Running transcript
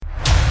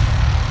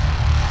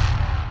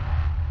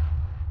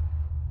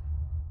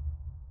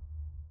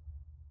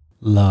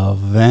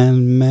Love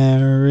and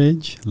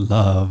marriage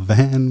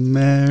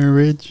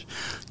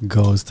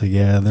goes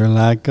together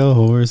like a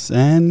horse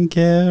and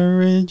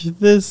carriage.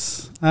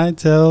 This I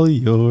tell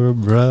your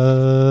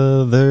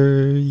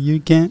brother, you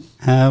can't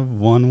have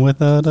one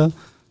without a...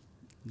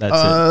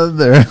 That's it.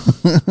 There.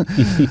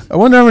 I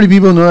wonder how many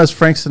people know that's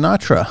Frank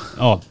Sinatra.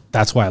 Oh,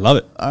 that's why I love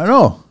it. I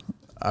know.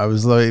 I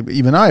was like,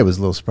 even I was a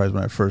little surprised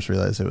when I first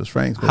realized it was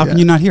Frank's. How can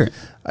you not hear it?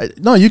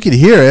 No, you could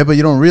hear it, but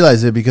you don't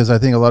realize it because I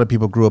think a lot of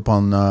people grew up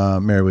on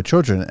Married with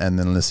Children and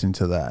then listening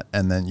to that.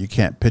 And then you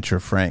can't picture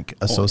Frank.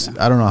 I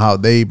don't know how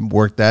they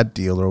worked that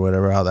deal or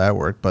whatever, how that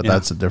worked, but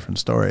that's a different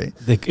story.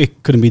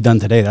 It couldn't be done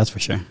today, that's for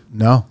sure.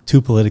 No.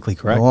 Too politically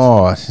correct.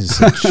 Oh, it's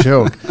a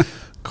joke.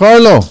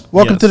 Carlo,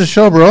 welcome to the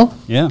show, bro.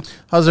 Yeah.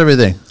 How's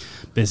everything?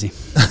 Busy.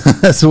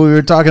 That's what we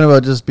were talking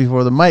about just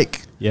before the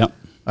mic. Yep.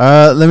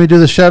 Let me do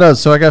the shout out.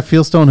 So I got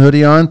Fieldstone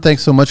hoodie on.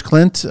 Thanks so much,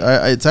 Clint.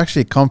 It's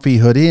actually a comfy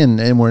hoodie,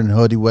 and we're in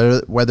hoodie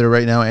weather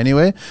right now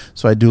anyway.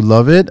 So I do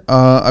love it.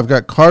 I've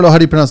got Carlo. How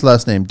do you pronounce the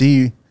last name?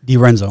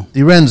 Renzo.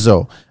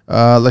 Renzo.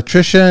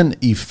 Electrician,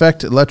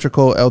 Effect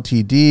Electrical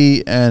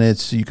Ltd.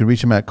 And you can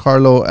reach him at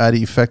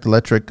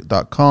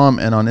carlo@effectelectric.com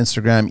and on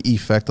Instagram,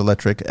 Effect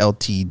Electric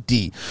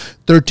Ltd.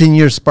 13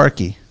 years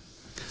Sparky.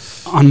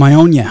 On my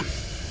own, yeah.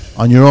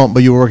 On your own,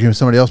 but you were working with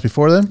somebody else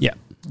before then? Yeah.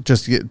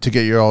 Just to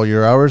get all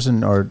your hours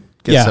or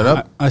get set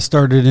up? I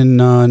started in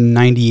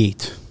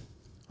 98.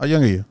 How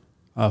young are you?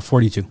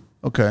 42.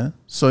 Okay.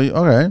 So,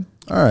 okay.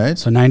 All right.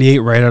 So 98,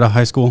 right out of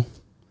high school.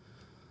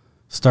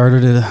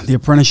 Started the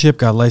apprenticeship,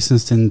 got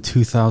licensed in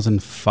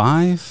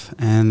 2005,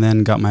 and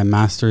then got my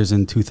master's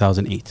in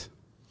 2008.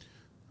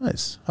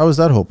 Nice. How was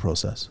that whole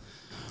process?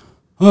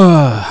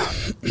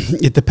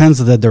 It depends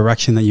on the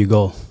direction that you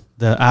go.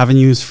 The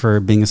avenues for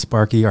being a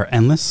Sparky are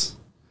endless.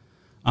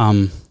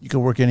 You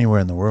can work anywhere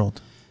in the world.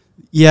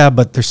 Yeah,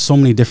 but there's so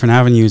many different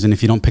avenues, and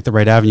if you don't pick the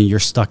right avenue, you're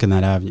stuck in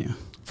that avenue.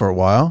 For a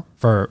while?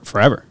 For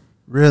forever.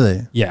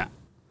 Really? Yeah.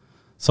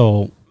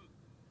 So,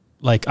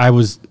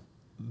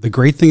 the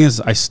great thing is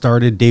I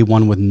started day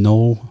one with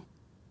no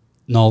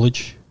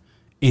knowledge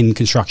in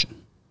construction,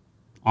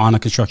 on a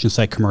construction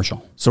site,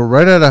 commercial. So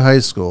right out of high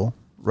school,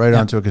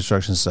 onto a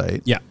construction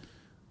site. Yeah.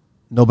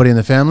 Nobody in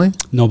the family?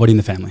 Nobody in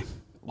the family.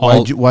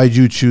 Why'd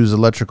you choose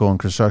electrical and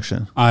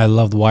construction? I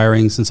loved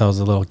wiring since I was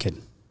a little kid.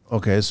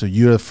 Okay, so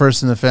you're the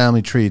first in the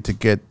family tree to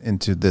get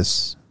into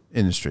this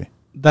industry.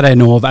 That I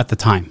know of at the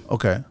time.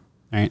 Okay.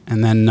 Right.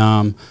 And then...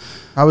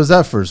 how was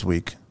that first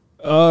week?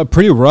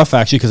 Pretty rough,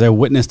 actually, because I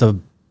witnessed a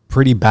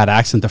pretty bad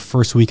accident the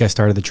first week I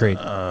started the trade.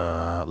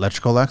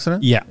 Electrical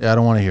accident? Yeah. Yeah, I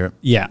don't want to hear it.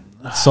 Yeah.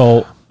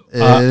 So...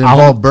 it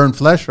involved burnt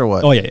flesh or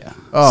what? Oh, yeah.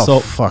 Oh,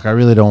 fuck. I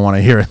really don't want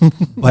to hear it.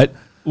 But...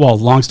 Well,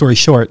 long story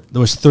short, there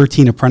was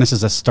 13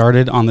 apprentices that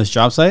started on this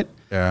job site.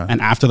 Yeah.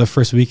 And after the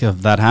first week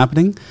of that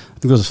happening, I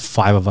think there was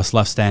 5 of us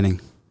left standing.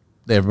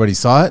 Everybody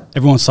saw it?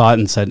 Everyone saw it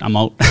and said, I'm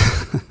out.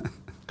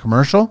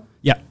 Commercial?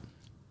 Yeah.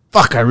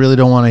 Fuck, I really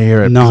don't want to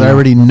hear it because I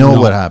already know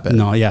what happened.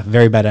 No, yeah.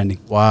 Very bad ending.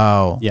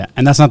 Wow. Yeah.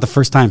 And that's not the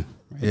first time.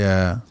 Right?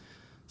 Yeah.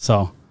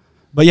 So,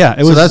 but yeah,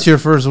 it was. So that's your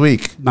first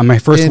week? My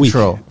first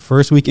intro. week.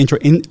 First week intro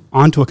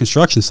onto a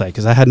construction site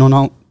because I had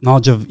no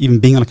knowledge of even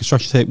being on a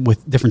construction site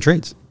with different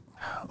trades.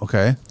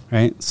 Okay.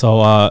 Right.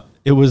 So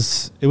it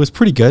was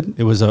pretty good.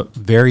 It was a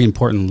very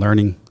important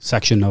learning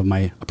section of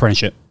my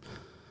apprenticeship.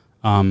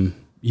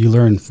 You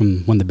learn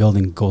from when the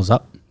building goes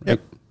up. Yep.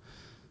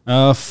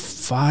 I'm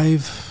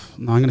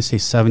going to say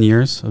 7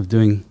 years of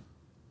doing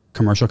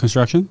commercial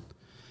construction.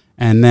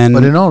 And then...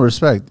 But in all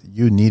respect,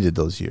 you needed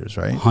those years,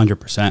 right?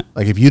 100%.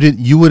 Like if you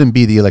didn't, you wouldn't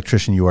be the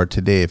electrician you are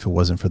today if it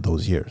wasn't for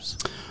those years.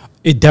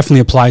 It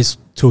definitely applies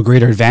to a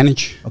greater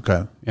advantage.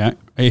 Okay. Yeah.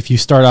 If you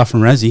start off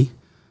in resi,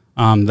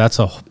 that's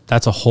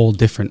a whole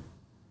different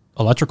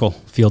electrical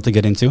field to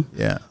get into.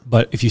 Yeah.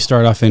 But if you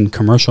start off in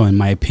commercial, in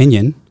my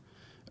opinion,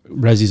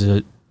 resi's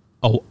a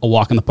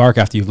walk in the park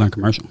after you've learned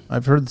commercial.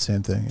 I've heard the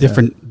same thing.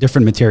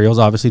 Different materials,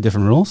 obviously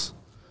different rules.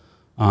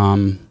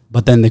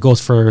 But then it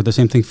goes for the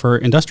same thing for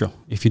industrial.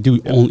 If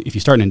you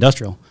start in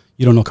industrial,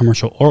 you don't know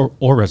commercial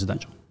or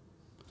residential.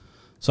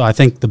 So I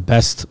think the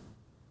best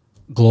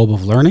globe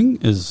of learning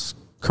is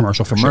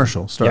commercial.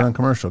 Commercial. Start on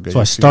commercial. So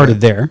I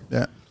started there.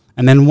 Yeah.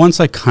 And then once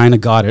I kind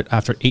of got it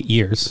after 8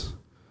 years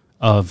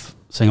of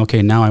saying,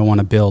 okay, now I want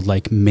to build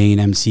like main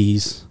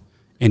MCs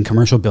in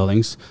commercial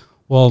buildings.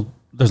 Well,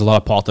 there's a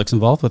lot of politics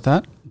involved with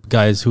that.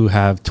 Guys who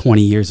have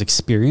 20 years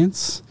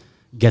experience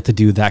get to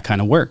do that kind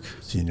of work.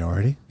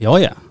 Seniority? Oh,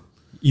 yeah.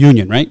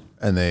 Union, right?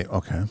 And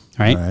okay.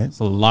 Right? All right. It's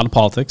a lot of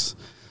politics.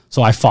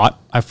 So I fought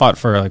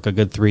for like a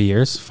good 3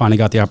 years. Finally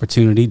got the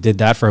opportunity. Did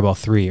that for about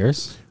 3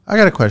 years. I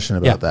got a question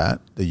about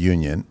that, the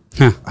union.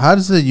 Huh. How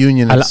does the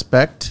union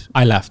expect...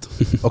 I left.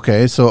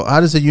 Okay, so how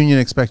does the union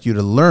expect you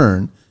to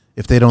learn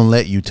if they don't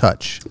let you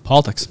touch?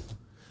 Politics.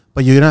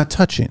 But you're not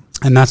touching.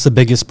 And that's the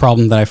biggest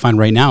problem that I find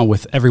right now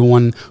with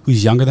everyone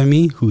who's younger than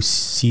me, who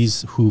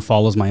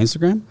follows my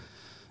Instagram.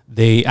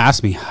 They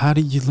ask me, how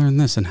did you learn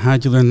this and how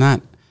did you learn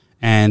that?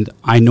 And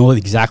I know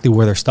exactly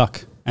where they're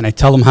stuck. And I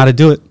tell them how to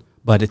do it,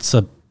 but it's.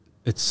 So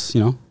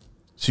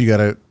you got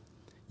to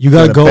You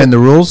got to go bend the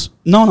rules.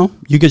 No.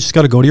 Just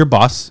got to go to your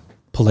boss,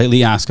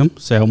 politely ask them,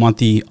 say, I want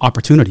the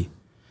opportunity.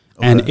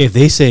 Okay. And if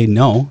they say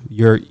no,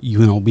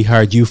 we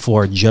hired you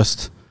for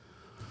just,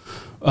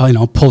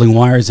 pulling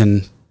wires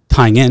and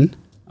tying in,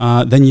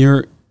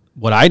 then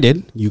what I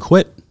did, you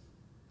quit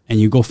and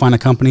you go find a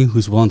company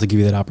who's willing to give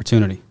you that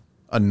opportunity.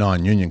 A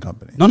non-union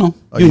company? No.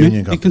 A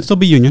union company. It can still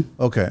be union.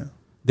 Okay.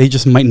 They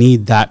just might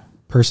need that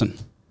person,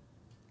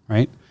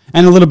 right?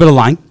 And a little bit of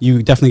lying.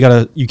 You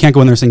definitely you can't go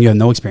in there saying you have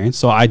no experience.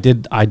 So I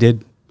did,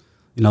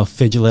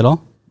 fidget a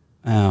little,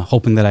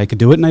 hoping that I could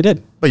do it, and I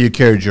did. But you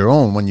carried your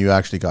own when you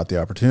actually got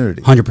the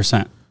opportunity.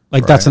 100%.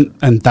 Like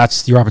Right.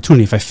 that's your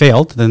opportunity. If I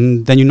failed,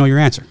 then you know your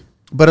answer.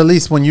 But at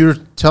least when you're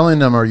telling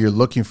them or you're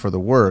looking for the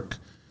work,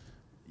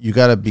 you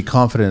got to be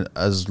confident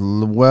as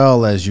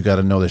well as you got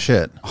to know the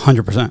shit.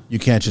 100%. You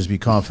can't just be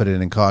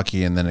confident and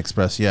cocky and then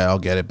express, yeah, I'll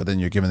get it, but then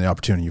you're given the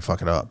opportunity, you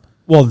fuck it up.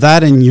 Well,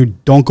 that, and you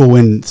don't go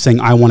in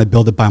saying, I want to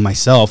build it by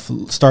myself.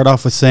 Start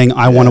off with saying,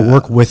 I want to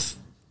work with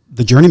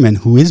the journeyman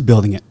who is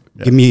building it.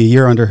 Yeah. Give me a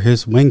year under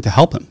his wing to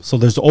help him. So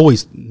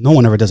no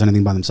one ever does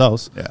anything by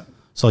themselves. Yeah.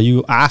 So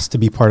you ask to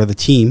be part of the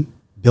team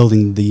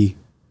building the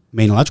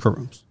main electrical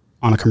rooms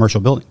on a commercial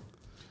building.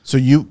 So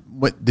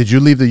did you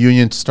leave the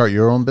union to start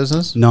your own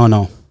business?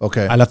 No.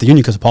 Okay. I left the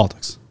union because of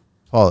politics.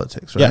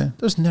 Politics, right? Yeah.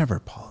 There's never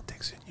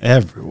politics in you.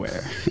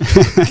 Everywhere.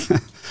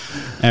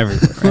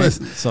 Everywhere, right?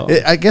 So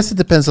I guess it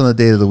depends on the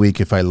day of the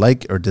week if I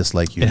like or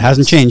dislike you. It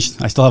hasn't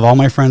changed. I still have all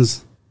my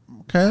friends.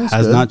 Okay,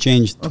 has good. not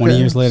changed 20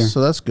 years later.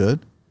 So that's good.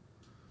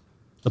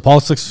 The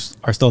politics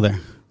are still there.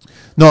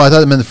 No, I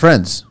thought it meant the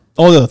friends.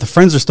 Oh, the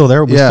friends are still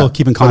there. We're still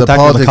keeping contact. But the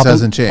politics with a couple.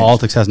 hasn't changed.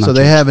 Politics has not changed.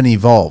 So they haven't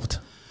evolved.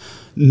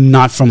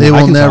 Not from they what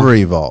I will can never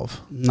tell.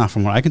 evolve. Not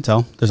from what I can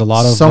tell. There's a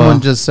lot of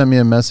someone just sent me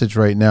a message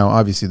right now.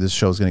 Obviously, this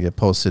show is going to get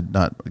posted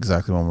not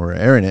exactly when we're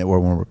airing it or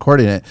when we're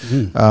recording it.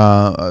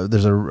 Mm-hmm.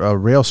 There's a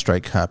rail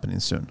strike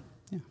happening soon,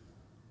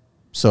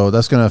 so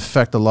that's going to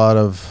affect a lot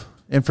of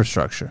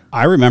infrastructure.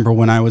 I remember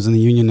when I was in the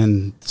union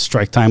and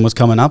strike time was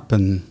coming up,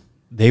 and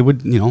they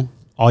would,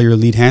 all your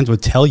lead hands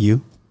would tell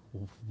you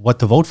what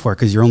to vote for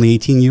because you're only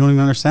 18. You don't even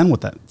understand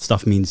what that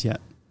stuff means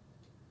yet.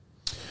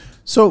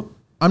 So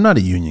I'm not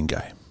a union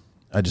guy.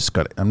 I'm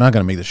not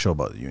going to make the show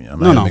about the union. I'm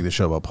not going to make the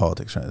show about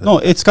politics. Right? No,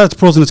 it's got its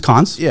pros and its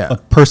cons. Yeah.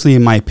 But personally,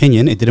 in my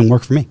opinion, it didn't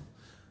work for me.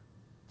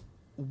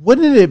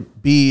 Wouldn't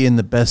it be in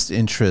the best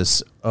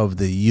interest of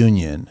the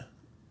union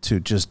to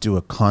just do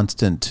a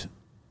constant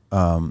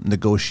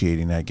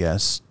negotiating, I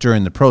guess,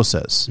 during the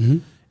process? Mm-hmm.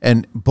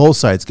 And both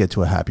sides get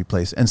to a happy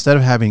place instead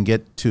of having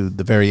get to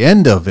the very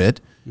end of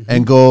it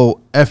and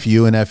go F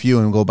you and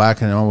go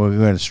back and we're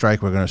going to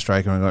strike.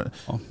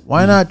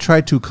 Why not try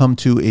to come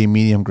to a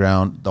medium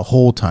ground the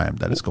whole time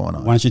that it's going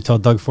on? Why don't you tell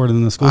Doug Ford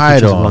and the school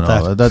teachers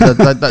about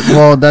that?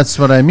 Well, that's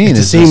what I mean. It's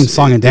the same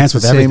song and dance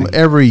with everything.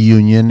 Every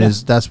union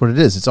that's what it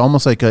is. It's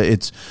almost like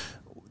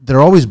they're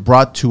always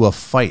brought to a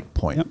fight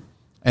point. Yep.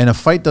 And a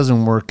fight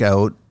doesn't work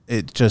out.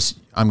 It just,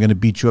 I'm going to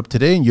beat you up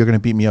today and you're going to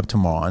beat me up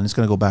tomorrow. And it's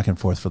going to go back and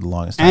forth for the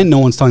longest time. And no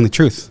one's telling the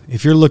truth.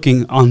 If you're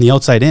looking on the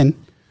outside in,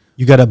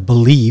 you got to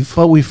believe.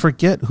 But we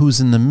forget who's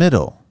in the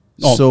middle.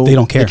 Oh, so they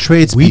don't care. The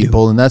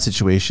tradespeople in that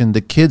situation,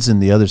 the kids in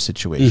the other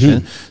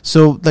situation. Mm-hmm.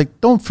 So,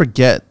 don't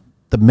forget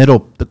the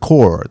middle, the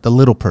core, the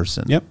little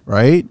person. Yep.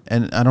 Right?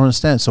 And I don't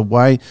understand. So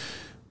why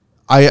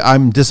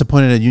I'm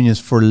disappointed at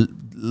unions for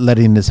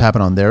letting this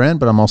happen on their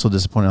end, but I'm also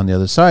disappointed on the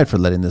other side for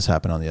letting this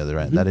happen on the other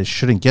end. Mm-hmm. That it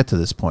shouldn't get to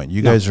this point.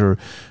 You guys are,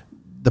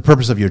 the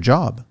purpose of your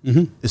job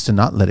is to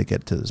not let it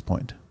get to this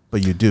point,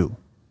 but you do.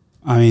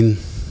 I mean,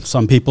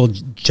 some people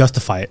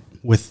justify it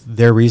with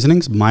their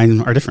reasonings.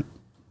 Mine are different.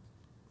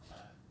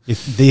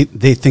 If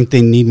they think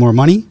they need more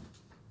money,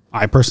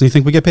 I personally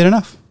think we get paid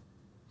enough.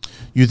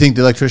 You think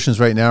the electricians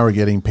right now are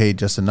getting paid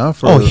just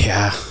enough? Oh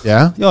yeah.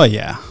 Yeah? Oh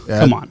yeah.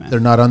 Come on, man. They're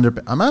not under.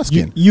 I'm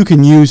asking. You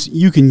can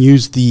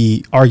use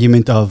the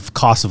argument of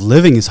cost of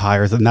living is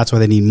higher, and that's why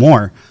they need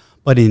more.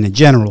 But in a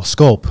general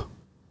scope,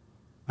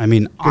 I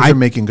mean, they're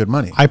making good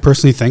money. I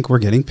personally think we're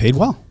getting paid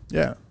well.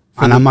 Yeah.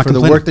 And I'm not for the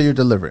complaining. work that you're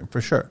delivering, for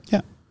sure.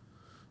 Yeah.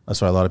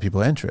 That's why a lot of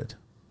people enter it.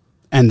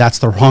 And that's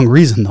the wrong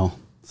reason, though.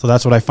 So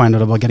that's what I find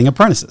out about getting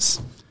apprentices,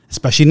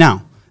 especially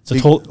now.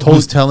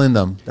 Who's telling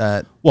them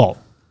that? Well,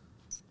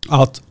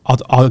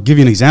 I'll give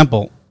you an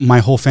example. My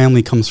whole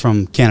family comes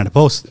from Canada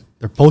Post.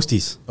 They're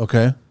posties.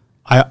 Okay.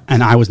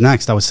 I was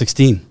next. I was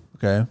 16.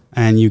 Okay.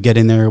 And you get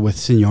in there with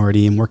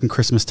seniority and working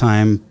Christmas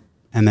time,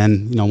 and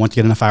then once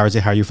you get enough hours,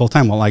 they hire you full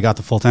time. Well, I got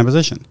the full time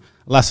position.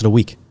 It lasted a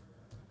week.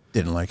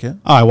 Didn't like it.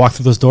 I walked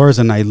through those doors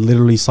and I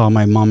literally saw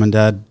my mom and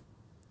dad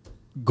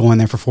going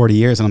there for 40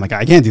 years, and I'm like,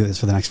 I can't do this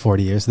for the next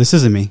 40 years. This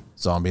isn't me.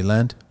 Zombie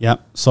land.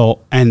 Yep. So,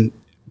 and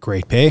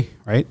great pay,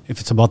 right? If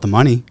it's about the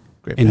money.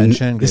 Great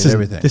pension, great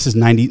everything. This is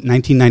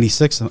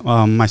 1996.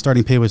 My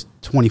starting pay was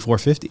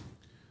 $24.50.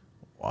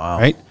 Wow.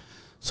 Right?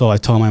 So I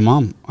told my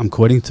mom, I'm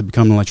quitting to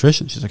become an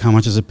electrician. She's like, how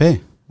much does it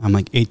pay? I'm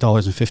like,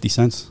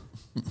 $8.50.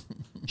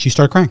 She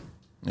started crying.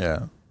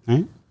 Yeah.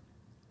 Right?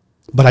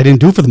 But I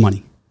didn't do it for the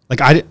money. Like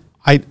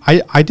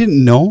I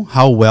didn't know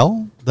how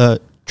well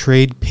the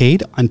trade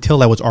paid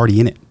until I was already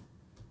in it.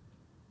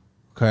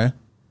 Okay.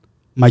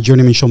 my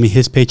journeyman showed me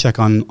his paycheck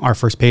on our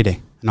first payday.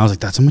 And I was like,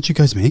 that's how much you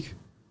guys make?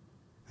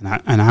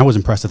 And I was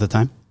impressed at the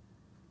time.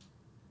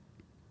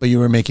 But you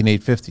were making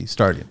 $8.50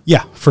 starting.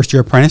 Yeah. First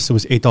year apprentice, it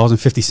was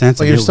 $8.50.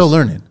 But you're still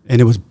learning.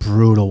 And it was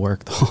brutal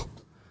work, though.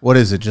 What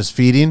is it? Just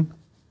feeding?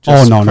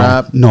 Just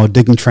No,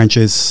 digging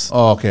trenches.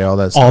 Oh, okay. All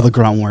that stuff. All the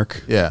grunt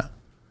work. Yeah.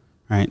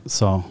 Right.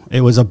 So it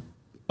was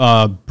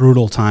a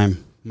brutal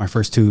time. My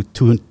first two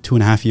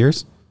and a half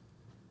years.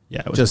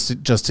 Yeah. It was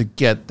just to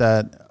get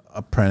that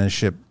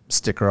apprenticeship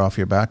sticker off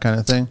your back kind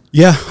of thing.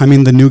 Yeah. I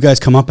mean, the new guys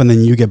come up and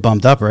then you get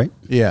bumped up, right?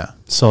 Yeah.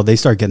 So they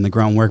start getting the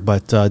grunt work,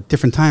 but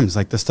different times.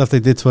 Like the stuff they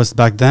did to us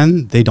back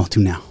then, they don't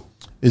do now.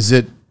 Is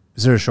there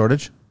a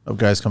shortage of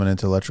guys coming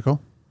into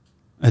electrical?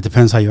 It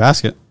depends how you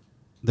ask it.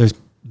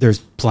 There's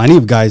plenty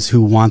of guys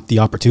who want the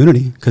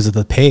opportunity because of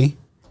the pay.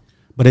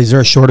 But is there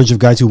a shortage of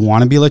guys who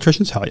want to be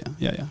electricians? Hell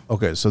yeah. Yeah.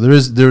 Okay, so there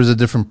is a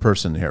different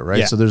person here, right?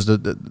 Yeah. So there's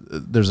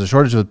a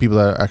shortage of people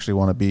that actually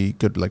want to be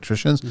good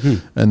electricians,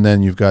 Mm-hmm. and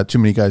then you've got too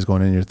many guys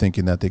going in here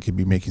thinking that they could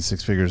be making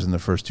six figures in the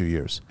first 2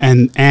 years.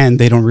 And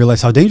they don't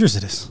realize how dangerous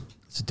it is.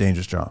 It's a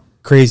dangerous job.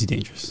 Crazy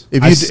dangerous.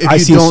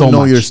 If you don't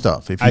know your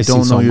stuff, I've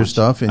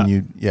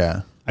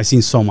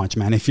seen so much,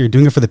 man. If you're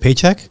doing it for the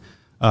paycheck,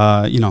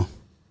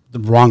 the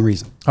wrong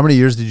reason. How many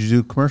years did you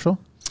do commercial?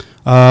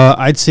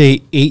 I'd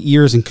say 8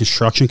 years in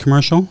construction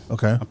commercial.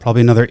 Okay.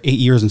 Probably another 8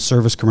 years in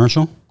service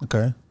commercial.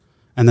 Okay.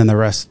 And then the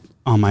rest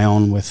on my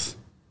own with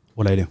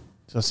what I do.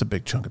 So that's a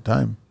big chunk of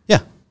time. Yeah.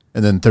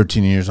 And then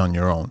 13 years on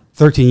your own.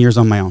 13 years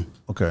on my own.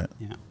 Okay.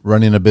 Yeah.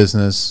 Running a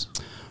business.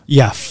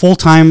 Yeah, full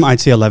time. I'd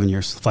say 11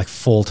 years. Like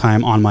full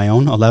time on my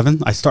own.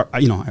 11. I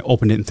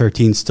opened it in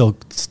 13.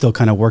 Still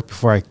kind of worked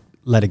before I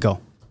let it go.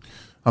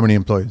 How many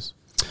employees?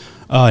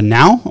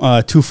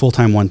 Now, 2 full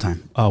time, 1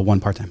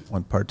 part time.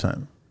 1 part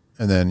time.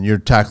 And then you're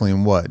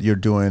tackling what? You're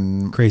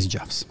doing Crazy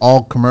jobs.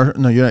 all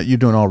commercial. No, you're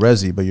doing all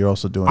resi, but you're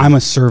also doing. I'm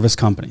a service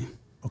company,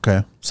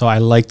 okay. so I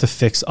like to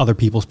fix other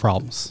people's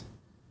problems.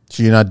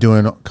 So you're not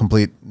doing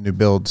complete new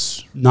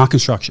builds, Not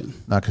construction.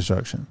 not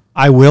construction.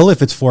 I will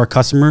if it's for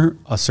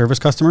a service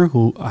customer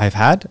who I've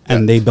had,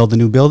 and they build a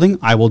new building.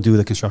 I will do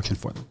the construction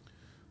for them.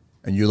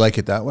 And you like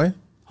it that way?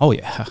 Oh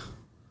yeah,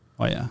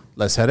 oh yeah.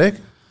 Less headache?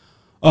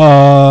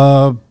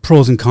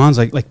 Pros and cons.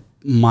 Like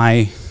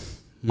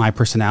my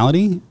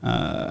personality,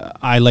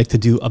 I like to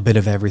do a bit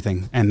of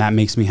everything, and that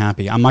makes me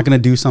happy. I'm not going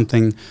to do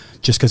something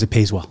just because it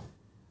pays well,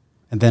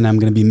 and then I'm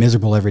going to be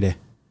miserable every day.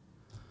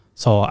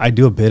 So I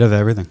do a bit of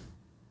everything.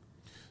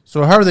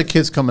 So how are the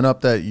kids coming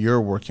up that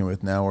you're working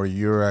with now, or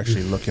you're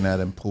actually looking at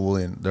and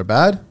pulling? They're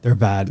bad? They're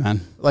bad,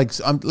 man. Like,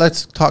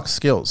 let's talk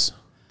skills.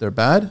 They're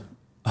bad?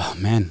 Oh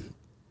man,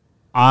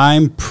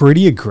 I'm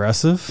pretty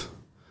aggressive.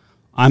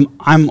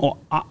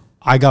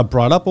 I got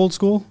brought up old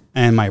school,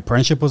 and my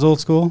apprenticeship was old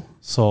school,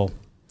 so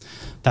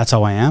that's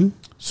how I am.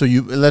 So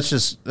let's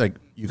just, like,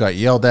 you got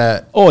yelled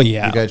at. Oh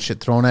yeah, you got shit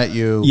thrown at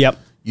you. Yep.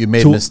 You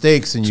made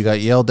mistakes and you got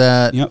yelled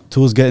at. Yep.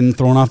 Tools getting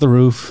thrown off the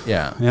roof.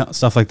 Yeah. Yeah.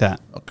 Stuff like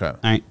that. Okay. All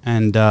right.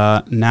 And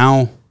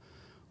now,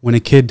 when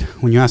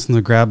you ask them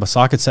to grab a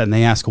socket set and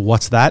they ask,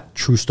 "What's that?"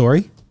 True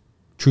story.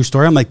 True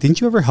story. I'm like,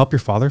 didn't you ever help your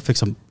father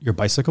fix your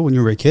bicycle when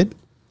you were a kid?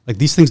 Like,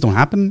 these things don't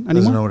happen anymore.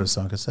 Doesn't know what a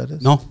socket set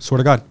is? No. Swear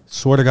to God.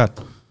 Swear to God.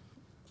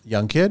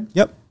 Young kid?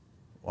 Yep.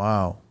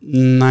 Wow.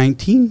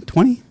 19,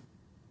 20.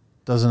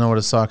 Doesn't know what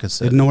a socket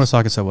set is. Didn't know what a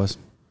socket set was.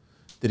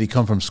 Did he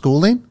come from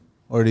schooling?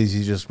 Or is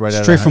he just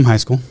Straight from high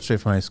school?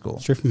 Straight from high school.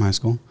 Straight from high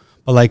school.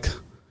 But like,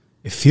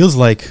 it feels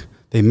like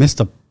they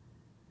missed a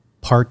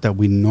part that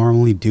we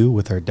normally do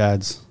with our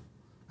dads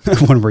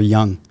when we're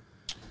young.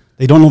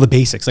 They don't know the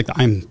basics. Like,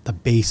 I'm the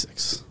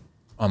basics.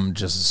 I'm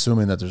just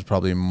assuming that there's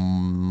probably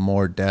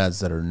more dads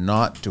that are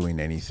not doing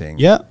anything.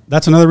 Yeah,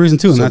 that's another reason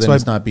too, and so that's then why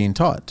it's not being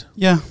taught.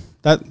 Yeah,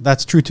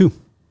 that's true too.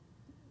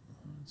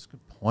 That's a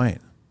good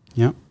point.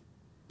 Yeah,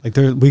 like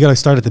we got to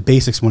start at the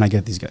basics when I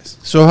get these guys.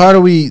 So how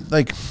do we,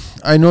 like?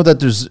 I know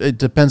that it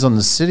depends on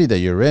the city that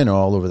you're in, or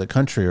all over the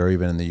country, or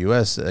even in the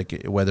U.S.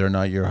 Like, whether or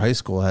not your high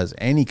school has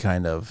any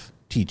kind of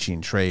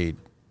teaching trade.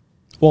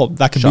 Well,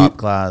 that could shop be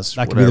class.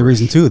 That could be the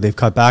reason too. They've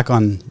cut back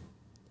on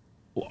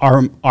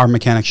our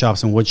mechanic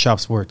shops, and wood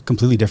shops were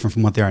completely different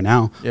from what they are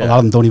now. Yeah. A lot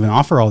of them don't even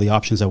offer all the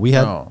options that we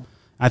had. No.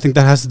 I think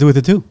that has to do with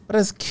it too. But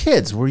as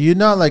kids, were you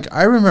not like,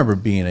 I remember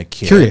being a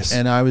kid. Curious.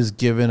 And I was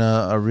given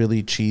a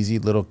really cheesy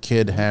little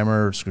kid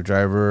hammer,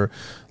 screwdriver,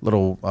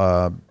 little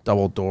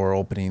double door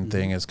opening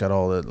thing. It's got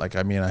all the, like,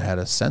 I mean, I had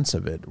a sense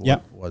of it.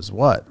 Yep. Was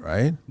what,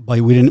 right?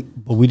 But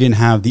we didn't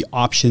have the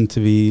option to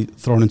be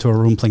thrown into a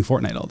room playing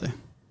Fortnite all day.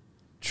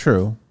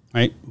 True.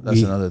 Right?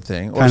 That's another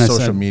thing. Or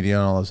social media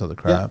and all this other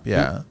crap.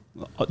 Yeah.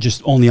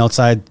 Just only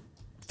outside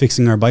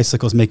fixing our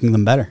bicycles, making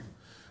them better.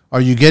 Are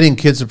you getting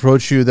kids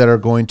approach you that are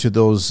going to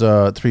those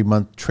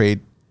 3-month trade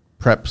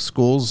prep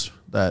schools,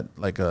 that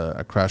like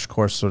a crash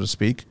course, so to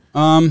speak?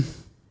 I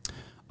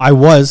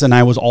was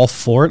all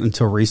for it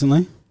until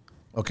recently.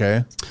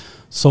 Okay.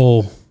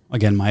 So,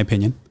 again, my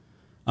opinion.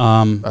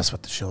 That's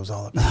what the show's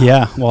all about.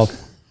 Yeah, well,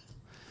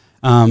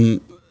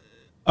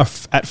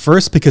 at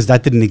first, because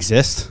that didn't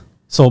exist.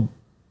 So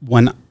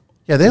when...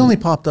 Yeah, they only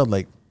popped up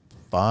like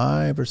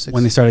 5 or 6.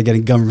 when they started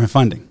getting government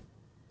funding.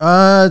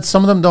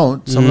 Some of them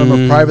don't. Some of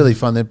them are privately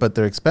funded, but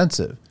they're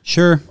expensive.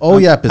 Sure.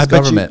 OYAP is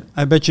government.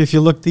 I bet you if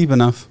you look deep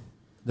enough,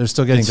 They're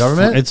still getting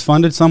government? It's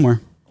funded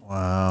somewhere.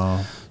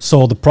 Wow.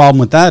 So the problem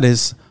with that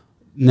is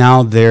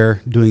now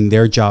they're doing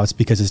their jobs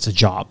because it's a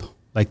job.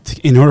 Like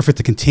in order for it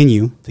to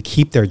continue to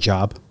keep their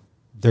job,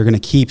 they're going to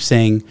keep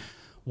saying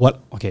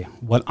what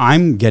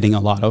I'm getting a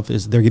lot of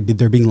is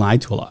they're being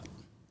lied to a lot.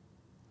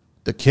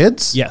 The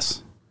kids?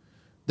 Yes.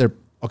 They're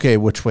okay,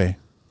 which way?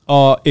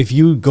 If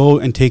you go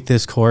and take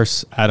this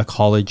course at a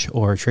college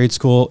or a trade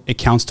school, it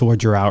counts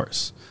towards your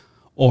hours.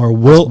 Or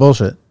That's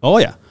bullshit. Oh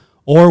yeah.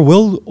 Or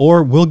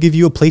we'll give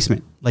you a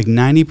placement. Like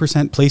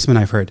 90% placement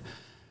I've heard.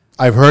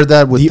 I've heard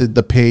that with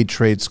the paid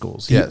trade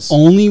schools. Yes. The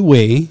only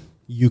way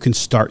you can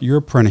start your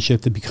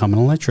apprenticeship to become an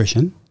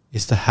electrician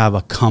is to have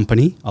a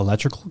company,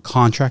 electrical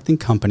contracting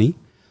company,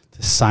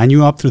 to sign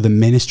you up through the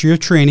Ministry of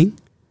Training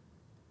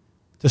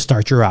to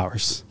start your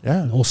hours.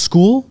 Yeah. No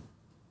school,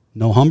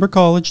 no Humber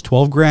College,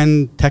 12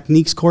 grand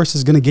techniques course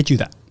is going to get you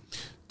that.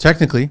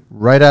 Technically,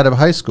 right out of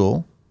high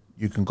school,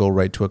 you can go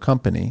right to a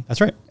company.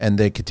 That's right. And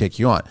they could take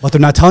you on. But they're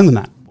not telling them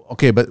that.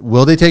 Okay, but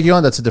will they take you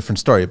on? That's a different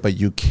story. But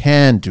you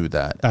can do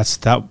that.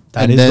 That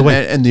and is then, the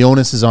way. And the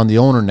onus is on the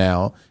owner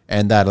now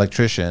and that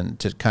electrician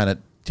to kind of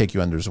take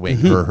you under his wing,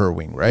 her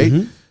wing, right?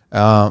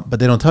 But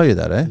they don't tell you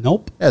that, eh?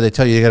 Nope. Yeah, they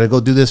tell you got to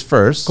go do this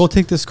first. Go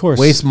take this course.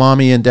 Waste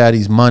mommy and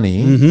daddy's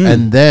money,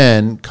 and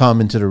then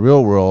come into the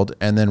real world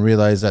and then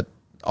realize that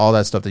all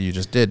that stuff that you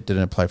just didn't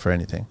apply for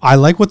anything. I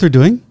like what they're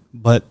doing,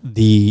 but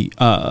the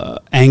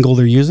angle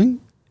they're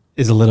using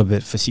is a little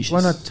bit facetious.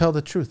 Why not tell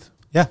the truth?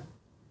 Yeah.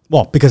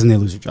 Well, because then they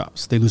lose their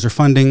jobs. They lose their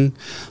funding.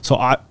 So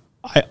I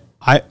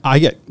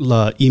get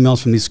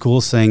emails from these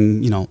schools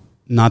saying,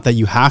 not that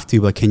you have to,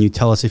 but can you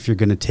tell us if you're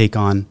going to take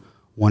on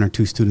 1 or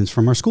 2 students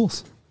from our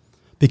schools?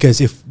 Because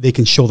if they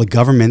can show the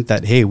government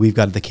that, hey, we've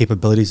got the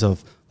capabilities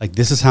of, like,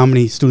 this is how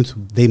many students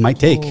they might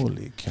take.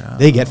 Holy cow.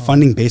 They get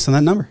funding based on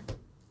that number.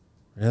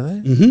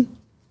 Really? Mm-hmm.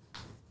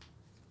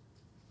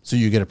 So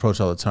you get approached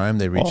all the time.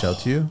 They reach out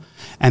to you?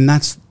 And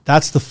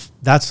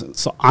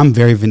so I'm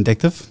very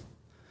vindictive.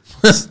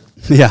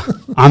 Yeah,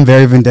 I'm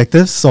very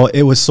vindictive. So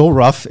it was so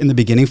rough in the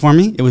beginning for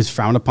me. It was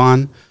frowned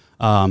upon.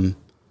 I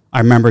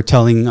remember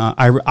telling,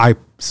 I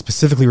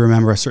specifically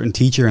remember a certain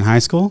teacher in high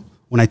school,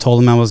 when I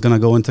told him I was going to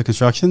go into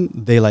construction,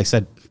 they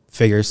said,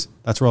 figures,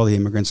 that's where all the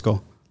immigrants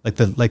go. Like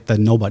the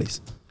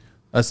nobodies.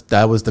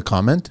 That was the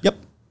comment? Yep.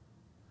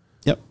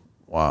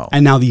 Wow.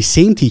 And now these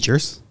same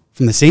teachers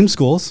from the same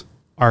schools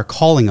are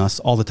calling us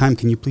all the time.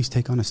 Can you please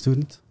take on a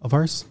student of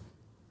ours?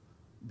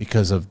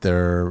 Because of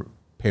their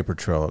paper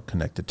trail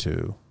connected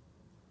to.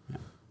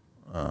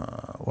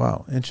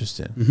 Wow,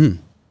 interesting.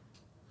 Mm-hmm.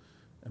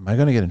 Am I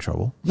going to get in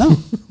trouble? No,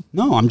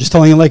 I'm just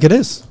telling you like it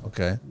is.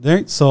 Okay.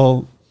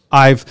 So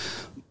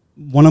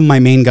one of my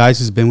main guys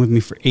who's been with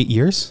me for 8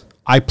 years,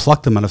 I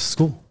plucked him out of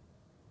school.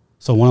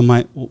 So one of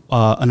my,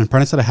 an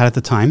apprentice that I had at the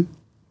time,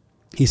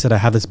 he said, I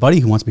have this buddy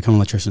who wants to become an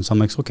electrician. So I'm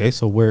like, okay,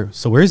 so where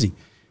is he?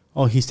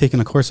 Oh, he's taking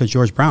a course at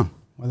George Brown.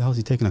 Why the hell is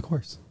he taking a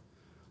course?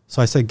 So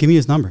I said, give me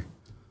his number.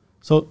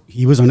 So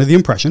he was under the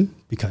impression,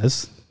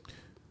 because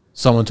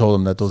someone told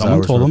him that those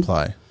hours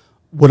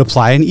would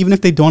apply. And even if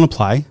they don't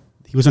apply,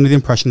 he was under the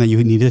impression that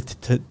you needed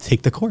to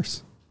take the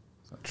course.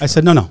 I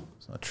said, no.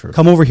 It's not true.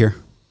 Come over here.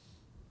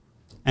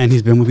 And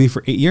he's been with me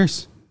for 8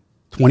 years.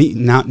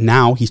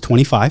 Now he's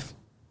 25,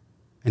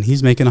 and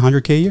he's making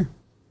 $100K a year.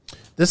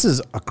 This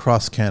is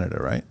across Canada,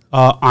 right?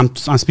 I'm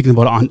speaking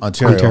about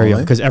Ontario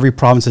because every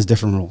province has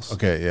different rules.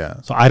 Okay,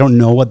 yeah. So I don't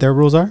know what their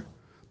rules are,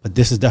 but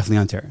this is definitely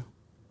Ontario.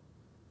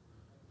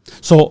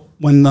 So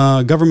when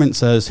the government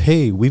says,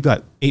 hey, we've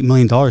got $8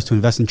 million to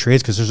invest in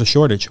trades because there's a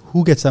shortage,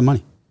 who gets that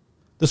money?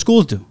 The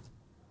schools do.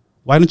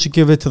 Why don't you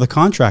give it to the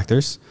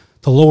contractors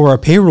to lower our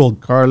payroll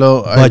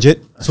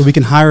budget so we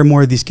can hire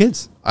more of these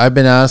kids? I've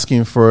been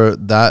asking for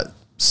that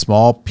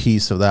small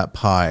piece of that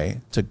pie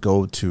to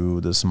go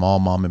to the small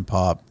mom and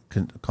pop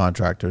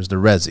contractors, the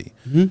resi.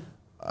 Mm-hmm.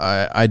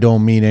 I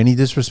don't mean any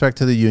disrespect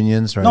to the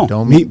unions. Or no, I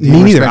don't me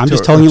neither. I'm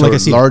just telling you like I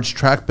see large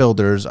track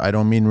builders. I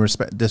don't mean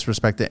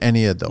disrespect to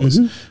any of those.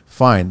 Mm-hmm.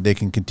 Fine, they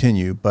can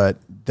continue, but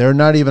they're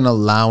not even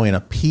allowing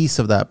a piece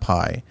of that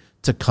pie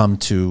to come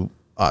to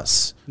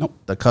us. Nope.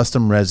 The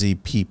custom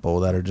resi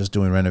people that are just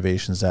doing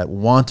renovations that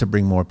want to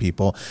bring more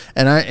people.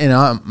 And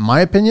in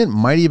my opinion,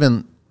 might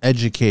even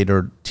educate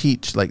or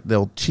teach, like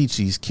they'll teach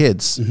these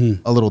kids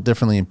a little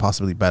differently and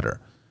possibly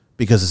better,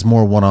 because it's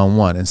more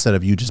one-on-one instead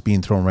of you just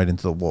being thrown right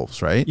into the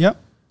wolves, right? Yep.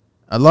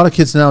 A lot of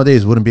kids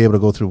nowadays wouldn't be able to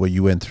go through what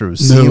you went through,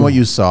 seeing what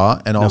you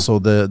saw, and also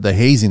the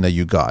hazing that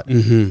you got,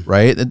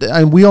 right?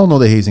 And we all know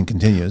the hazing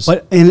continues.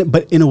 But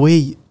in a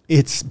way,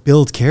 it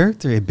builds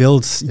character. It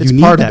builds. It's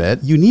part of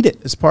it. You need it.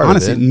 It's part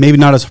honestly, of it. Maybe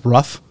not as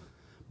rough,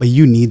 but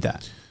you need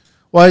that.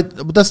 Well,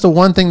 that's the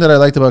one thing that I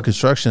liked about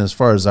construction, as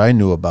far as I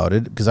knew about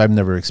it, because I've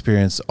never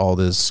experienced all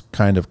this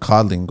kind of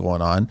coddling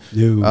going on.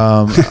 No.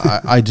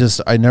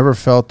 I never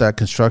felt that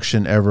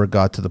construction ever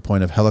got to the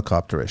point of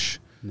helicopterish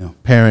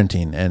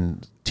parenting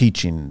and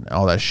teaching,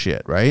 all that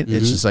shit, right?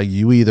 It's just like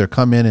you either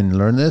come in and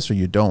learn this or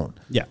you don't.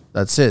 Yeah.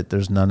 That's it.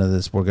 There's none of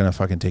this, we're going to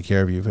fucking take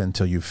care of you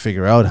until you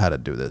figure out how to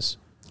do this.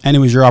 And it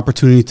was your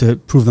opportunity to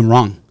prove them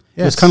wrong.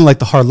 It was kind of like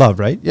the hard love,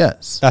 right?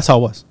 Yes. That's how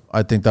it was.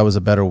 I think that was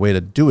a better way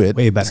to do it.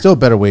 Way better. Still a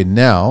better way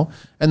now.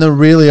 And the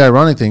really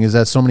ironic thing is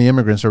that so many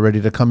immigrants are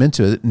ready to come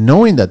into it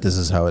knowing that this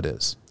is how it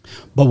is.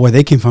 But where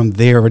they came from,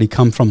 they already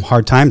come from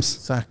hard times.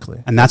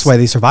 Exactly. And that's why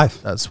they survive.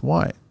 That's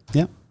why.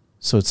 Yeah.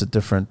 So it's a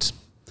different...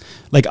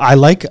 Like I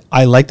like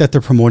that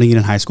they're promoting it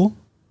in high school.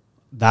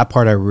 That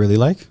part I really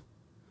like.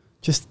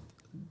 Just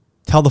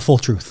tell the full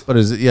truth. But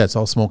is it? Yeah, it's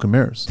all smoke and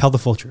mirrors. Tell the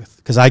full truth.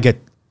 Because I get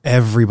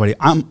everybody.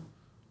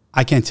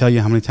 I can't tell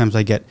you how many times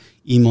I get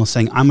emails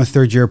saying, I'm a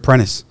third-year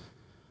apprentice.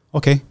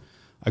 Okay.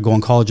 I go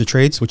on College of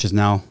Trades, which is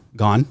now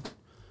gone,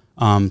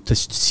 to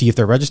see if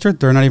they're registered.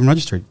 They're not even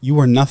registered. You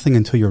are nothing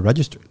until you're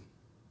registered.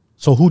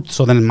 So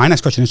then my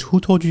next question is, who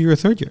told you you're a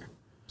third year?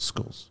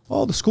 Schools.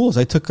 Oh, the schools.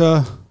 I took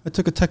a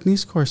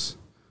techniques course.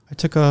 I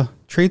took a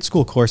trade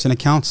school course in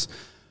accounts.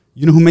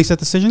 You know who makes that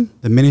decision?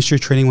 The Ministry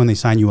of Training when they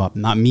sign you up.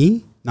 Not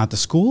me, not the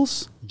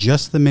schools,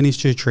 just the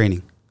Ministry of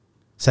Training.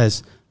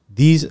 Says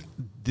this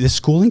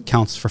schooling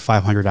counts for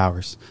 500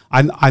 hours.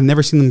 I've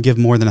never seen them give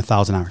more than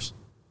 1,000 hours.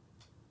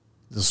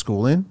 The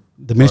schooling?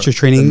 The Ministry of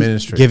Training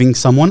giving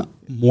someone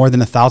more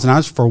than 1,000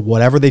 hours for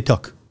whatever they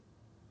took.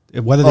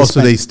 So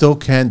they still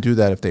can do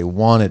that if they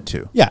wanted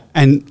to. Yeah,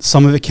 and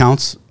some of it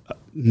counts.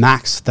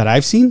 Max that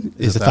I've seen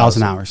is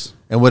 1,000 hours.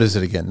 And what is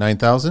it again?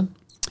 9,000?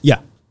 Yeah,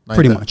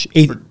 pretty much.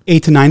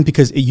 Eight to nine,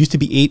 because it used to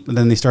be 8, but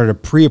then they started a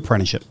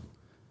pre-apprenticeship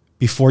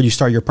before you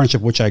start your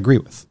apprenticeship, which I agree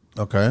with.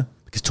 Okay.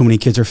 Because too many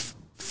kids are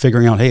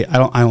figuring out, hey, I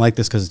don't like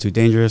this because it's too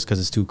dangerous, because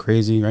it's too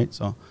crazy, right?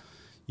 So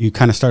you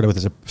kind of started with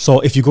this. So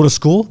if you go to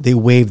school, they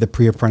waive the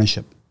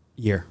pre-apprenticeship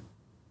year.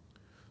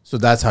 So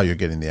that's how you're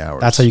getting the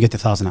hours. That's how you get the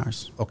 1,000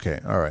 hours.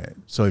 Okay, all right.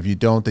 So if you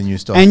don't, then you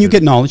still and you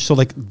get knowledge. So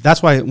like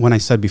that's why when I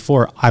said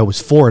before, I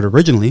was for it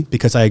originally,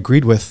 because I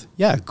agreed with,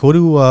 go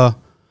to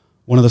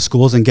one of the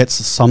schools and get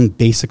some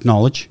basic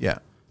knowledge. Yeah.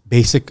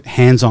 Basic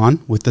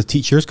hands-on with the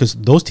teachers, because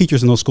those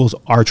teachers in those schools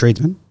are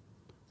tradesmen,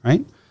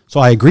 right?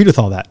 So I agreed with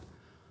all that.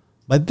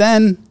 But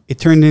then it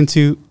turned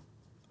into,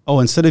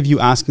 instead of you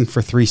asking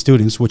for 3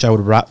 students, which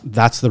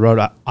that's the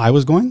route I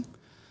was going.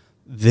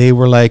 They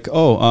were like,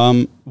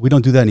 we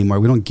don't do that anymore.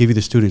 We don't give you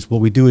the students. What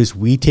we do is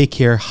we take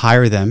care,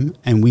 hire them,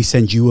 and we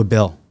send you a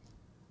bill.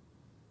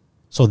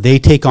 So they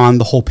take on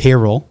the whole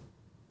payroll.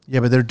 Yeah,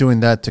 but they're doing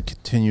that to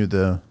continue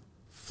the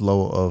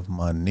flow of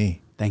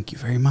money. Thank you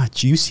very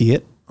much. You see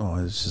it.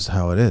 Oh, it's just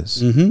how it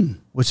is. Mm-hmm.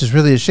 Which is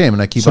really a shame.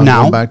 And I keep on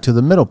now, going back to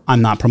the middle.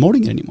 I'm not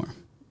promoting it anymore.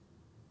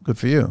 Good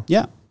for you.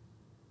 Yeah.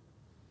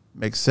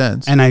 Makes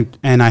sense. And I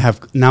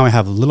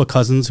have little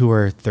cousins who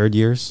are third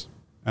years.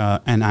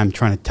 And I'm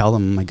trying to tell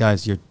them, my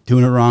guys, you're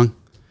doing it wrong.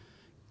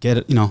 Get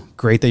it,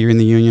 great that you're in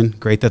the union.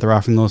 Great that they're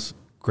offering those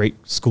great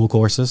school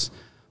courses,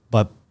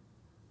 but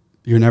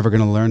you're never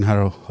going to learn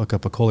how to hook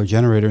up a Kohler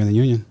generator in the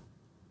union.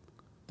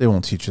 They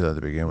won't teach you that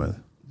to begin with.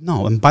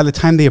 No, and by the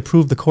time they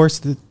approve the course,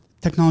 the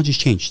technology's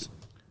changed.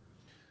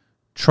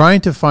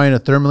 Trying to find a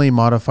thermally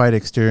modified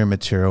exterior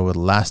material with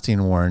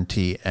lasting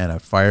warranty and a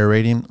fire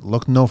rating,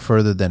 look no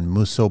further than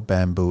Musso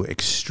Bamboo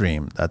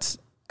Extreme. That's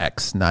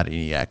X, not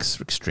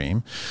EX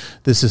Extreme.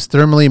 This is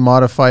thermally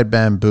modified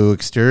bamboo.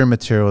 Exterior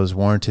material is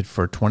warranted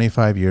for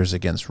 25 years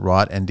against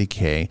rot and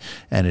decay,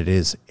 and it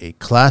is a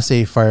Class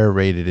A fire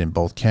rated in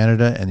both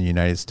Canada and the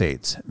United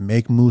States.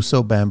 Make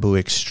Musso Bamboo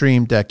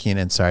Extreme decking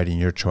and siding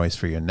your choice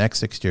for your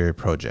next exterior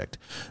project.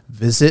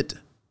 Visit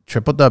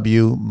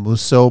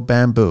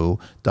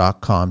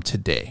www.mussobamboo.com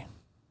today.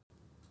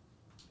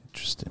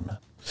 Interesting, man.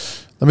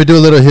 Let me do a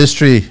little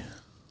history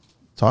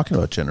talking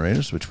about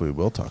generators, which we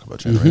will talk about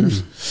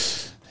generators.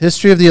 Mm-hmm.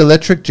 History of the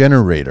electric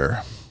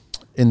generator.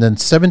 In the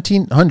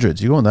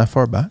 1700s, you going that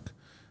far back?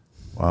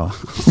 Wow.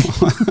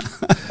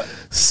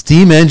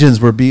 Steam engines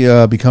were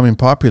becoming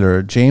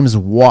popular. James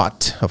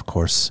Watt, of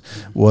course,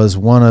 was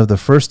one of the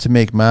first to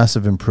make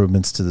massive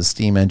improvements to the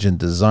steam engine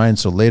design,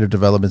 so later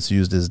developments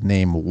used his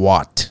name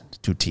Watt,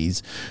 2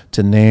 T's,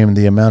 to name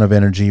the amount of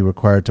energy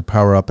required to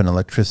power up any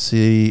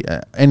electricity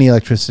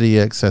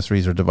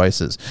accessories or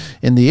devices.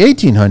 In the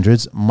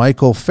 1800s,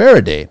 Michael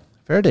Faraday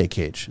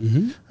cage,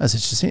 as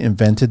it's just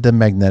invented the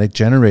magnetic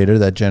generator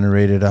that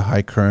generated a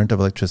high current of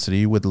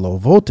electricity with low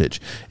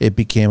voltage. It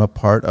became a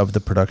part of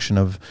the production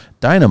of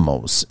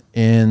dynamos.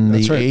 In the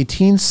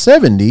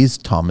 1870s,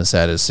 Thomas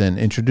Edison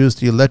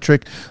introduced the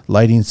electric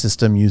lighting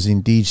system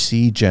using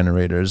DC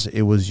generators.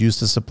 It was used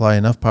to supply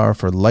enough power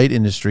for light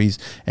industries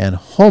and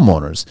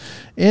homeowners.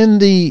 In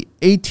the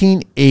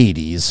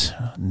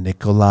 1880s,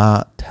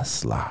 Nikola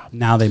Tesla.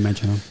 Now they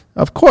mention him.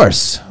 Of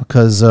course,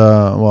 because,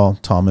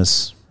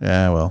 Thomas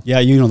Yeah, well. Yeah,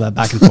 you know that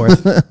back and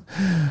forth.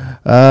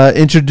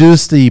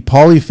 Introduced the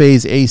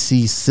polyphase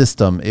AC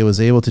system. It was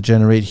able to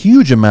generate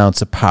huge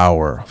amounts of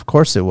power. Of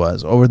course it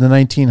was. Over the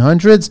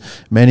 1900s,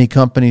 many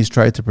companies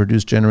tried to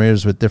produce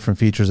generators with different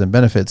features and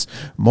benefits.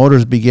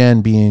 Motors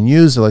began being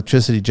used.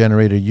 Electricity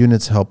generator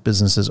units helped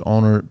business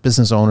owners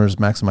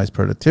maximize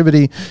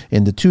productivity.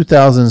 In the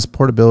 2000s,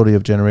 portability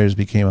of generators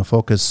became a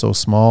focus, so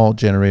small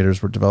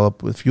generators were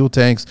developed with fuel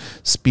tanks,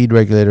 speed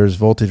regulators,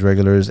 voltage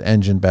regulators,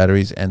 engine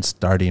batteries, and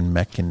starting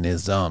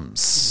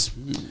mechanisms.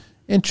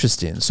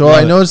 Interesting. So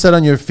I noticed that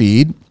on your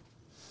feed.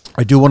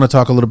 I do want to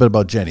talk a little bit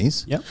about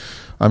Jenny's. Yep.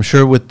 I'm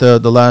sure with the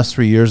last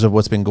 3 years of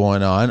what's been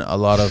going on, a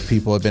lot of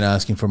people have been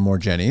asking for more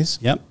Jenny's.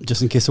 Yep.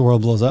 Just in case the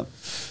world blows up.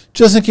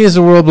 Just in case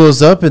the world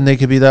blows up, and they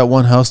could be that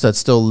one house that's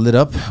still lit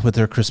up with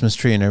their Christmas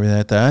tree and everything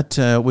like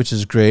that, which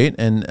is great.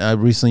 And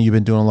recently you've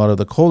been doing a lot of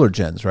the Kohler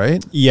gens,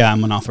 right? Yeah,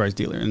 I'm an authorized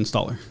dealer and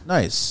installer.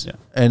 Nice. Yeah.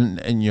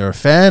 And you're a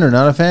fan or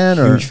not a fan?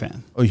 Huge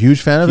fan. A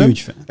huge fan of it?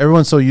 Huge fan.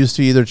 Everyone's so used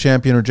to either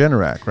Champion or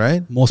Generac,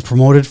 right? Most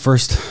promoted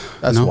first.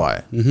 That's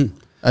why. Mm-hmm.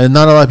 And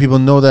not a lot of people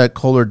know that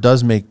Kohler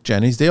does make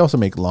Jennies. They also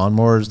make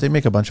lawnmowers. They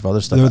make a bunch of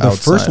other stuff. They're the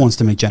outside. first ones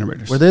to make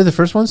generators. Were they the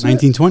first ones?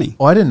 1920.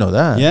 Oh, I didn't know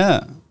that.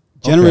 Yeah.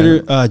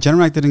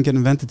 Generac didn't get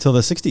invented till the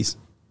 60s.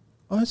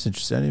 Oh, that's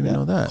interesting. I didn't even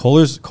know that.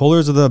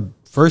 Kohlers are the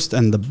first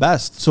and the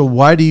best. So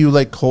why do you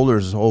like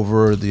Kohlers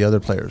over the other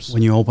players?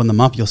 When you open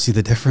them up, you'll see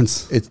the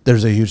difference.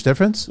 There's a huge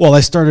difference? Well, I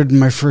started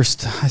my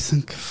first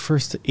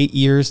 8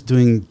 years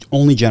doing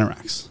only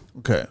Generacs.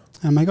 Okay.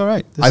 I'm like, all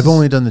right. I've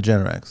only done the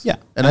Generacs. Yeah.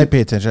 And I pay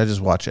attention. I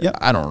just watch it. Yeah.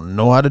 I don't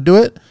know how to do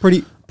it.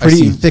 Pretty. I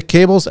see thick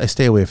cables. I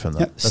stay away from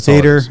them. Yeah. That's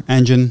Stator, all it is.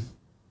 engine,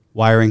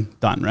 wiring,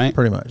 done, right?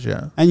 Pretty much,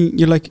 yeah. And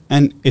you're like,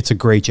 and it's a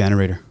great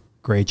generator.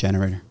 Great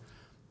generator.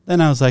 Then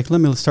I was like, let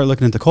me start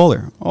looking into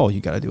Kohler. Oh, you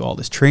got to do all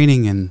this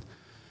training and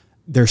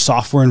there's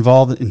software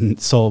involved. And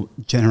so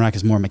Generac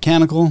is more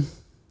mechanical.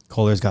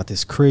 Kohler's got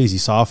this crazy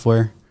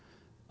software,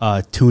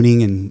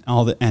 tuning and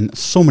all that, and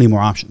so many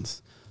more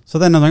options. So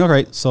then I'm like, all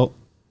right, so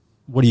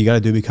what do you got to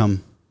do to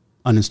become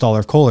an installer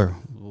of Kohler?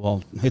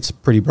 Well, it's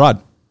pretty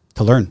broad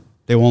to learn.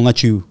 They won't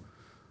let you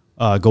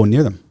go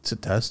near them. It's a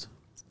test.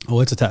 Oh,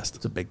 it's a test.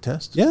 It's a big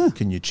test. Yeah.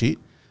 Can you cheat?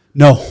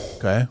 No.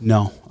 Okay.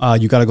 No.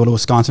 You got to go to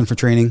Wisconsin for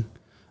training.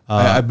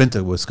 I've been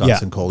to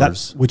Wisconsin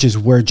Kohlers. Which is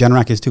where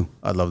Generac is too.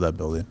 I love that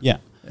building. Yeah.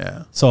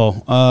 Yeah.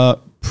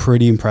 So,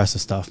 pretty impressive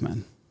stuff,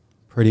 man.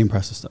 Pretty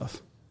impressive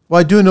stuff. Well,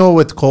 I do know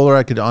with Kohler,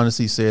 I could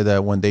honestly say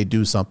that when they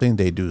do something,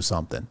 they do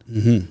something.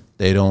 Mm-hmm.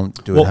 They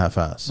don't do it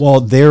half-assed.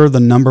 Well, they're the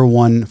number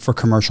one for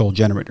commercial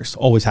generators.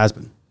 Always has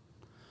been.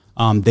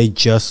 They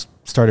just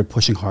started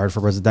pushing hard for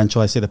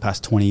residential, I say, the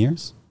past 20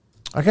 years.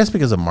 I guess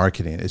because of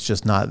marketing, it's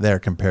just not there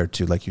compared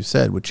to, like you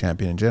said, with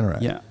Champion and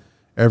Generac. Yeah.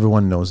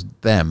 Everyone knows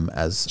them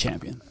as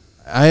Champion.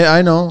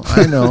 I know.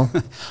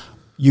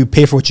 You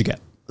pay for what you get.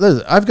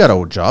 Listen, I've got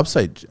a job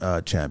site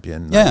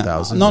Champion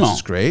 9000, which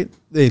is great.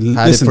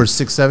 Had it for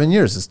 6-7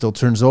 years. It still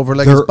turns over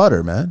like it's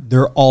butter, man.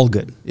 They're all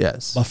good.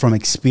 Yes. But from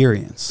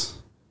experience,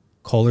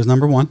 Kohler's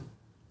number one.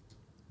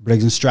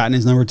 Briggs & Stratton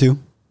is number two.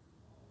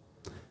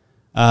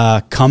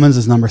 Cummins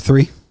is number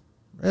three.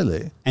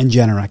 Really? And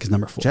Generac is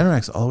number four.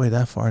 Generac's all the way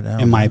that far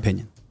down. In my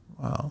opinion.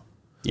 Wow.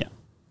 Yeah.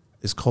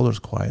 Is Kohler's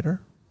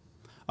quieter?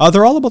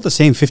 They're all about the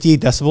same, 58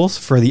 decibels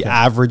for the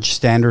average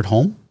standard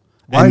home.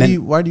 Why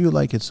do you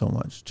like it so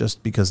much?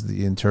 Just because of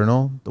the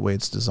internal, the way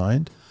it's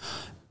designed?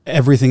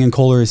 Everything in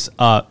Kohler is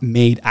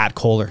made at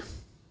Kohler.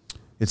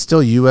 It's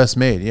still U.S.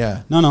 made,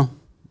 yeah. No.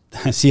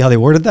 See how they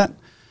worded that?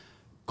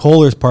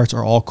 Kohler's parts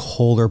are all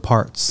Kohler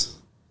parts.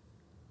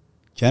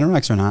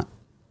 Generacs are not.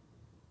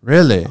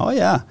 Really? Oh,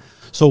 yeah.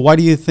 So why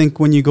do you think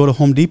when you go to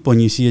Home Depot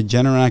and you see a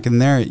Generac in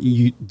there,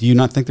 do you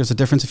not think there's a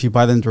difference if you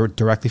buy them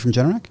directly from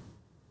Generac?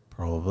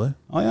 Probably.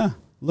 Oh, yeah.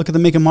 Look at the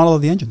make and model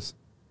of the engines.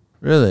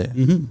 Really?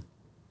 Mm-hmm.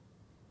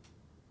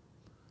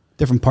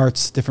 Different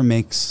parts, different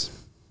makes.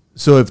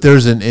 So if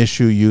there's an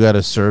issue you got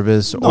to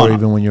service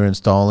even when you're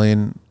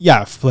installing.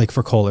 Yeah, like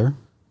for Kohler.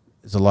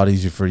 It's a lot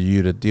easier for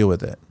you to deal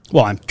with it.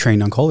 Well, I'm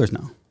trained on Kohlers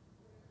now.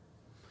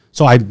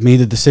 So I made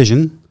a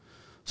decision.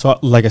 So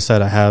like I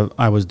said,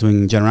 I was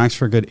doing Generacs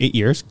for a good 8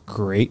 years.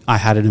 Great. I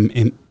had it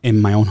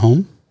in my own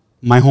home.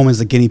 My home is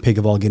the guinea pig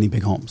of all guinea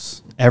pig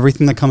homes.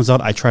 Everything that comes out,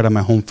 I tried on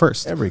my home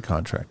first. Every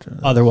contractor.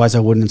 Otherwise, I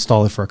wouldn't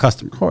install it for a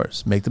customer. Of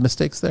course. Make the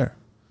mistakes there.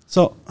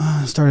 So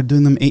I started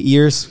doing them 8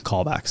 years.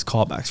 Callbacks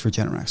for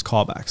Generacs,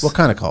 callbacks. What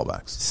kind of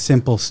callbacks?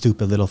 Simple,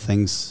 stupid little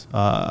things.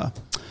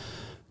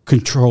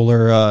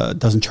 Controller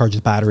doesn't charge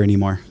the battery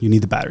anymore. You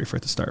need the battery for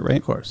it to start, right?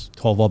 Of course.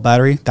 12-volt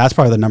battery. That's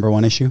probably the number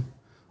one issue.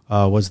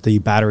 Was the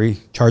battery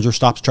charger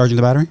stops charging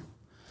the battery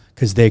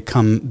because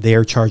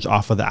they're charged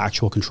off of the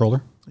actual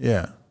controller.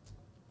 Yeah.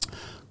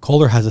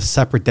 Kohler has a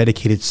separate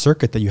dedicated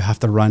circuit that you have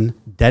to run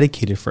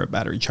dedicated for a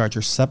battery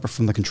charger separate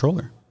from the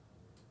controller.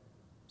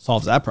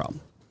 Solves that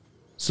problem.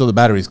 So the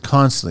battery's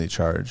constantly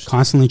charged.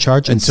 Constantly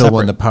charged until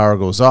when the power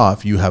goes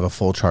off, you have a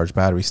full charge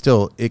battery.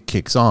 Still, it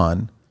kicks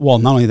on. Well,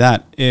 not only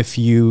that, if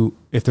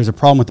there's a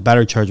problem with the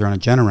battery charger on a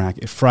Generac,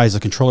 it fries the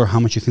controller. How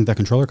much do you think that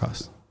controller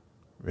costs?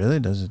 Really?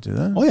 Does it do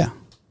that? Oh, yeah.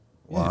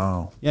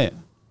 Wow. Yeah.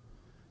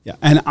 Yeah,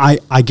 and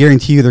I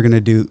guarantee you they're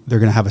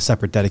gonna have a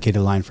separate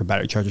dedicated line for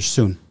battery chargers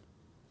soon.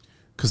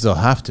 Because they'll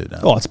have to now.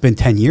 Oh, it's been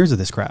 10 years of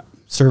this crap.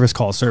 Service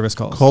calls.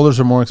 Coolers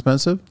are more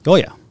expensive? Oh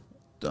yeah.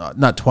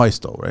 Not twice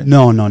though, right?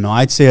 No.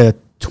 I'd say a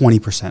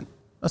 20%.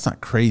 That's not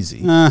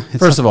crazy. It's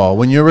First of all,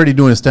 when you're already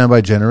doing a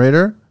standby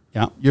generator,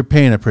 Yeah. you're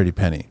paying a pretty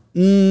penny.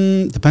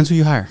 Depends who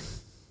you hire.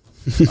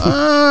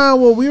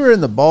 Well, we were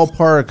in the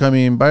ballpark. I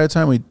mean, by the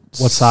time we...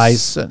 What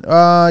size?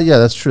 Yeah,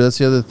 that's true. That's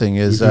the other thing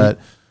is that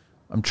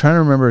I'm trying to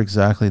remember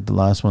exactly the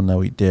last one that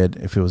we did.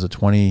 If it was a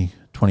 20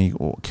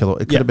 kilo,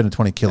 it could have been a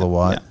 20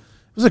 kilowatt. Yeah.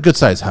 It was a good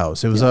size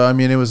house. It was,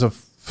 it was a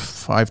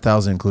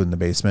 5,000 including the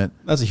basement.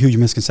 That's a huge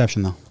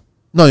misconception, though.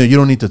 No, you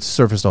don't need to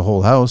surface the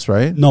whole house,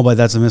 right? No, but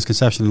that's a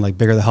misconception. Like,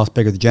 bigger the house,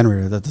 bigger the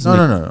generator. That doesn't.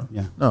 No.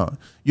 Yeah. No,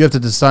 you have to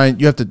decide.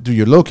 You have to do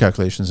your load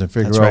calculations and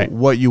figure That's out right.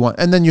 what you want,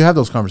 and then you have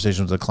those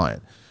conversations with the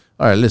client.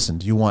 All right, listen.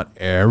 Do you want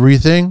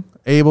everything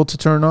able to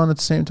turn on at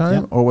the same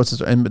time, Yeah. or what's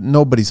this? And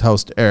nobody's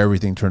house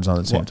everything turns on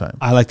at the same time.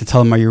 I like to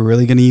tell them, are you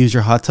really going to use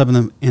your hot tub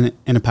in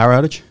a power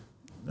outage?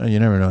 You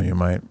never know. You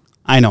might.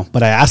 I know,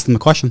 but I asked them the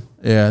question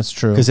Yeah, it's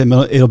true. because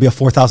it'll be a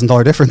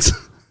 $4,000 difference,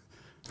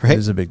 right? It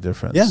is a big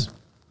difference. Yeah.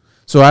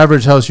 So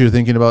average house, you're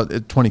thinking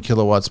about 20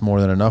 kilowatts more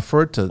than enough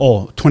for it to.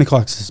 Oh, 20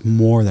 clocks is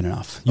more than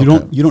enough. You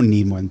don't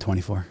need more than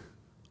 24.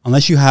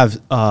 Unless you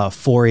have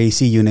 4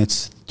 AC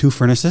units, 2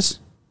 furnaces,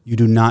 you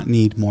do not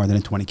need more than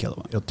a 20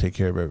 kilowatt. You'll take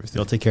care of everything.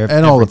 You'll take care of and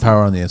everything. all the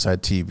power on the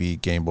inside, TV,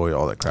 Game Boy,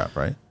 all that crap,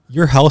 right?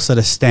 Your house at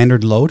a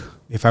standard load,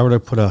 if I were to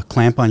put a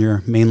clamp on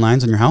your main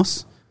lines on your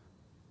house,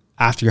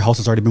 after your house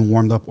has already been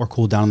warmed up or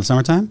cooled down in the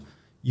summertime,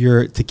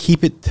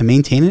 to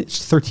maintain it,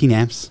 it's 13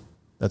 amps.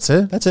 That's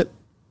it. That's it.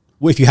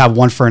 If you have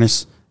 1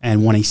 furnace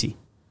and 1 AC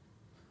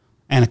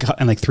and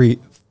like 2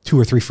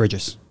 or 3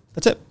 fridges,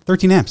 that's it.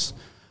 13 amps.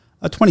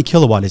 A 20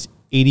 kilowatt is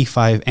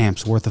 85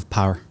 amps worth of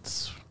power.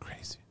 That's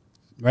crazy,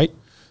 right?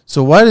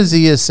 So why does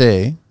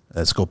ESA?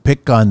 Let's go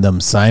pick on them,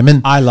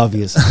 Simon. I love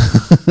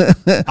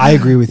ESA. I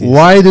agree with you.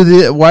 Why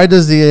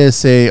does the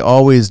ESA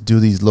always do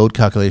these load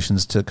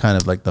calculations to kind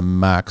of like the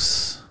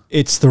max?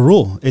 It's the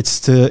rule.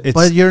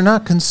 But you're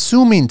not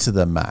consuming to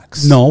the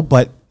max. No,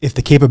 but if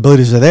the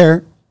capabilities are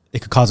there,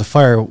 it could cause a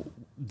fire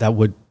that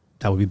would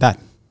be bad.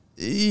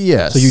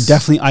 Yes. So you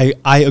definitely,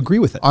 I agree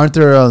with it. Aren't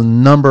there a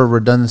number of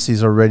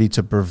redundancies already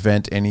to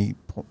prevent any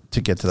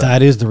to get to that?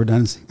 That is the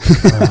redundancy.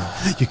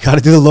 You got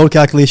to do the load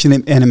calculation,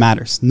 and it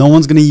matters. No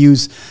one's going to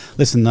use.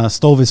 Listen, the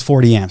stove is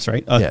 40 amps,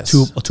 right? Yes.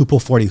 A 2-pull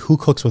 40. Who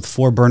cooks with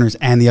 4 burners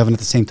and the oven at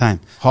the same time?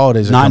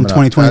 Holidays are not in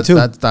coming up.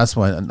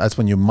 2022. That's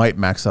when you might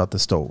max out the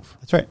stove.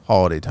 That's right.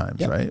 Holiday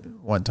times, Yep. right?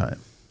 One time.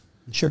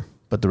 Sure.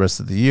 But the rest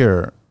of the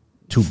year,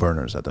 2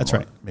 burners at the That's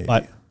moment. right. Maybe.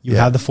 But you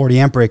have the 40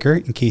 amp breaker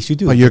in case you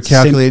do. But you're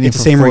calculating it's for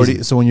the same 40.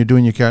 reason. So when you're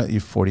doing your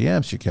 40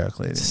 amps, you're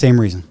calculating. It's the same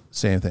reason.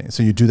 Same thing.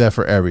 So you do that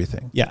for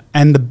everything. Yeah,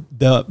 and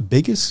the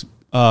biggest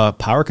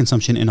power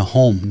consumption in a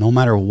home, no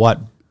matter what,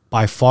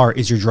 by far,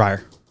 is your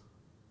dryer.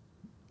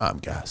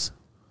 Gas.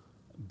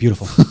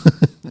 Beautiful.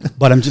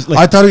 But I'm just like,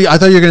 I thought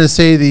you were going to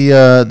say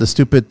the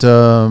stupid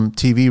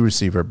TV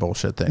receiver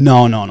bullshit thing.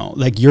 no.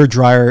 Like your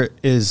dryer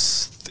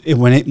is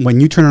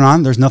when you turn it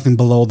on, there's nothing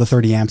below the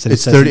 30 amps.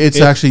 It's 30.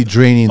 It's actually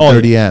draining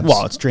 30 amps.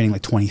 Well, it's draining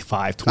like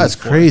 25, 24. That's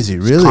crazy,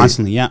 It's really.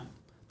 constantly, yeah.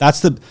 That's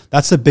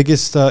the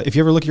biggest. If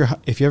you ever look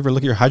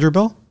at your hydro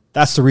bill,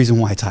 that's the reason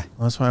why it's high.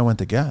 Well, that's why I went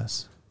to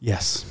gas.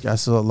 Yes.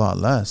 Gas is a lot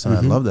less, and I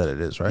love that it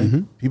is, right?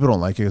 People don't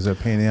like it because they're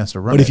paying the ass to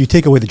run But it. if you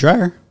take away the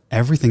dryer,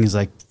 everything is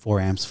like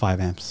 4 amps, 5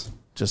 amps.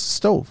 Just a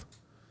stove.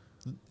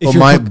 If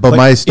But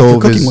my if you're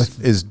stove cooking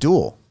with, is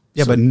dual.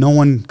 yeah, but no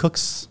one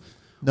cooks.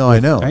 No, I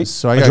know. Right?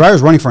 So A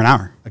dryer's running for an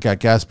hour. I got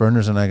gas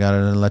burners and I got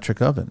an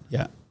electric oven.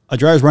 Yeah, a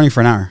dryer's running for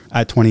an hour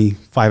at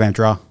 25 amp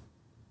draw,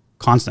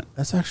 constant.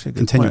 That's actually a good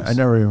Continuous. point. I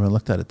never even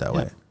looked at it that Yeah.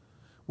 way.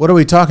 What are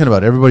we talking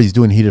about? Everybody's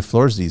doing heated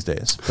floors these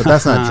days, but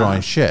that's not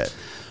drawing shit.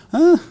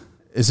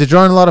 Is it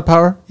drawing a lot of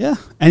power? Yeah,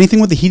 anything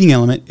with the heating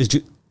element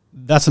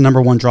that's the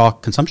number one draw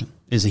consumption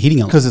is the heating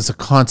element Because it's a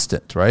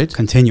constant, right?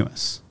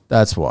 continuous.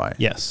 That's why.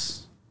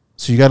 Yes.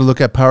 So you got to look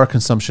at power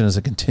consumption as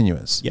a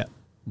continuous. Yeah.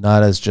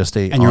 Not as just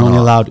a. And you're only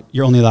allowed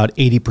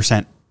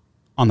 80%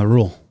 on the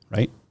rule,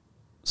 right?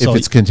 If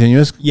it's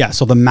continuous. Yeah,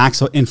 so the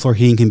max in-floor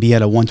heating can be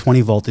at a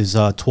 120 volt is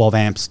 12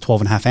 amps,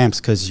 12 and a half amps,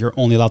 because you're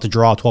only allowed to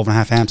draw 12 and a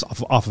half amps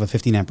off of a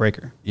 15 amp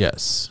breaker.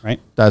 Yes. Right.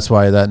 That's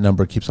why that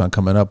number keeps on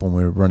coming up when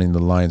we're running the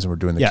lines and we're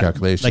doing the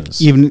calculations.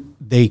 Like even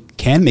they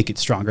can make it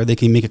stronger. They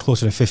can make it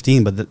closer to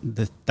 15,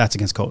 but that's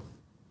against code.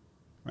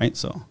 Right?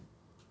 So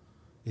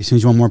as soon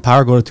as you want more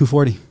power, go to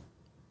 240.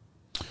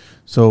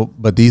 So,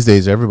 but these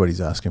days everybody's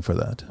asking for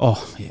that.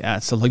 Oh, yeah,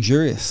 it's so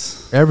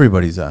luxurious.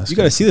 Everybody's asking. You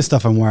got to see the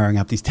stuff I'm wiring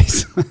up these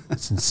days.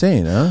 It's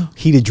insane, huh?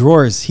 Heated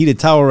drawers, heated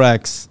towel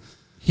racks.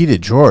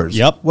 Heated drawers.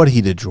 Yep. What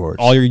heated drawers?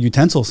 All your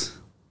utensils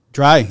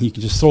dry. You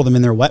can just throw them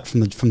in there wet from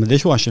the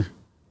dishwasher.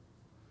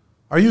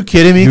 Are you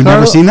kidding me, You've Carlo?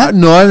 never seen that?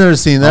 No, I've never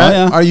seen that. Oh,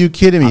 yeah. Are you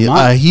kidding me? I'm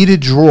not. A heated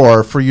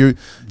drawer for you.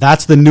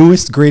 That's the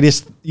newest,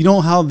 greatest. You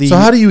know how So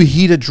how do you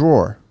heat a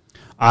drawer?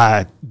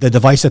 The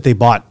device that they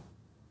bought,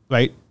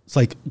 right? It's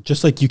like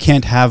just like you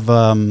can't have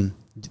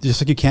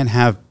Just like you can't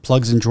have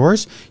plugs and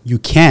drawers, you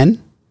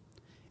can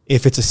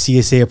if it's a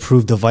CSA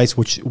approved device,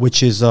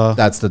 which is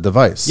That's the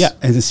device. yeah,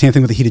 and the same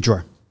thing with the heated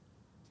drawer.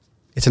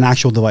 It's an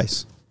actual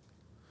device.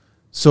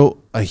 So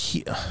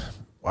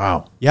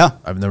wow. Yeah,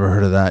 I've never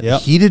heard of that.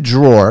 Yep. Heated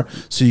drawer,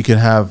 so you can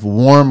have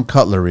warm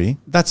cutlery.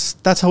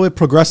 that's how it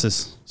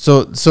progresses.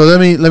 So let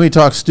me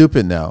talk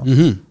stupid now.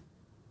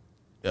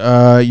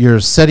 You're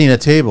setting a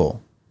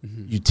table.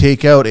 You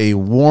take out a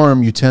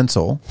warm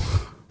utensil,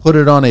 put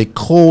it on a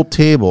cold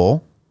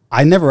table.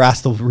 I never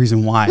asked the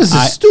reason why. This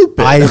is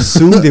stupid. I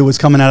assumed it was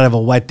coming out of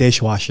a wet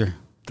dishwasher.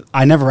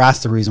 I never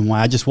asked the reason why.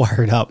 I just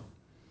wired up.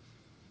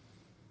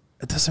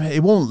 It doesn't.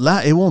 It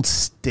won't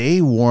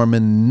stay warm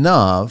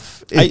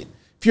enough. If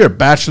you're a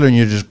bachelor and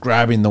you're just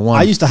grabbing the one,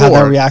 I used to have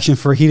that reaction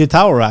for a heated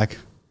towel rack.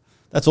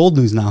 That's old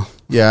news now.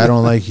 Yeah, I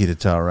don't like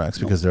heated towel racks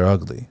because they're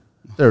ugly.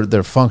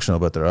 They're functional,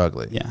 but they're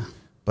ugly. Yeah.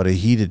 But a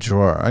heated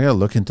drawer, I gotta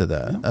look into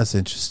that. Yeah. That's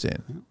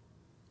interesting. Yeah.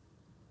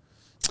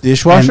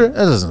 Dishwasher,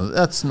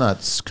 that's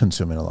not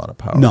consuming a lot of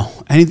power. No,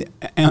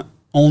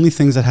 only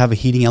things that have a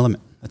heating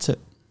element. That's it.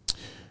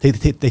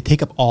 They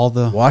take up all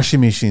the washing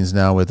machines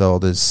now with all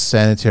this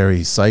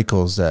sanitary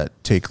cycles that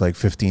take like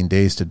 15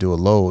 days to do a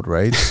load,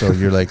 right? So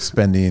you're like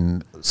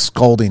spending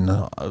scalding,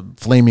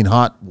 flaming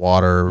hot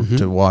water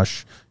to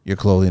wash your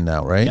clothing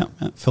now, right?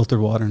 Yeah, filtered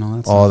water and all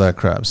that. All that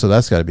crap. So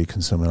that's got to be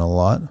consuming a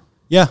lot.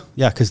 Yeah,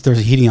 because there's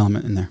a heating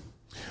element in there.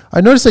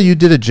 I noticed that you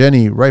did a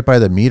Jenny right by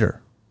the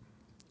meter.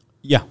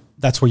 Yeah,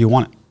 that's where you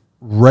want it.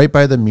 Right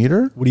by the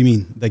meter? What do you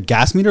mean? The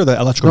gas meter or the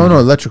electrical meter?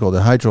 No, electrical,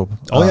 the hydro.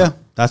 Oh, yeah.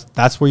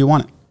 That's where you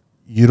want it.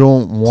 You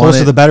don't want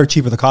closer the better,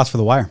 cheaper the cost for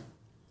the wire.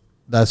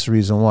 That's the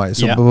reason why.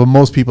 So, yeah. But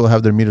most people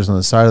have their meters on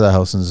the side of the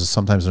house, and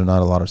sometimes there's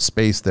not a lot of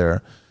space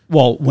there.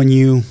 Well, when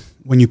you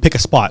pick a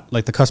spot,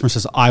 like the customer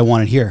says, I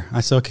want it here.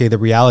 I say, okay, the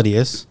reality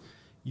is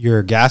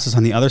your gas is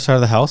on the other side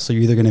of the house, so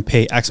you're either going to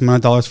pay X amount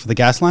of dollars for the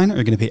gas line or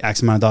you're going to pay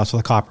X amount of dollars for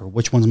the copper.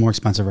 Which one's more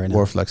expensive right now?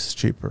 Warflex is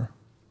cheaper.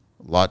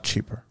 A lot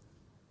cheaper.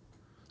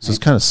 So it's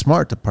kind of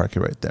smart to park it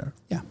right there.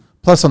 Yeah.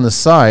 Plus, on the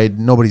side,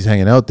 nobody's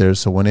hanging out there,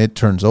 so when it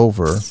turns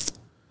over...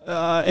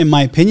 in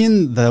my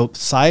opinion, the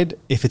side,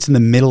 if it's in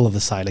the middle of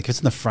the side, like if it's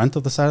in the front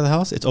of the side of the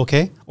house, it's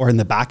okay. Or in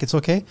the back, it's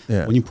okay.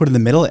 Yeah. When you put it in the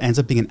middle, it ends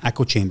up being an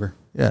echo chamber.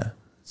 Yeah.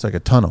 It's like a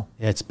tunnel.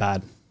 Yeah, it's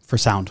bad for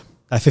sound.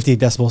 At 58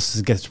 decibels,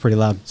 it gets pretty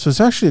loud. So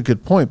it's actually a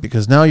good point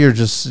because now you're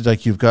just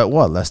like, you've got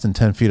less than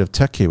 10 feet of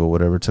tech cable,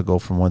 whatever, to go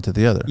from one to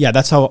the other. Yeah,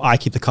 that's how I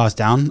keep the cost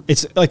down.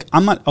 It's like,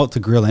 I'm not out to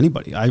grill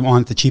anybody. I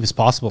want the cheapest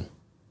possible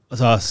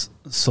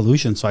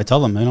solution. So I tell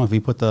them, if we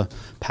put the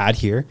pad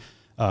here,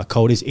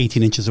 code is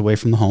 18 inches away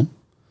from the home,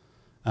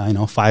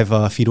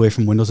 5 feet away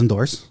from windows and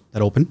doors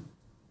that open,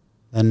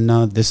 then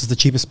this is the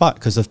cheapest spot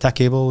because of tech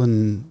cable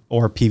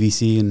or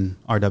PVC and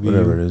RW.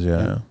 Whatever it is,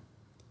 yeah.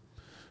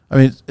 I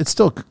mean, it's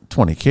still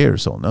 $20K or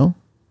so, no?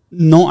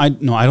 No, I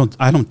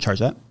don't charge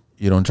that.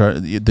 You don't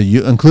charge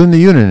including the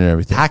unit and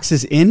everything.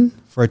 Taxes in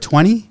for a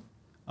 20,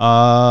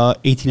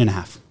 18 and a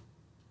half.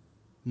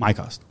 My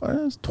cost.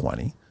 Oh, that's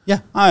 20.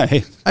 Yeah.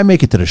 Hey, I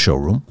make it to the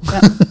showroom.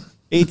 Yeah.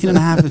 18 and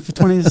a half for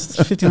 20 is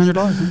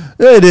 $1,500.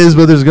 It is,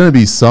 but there's going to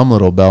be some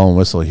little bell and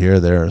whistle here,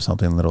 there, or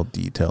something, little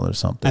detail or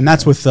something. And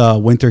that's with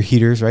winter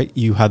heaters, right?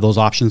 You have those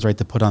options, right,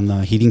 to put on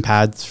the heating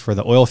pads for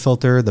the oil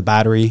filter, the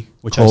battery.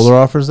 Kohler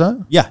offers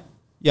that? Yeah.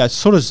 Yeah,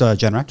 so does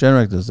Generac.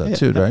 Generac does that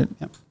too, right?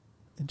 Yeah.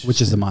 Which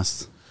is a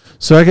must.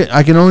 So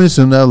I can only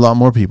assume that a lot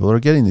more people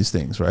are getting these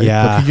things, right?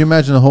 Yeah. But could you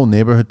imagine the whole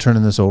neighborhood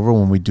turning this over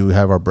when we do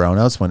have our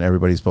brownouts, when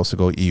everybody's supposed to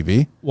go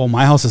EV? Well,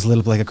 my house is lit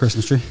up like a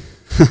Christmas tree.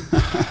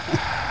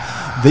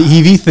 The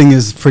EV thing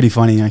is pretty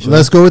funny, actually.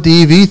 Let's go with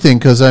the EV thing,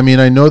 because, I mean,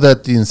 I know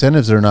that the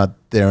incentives are not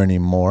there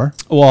anymore.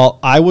 Well,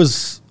 I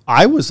was,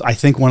 I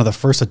think, one of the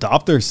first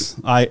adopters.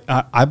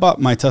 I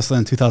bought my Tesla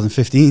in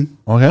 2015.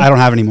 Okay. I don't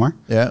have it anymore.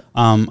 Yeah.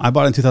 I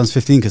bought it in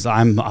 2015 because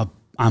I'm a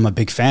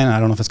big fan.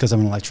 I don't know if it's because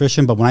I'm an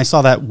electrician, but when I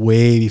saw that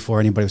way before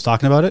anybody was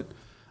talking about it,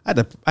 I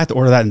had to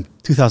order that in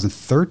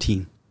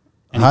 2013.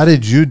 And how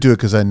did you do it?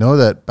 Because I know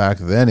that back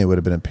then it would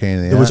have been a pain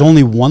in the ass. There was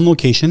only one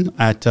location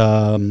at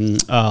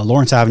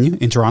Lawrence Avenue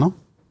in Toronto.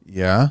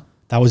 Yeah.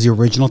 That was the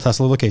original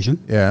Tesla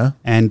location. Yeah.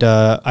 And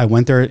I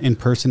went there in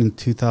person in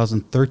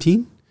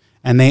 2013,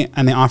 and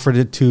they offered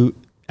it to,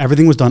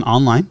 everything was done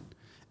online,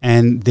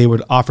 and they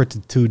would offer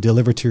to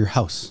deliver to your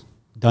house,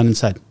 done and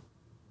said.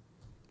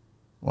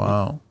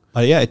 Wow.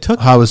 But yeah, it took.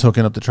 How was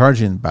hooking up the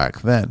charging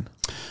back then?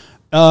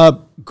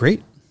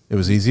 Great. It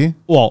was easy?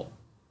 Well,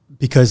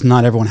 because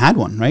not everyone had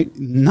one, right?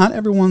 Not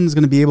everyone's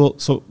going to be able.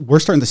 So we're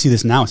starting to see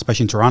this now,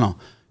 especially in Toronto.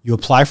 You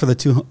apply for the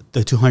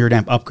 200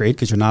 amp upgrade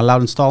because you're not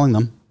allowed installing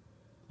them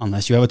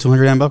unless you have a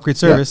 200 amp upgrade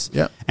service.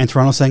 Yeah. And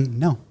Toronto's saying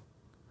no.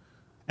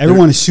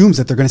 Everyone assumes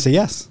that they're going to say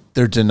yes.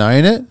 They're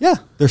denying it? Yeah.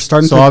 They're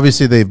starting So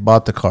obviously they've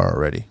bought the car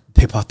already.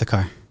 They bought the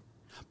car.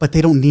 But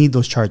they don't need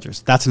those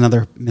chargers. That's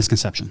another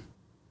misconception.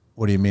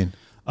 What do you mean?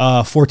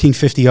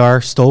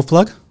 1450R stove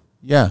plug.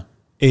 Yeah.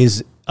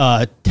 Is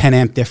a 10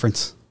 amp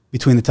difference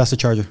between the Tesla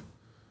charger.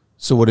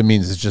 So what it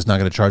means is it's just not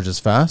going to charge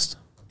as fast?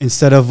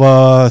 Instead of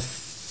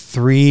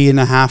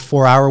 3.5,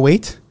 4 hour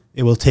wait,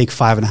 it will take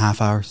 5.5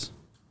 hours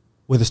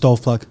with a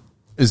stove plug.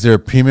 Is there a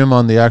premium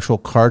on the actual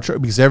car charger?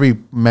 Because every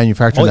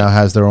manufacturer now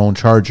has their own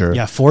charger.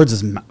 Yeah, Ford's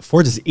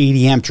is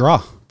 80 amp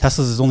draw.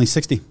 Tesla's is only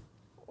 60.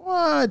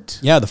 What?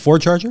 Yeah, the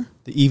Ford charger,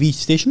 the EV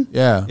station.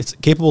 Yeah. It's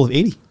capable of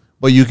 80.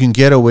 But you can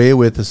get away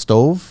with a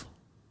stove?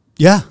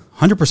 Yeah,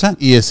 100%.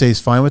 ESA is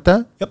fine with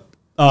that? Yep.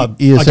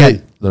 ESA,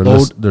 Again, they're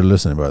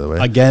listening, by the way.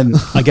 Again,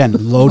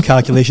 load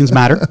calculations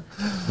matter.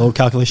 Load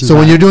calculations So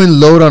matter. when you're doing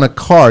load on a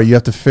car, you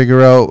have to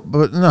figure out,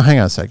 but no, hang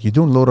on a sec. You're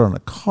doing load on a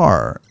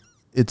car.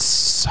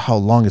 It's how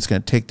long it's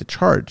going to take to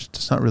charge.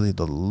 It's not really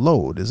the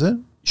load, is it?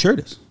 Sure it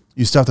is.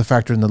 You still have to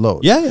factor in the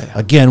load. Yeah.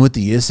 Again, with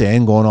the ESA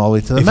and going all the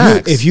way to the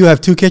max. If you have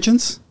 2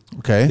 kitchens,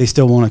 okay, they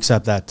still won't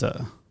accept that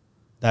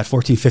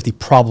 1450.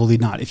 Probably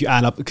not. If you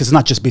add up, because it's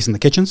not just based on the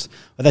kitchens,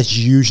 but that's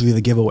usually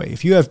the giveaway.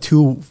 If you have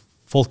 2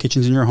 full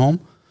kitchens in your home,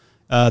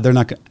 they're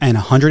not and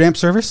 100 amp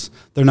service,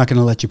 they're not going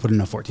to let you put in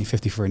a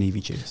 1450 for an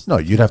EV chase. No,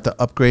 you'd have to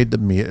upgrade the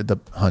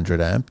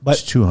 100 amp, but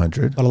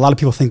 200. But a lot of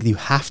people think that you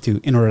have to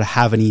in order to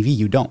have an EV.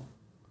 You don't,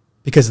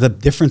 because the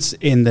difference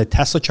in the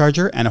Tesla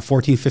charger and a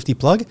 1450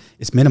 plug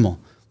is minimal.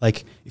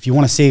 Like if you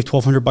want to save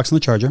 $1,200 on the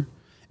charger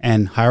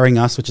and hiring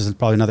us, which is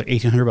probably another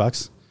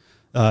 $1,800,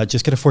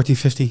 just get a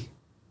 1450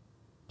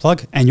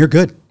 plug and you're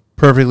good.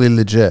 Perfectly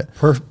legit.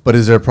 But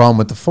is there a problem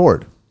with the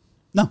Ford?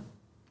 No.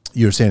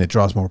 You're saying it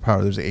draws more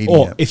power. There's 80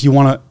 Oh, amp. if you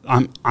want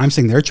to, I'm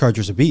saying their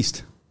charger's a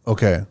beast.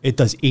 Okay. It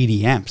does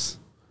 80 amps.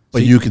 But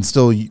So you can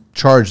still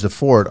charge the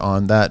Ford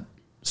on that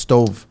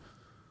stove.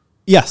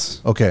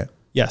 Yes. Okay.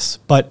 Yes.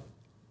 But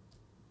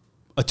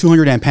a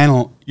 200 amp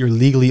panel, you're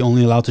legally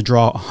only allowed to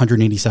draw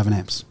 187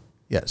 amps.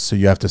 Yes. So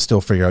you have to still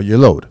figure out your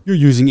load. You're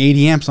using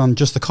 80 amps on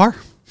just the car.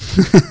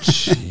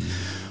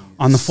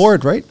 On the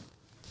Ford, right?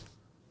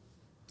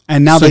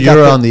 And now so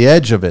you're on the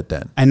edge of it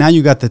then. And now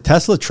you got the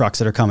Tesla trucks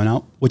that are coming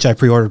out, which I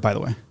pre-ordered, by the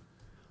way.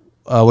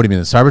 What do you mean,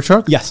 the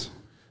Cybertruck? Yes.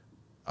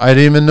 I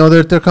didn't even know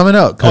that they're coming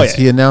out because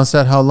he announced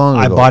that how long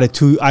ago? I bought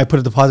it I put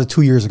a deposit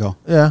 2 years ago.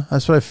 Yeah,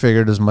 that's what I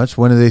figured as much.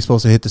 When are they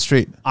supposed to hit the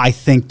street? I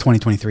think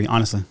 2023,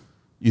 honestly.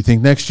 You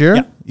think next year?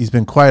 Yeah. He's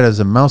been quiet as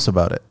a mouse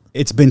about it.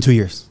 It's been 2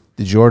 years.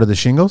 Did you order the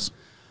shingles?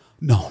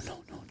 No.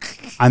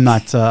 I'm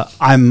not.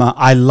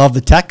 I love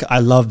the tech. I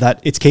love that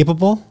it's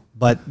capable,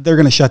 but they're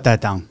going to shut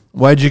that down.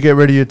 Why'd you get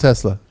rid of your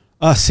Tesla?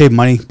 Save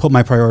money, put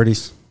my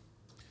priorities.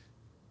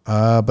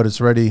 But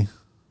it's already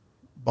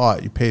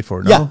bought. You paid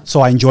for it, no? Yeah. So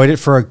I enjoyed it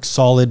for a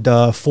solid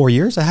 4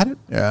 years. I had it.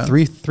 Yeah.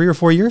 Three or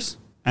 4 years,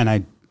 and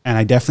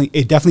it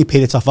definitely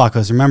paid itself off.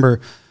 Because remember,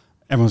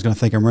 everyone's going to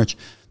think I'm rich.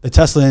 The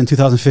Tesla in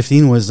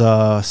 2015 was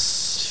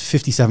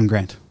 57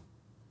 grand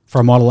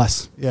for a Model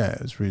S. Yeah,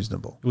 it was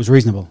reasonable. It was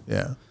reasonable.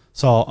 Yeah.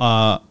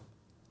 So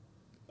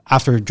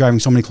after driving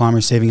so many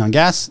kilometers, saving on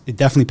gas, it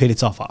definitely paid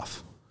itself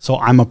off. So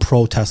I'm a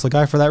pro Tesla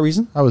guy for that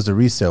reason. How was the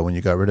resale when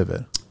you got rid of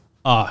it?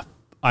 I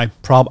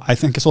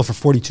think I sold for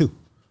 42.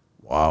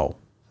 Wow.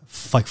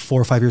 Like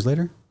 4 or 5 years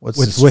later.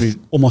 What's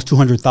with almost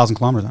 200,000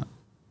 kilometers on it.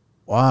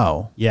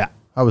 Wow. Yeah.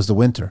 How was the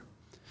winter?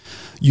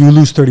 You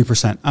lose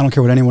 30%. I don't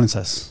care what anyone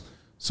says.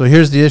 So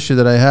here's the issue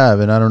that I have,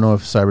 and I don't know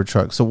if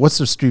Cybertruck. So what's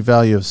the street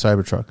value of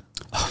Cybertruck?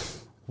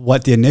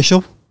 What the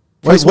initial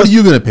What are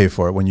you going to pay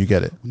for it when you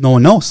get it? No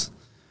one knows.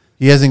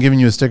 He hasn't given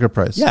you a sticker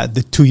price. Yeah,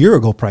 the 2 year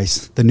ago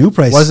price. The new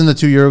price. Wasn't the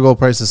 2 year ago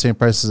price the same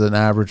price as an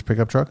average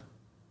pickup truck?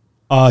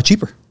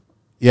 Cheaper.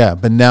 Yeah,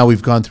 but now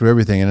we've gone through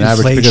everything, and an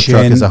average pickup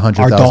truck is Our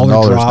 $100,000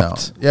 dollar now.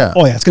 dropped. Yeah.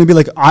 Oh yeah, it's going to be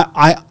like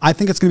I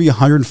think it's going to be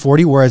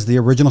 140, whereas the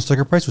original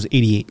sticker price was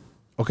 88.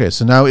 Okay,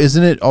 so now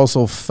isn't it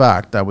also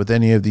fact that with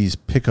any of these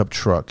pickup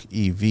truck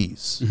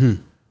EVs,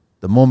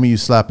 the moment you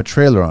slap a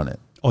trailer on it,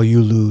 Oh,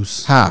 you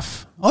lose.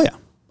 half. Oh yeah,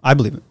 I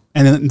believe it,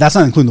 and then that's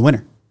not including the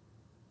winter.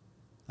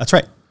 That's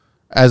right.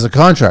 As a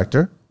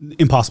contractor,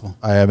 Impossible.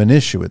 I have an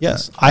issue with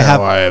Yes, that. I have-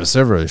 I have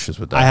several issues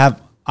with that.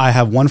 I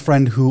have one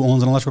friend who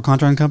owns an electrical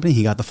contracting company.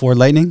 He got the Ford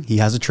Lightning. He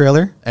has a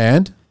trailer.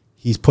 And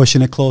He's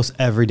pushing it close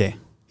every day.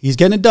 He's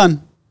getting it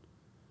done.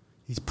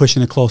 He's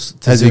pushing it close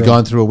to has he zero.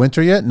 gone through a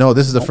winter yet? No,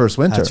 this is the first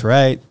winter. That's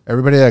right.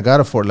 Everybody that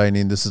got a Ford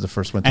Lightning, this is the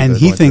first winter. And they're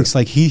he going thinks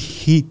through. like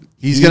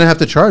he's going to have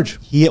to charge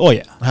oh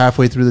yeah.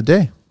 halfway through the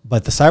day.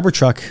 But the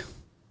Cybertruck,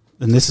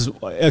 and this is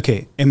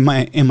okay, in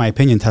my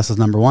opinion, Tesla's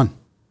number one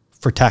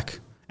for tech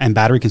and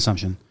battery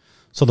consumption.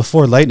 So the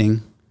Ford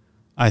Lightning,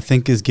 I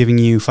think, is giving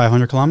you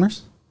 500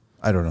 kilometers.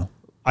 I don't know.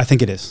 I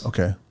think it is.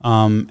 Okay.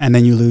 And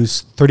then you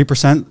lose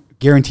 30%,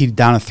 guaranteed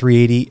down to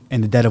 380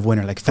 in the dead of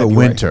winter, like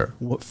February. winter.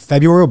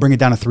 February will bring it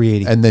down to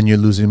 380. And then you're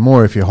losing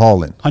more if you're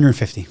hauling.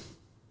 150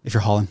 if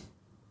you're hauling.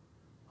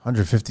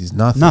 150 is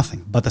nothing.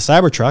 Nothing. But the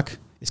Cybertruck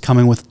is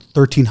coming with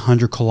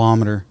 1,300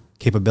 kilometer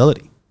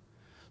capability.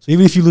 So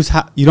even if you lose,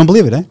 you don't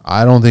believe it, eh?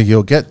 I don't think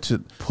you'll get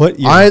to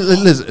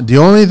Listen, the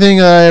only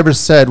thing I ever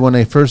said when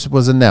it first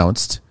was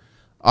announced,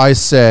 I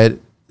said,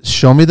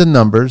 show me the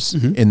numbers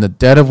in the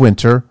dead of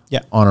winter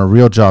Yeah. on a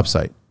real job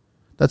site.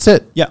 That's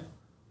it. Yeah.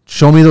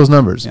 Show me those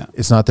numbers. Yeah.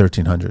 It's not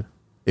 1,300.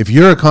 If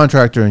you're a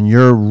contractor and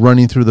you're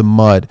running through the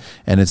mud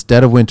and it's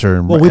dead of winter,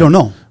 and Well, we don't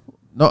know.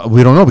 No,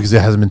 we don't know because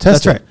it hasn't been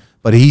tested. That's right.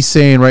 But he's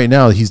saying right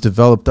now he's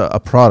developed a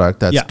product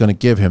that's Yeah. going to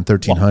give him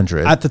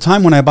 1,300. At the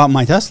time when I bought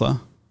my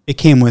Tesla, it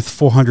came with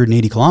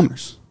 480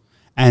 kilometers.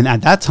 And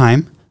at that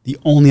time, the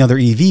only other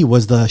EV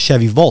was the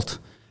Chevy Volt,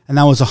 and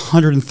that was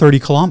 130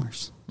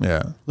 kilometers.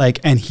 Yeah. Like,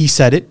 and he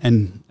said it,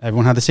 and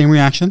everyone had the same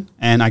reaction,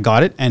 and I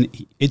got it, and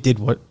it did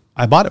what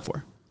I bought it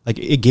for. Like,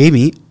 it gave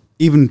me,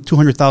 even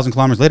 200,000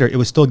 kilometers later, it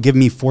was still giving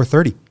me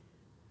 430.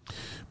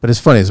 But it's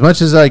funny, as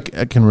much as I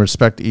can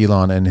respect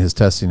Elon and his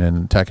testing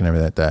and tech and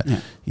everything like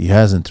that, he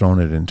hasn't thrown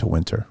it into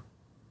winter.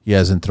 He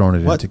hasn't thrown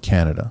it into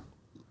Canada.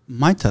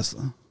 My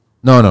Tesla.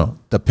 No,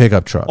 the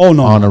pickup truck. Oh,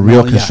 no. On a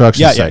real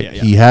construction site.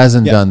 Yeah. He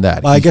hasn't done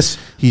that. Well, I guess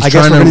we're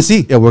going to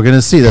see. Yeah, we're going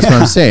to see. That's what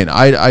I'm saying.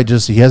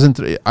 He hasn't,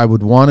 I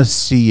would want to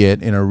see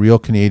it in a real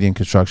Canadian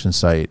construction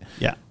site.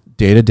 Yeah.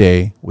 Day to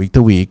day, week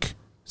to week,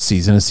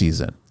 season to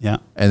season. Yeah.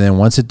 And then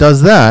once it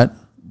does that,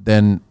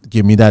 then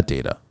give me that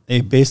data.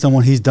 Based on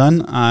what he's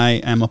done, I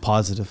am a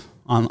positive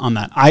on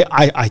that.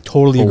 I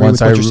totally agree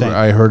with what you're saying.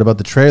 I heard about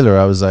the trailer.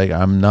 I was like,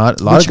 I'm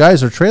not. A lot of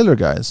guys are trailer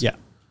guys. Yeah.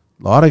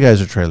 A lot of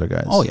guys are trailer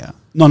guys. Oh, yeah.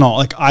 No.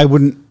 Like, I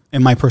wouldn't,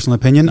 in my personal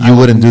opinion. You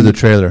wouldn't do the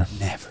trailer.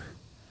 Never.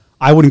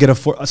 I wouldn't get a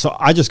Ford. So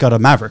I just got a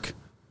Maverick.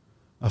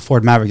 A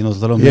Ford Maverick, those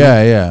little.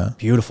 Yeah.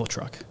 Beautiful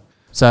truck.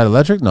 Is that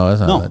electric? No, that's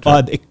not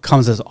electric. It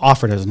comes as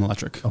offered as an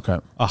electric. Okay.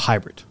 A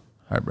hybrid.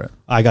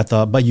 I got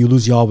but you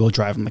lose the all-wheel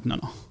drive. I'm like, no.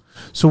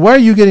 So why are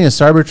you getting a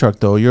Cybertruck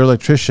though? You're an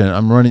electrician.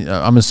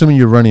 I'm assuming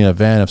you're running a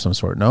van of some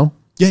sort. No.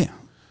 Yeah.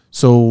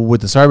 So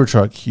with the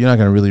Cybertruck, you're not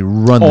going to really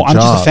run the job. I'm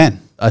just a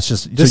fan. That's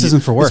just this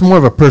isn't for work. It's more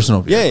of a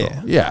personal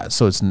vehicle. Yeah.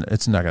 So it's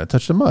not going to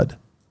touch the mud.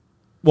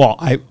 Well,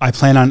 I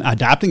plan on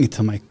adapting it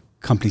to my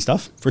company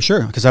stuff for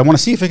sure because I want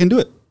to see if I can do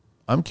it.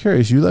 I'm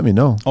curious. You let me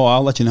know. Oh,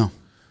 I'll let you know.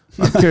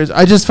 I'm curious.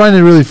 I just find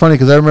it really funny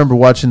because I remember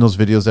watching those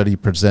videos that he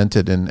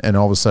presented, and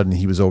all of a sudden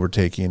he was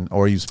overtaking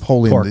or he was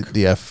pulling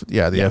the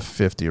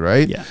F50,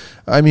 right? Yeah.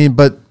 I mean,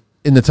 but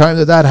in the time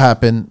that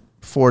happened,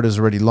 Ford has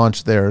already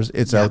launched theirs.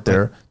 It's out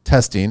there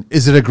testing.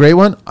 Is it a great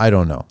one? I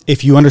don't know.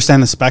 If you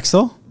understand the specs,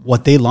 though,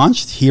 what they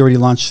launched, he already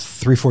launched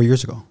 3-4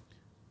 years ago.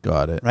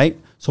 Got it. Right.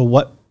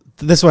 So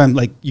this is why I'm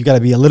like, you got to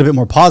be a little bit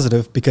more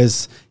positive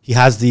because he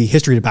has the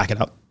history to back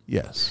it up.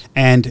 Yes.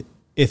 And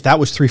if that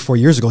was 3-4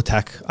 years ago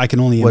tech, I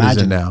can only imagine what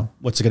is it now.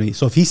 What's it going to be.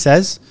 So if he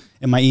says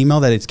in my email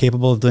that it's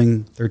capable of doing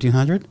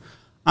 1,300,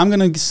 I'm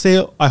going to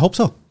say I hope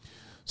so.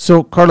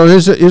 So Carlo,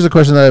 here's a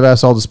question that I've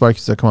asked all the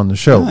Sparkies that come on the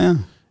show. Yeah.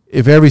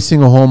 If every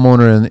single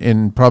homeowner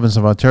in province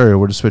of Ontario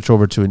were to switch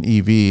over to an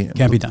EV,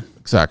 can't be done.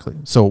 Exactly.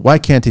 So why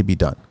can't it be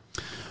done?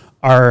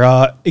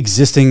 Our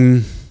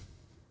existing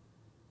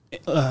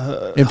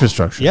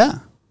infrastructure. Yeah.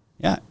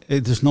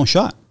 There's no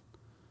shot.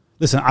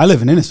 Listen, I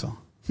live in Innisfil.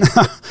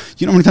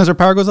 You know how many times our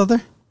power goes out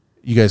there?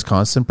 You guys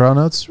constant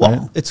brownouts, right?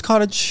 Well, it's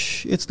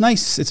cottage. It's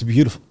nice. It's a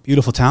beautiful,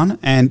 beautiful town,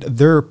 and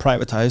they're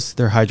privatized.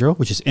 Their hydro,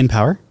 which is in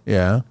power.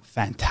 Yeah.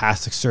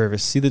 Fantastic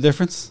service. See the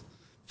difference?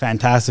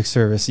 Fantastic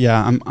service.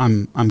 Yeah,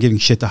 I'm giving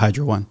shit to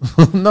Hydro One.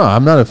 No,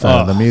 I'm not a fan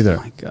of them either.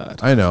 Oh my God.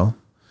 I know.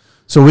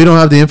 So we don't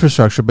have the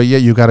infrastructure, but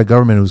yet you got a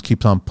government who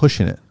keeps on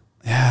pushing it.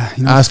 Yeah.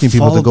 Asking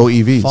people to go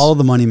EVs. Follow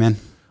the money, man.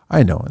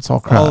 I know. It's all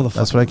crap.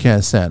 That's what I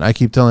can't stand. I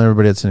keep telling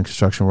everybody that's in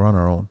construction, we're on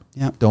our own.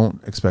 Yeah.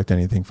 Don't expect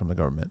anything from the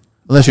government.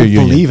 Unless you're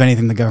union. Believe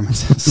anything the government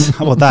says.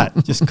 How about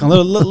that? Just a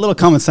little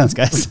common sense,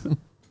 guys.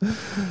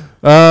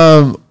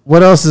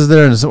 What else is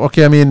there?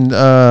 Okay, I mean,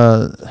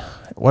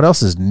 what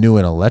else is new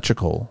in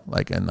electrical?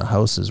 Like in the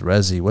houses,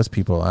 resi? What's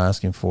people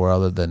asking for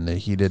other than the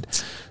heated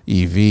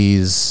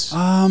EVs?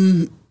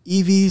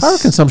 EVs. Power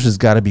consumption's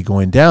got to be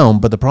going down,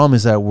 but the problem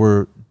is that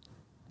we're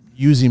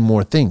using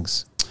more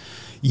things.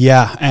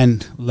 Yeah,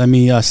 and let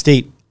me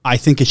state, I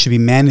think it should be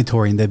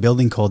mandatory in the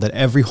building code that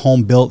every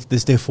home built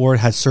this day forward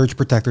has surge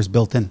protectors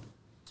built in.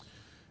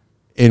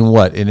 In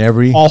what? In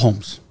every? All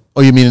homes.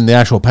 Oh, you mean in the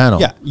actual panel?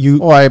 Yeah.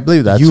 I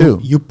believe that too.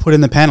 You put in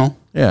the panel.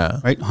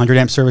 Yeah. Right? 100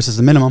 amp service is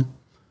the minimum.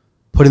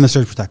 Put in the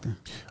surge protector.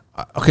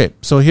 Okay,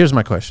 so here's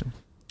my question.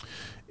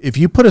 If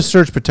you put a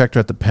surge protector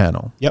at the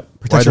panel,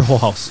 protect your whole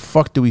house.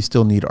 Fuck, do we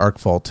still need arc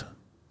fault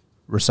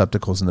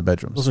receptacles in the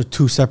bedrooms? Those are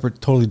two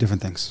separate, totally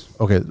different things.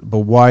 Okay, but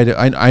why?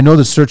 I know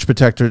the surge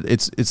protector.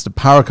 It's the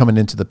power coming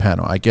into the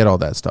panel. I get all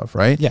that stuff,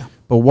 right? Yeah.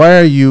 But why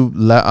are you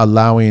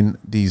allowing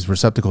these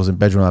receptacles in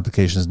bedroom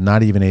applications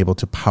not even able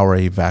to power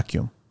a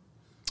vacuum?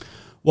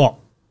 Well,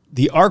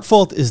 the arc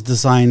fault is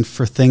designed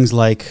for things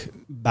like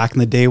back in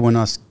the day when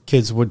us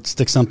kids would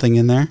stick something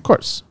in there. Of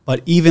course.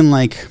 But even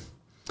like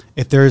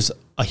if there's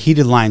a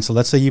heated line, so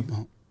let's say you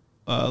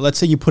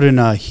put in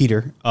a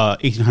heater,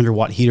 1800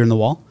 watt heater in the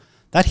wall,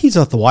 that heats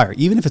up the wire,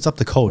 even if it's up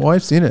to code. Oh,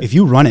 I've seen it. If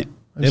you run it,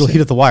 it'll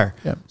heat up the wire.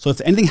 Yeah. So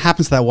if anything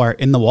happens to that wire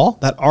in the wall,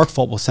 that arc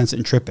fault will sense it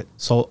and trip it.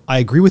 So I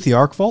agree with the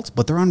arc faults,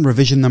 but they're on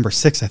revision number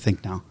 6, I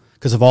think now,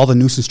 because of all the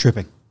nuisance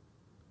tripping.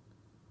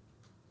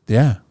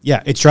 Yeah.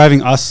 Yeah, it's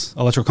driving us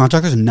electrical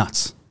contractors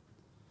nuts.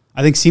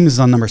 I think Siemens is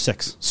on number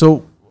 6.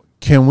 So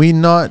can we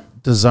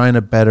not design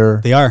a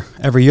better? They are.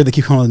 Every year they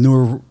keep coming with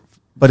newer.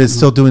 But it's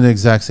still doing the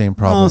exact same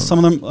problem.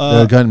 Some of them.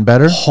 They're getting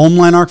better?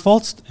 Homeline arc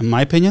faults, in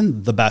my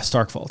opinion, the best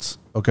arc faults.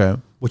 Okay.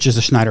 Which is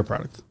a Schneider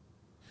product.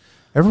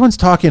 Everyone's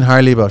talking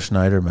highly about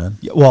Schneider, man.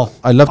 Yeah, well,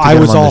 I'd love to get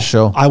him on the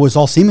show. I was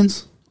all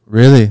Siemens.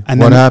 Really? And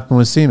what happened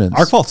with Siemens?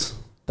 Arc faults.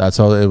 That's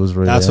all it was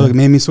really. That's what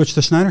made me switch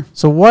to Schneider.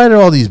 So why are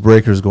all these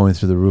breakers going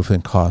through the roof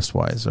and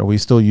cost-wise? Are we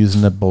still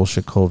using that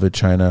bullshit COVID,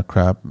 China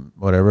crap,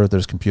 whatever?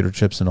 There's computer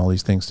chips and all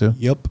these things too?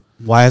 Yep.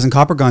 Why hasn't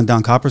copper gone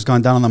down? Copper's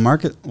gone down on the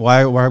market.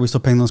 Why are we still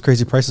paying those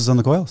crazy prices on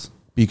the coils?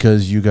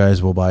 Because you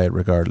guys will buy it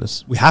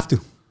regardless. We have to.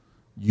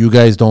 You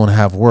guys don't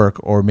have work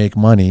or make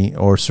money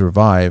or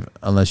survive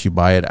unless you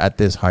buy it at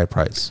this high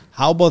price.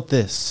 How about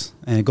this?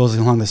 And it goes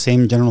along the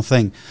same general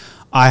thing.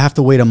 I have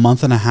to wait a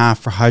month and a half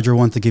for Hydro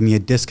One to give me a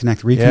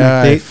disconnect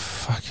reconnect date. I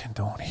fucking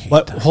don't hate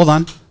But that. hold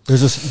on.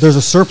 There's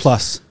a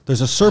surplus.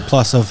 There's a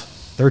surplus of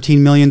 $13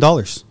 million.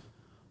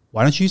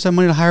 Why don't you use that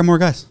money to hire more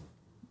guys?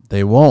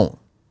 They won't.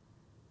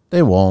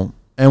 They won't.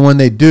 And when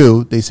they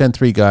do, they send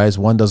 3 guys.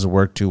 1 doesn't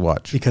work, 2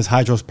 watch. Because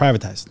Hydro's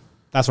privatized.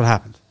 That's what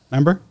happened.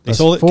 Remember? They That's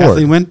sold it. Ford.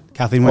 Kathleen Wynn.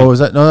 Kathleen Wynn. Oh, was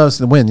that? No, that was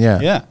the Win. Yeah.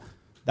 Yeah.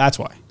 That's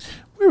why.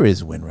 Where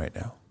is Win right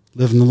now?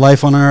 Living the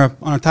life on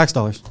our tax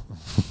dollars.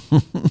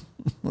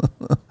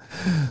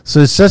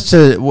 So it's such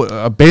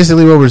a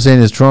basically what we're saying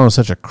is Toronto's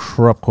such a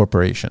corrupt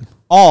corporation.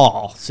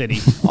 All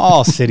cities,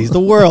 the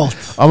world.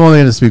 I'm only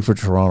going to speak for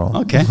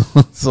Toronto. Okay.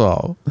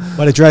 So,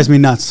 But it drives me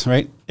nuts,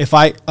 right? If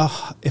I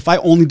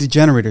only did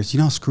generators, you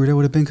know how screwed I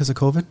would have been because of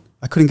COVID?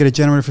 I couldn't get a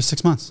generator for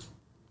 6 months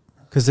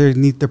because they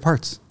need their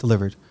parts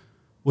delivered,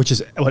 which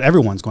is what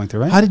everyone's going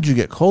through, right? how did you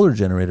get Kohler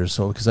generators?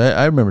 So, because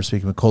I remember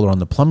speaking with Kohler on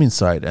the plumbing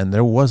side, and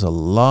there was a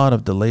lot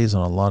of delays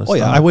on a lot of Oh,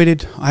 stuff.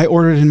 yeah. I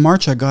ordered in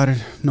March. I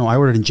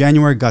ordered in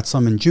January, got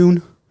some in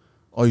June.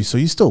 Oh, so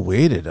you still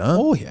waited, huh?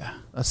 Oh, yeah.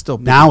 That's still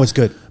big. Now it's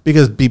good.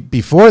 Because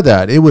before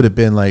that, it would have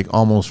been like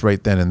almost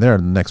right then and there,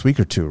 the next week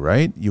or two,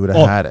 right? You would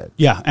have had it.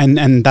 Yeah,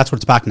 and that's what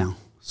it's back now.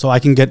 So I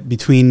can get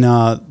between,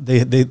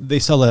 they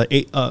sell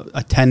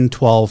a 10,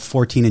 12,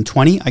 14, and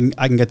 20.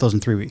 I can get those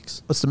in 3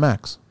 weeks. What's the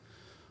max?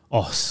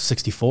 Oh,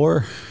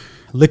 64.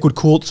 Liquid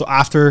cooled. So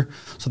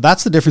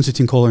that's the difference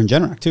between Kohler and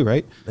Generac too,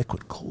 right?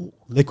 Liquid cool.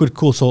 Liquid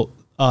cooled. So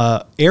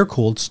air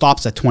cooled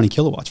stops at 20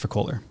 kilowatts for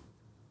Kohler.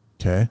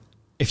 Okay.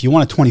 If you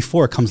want a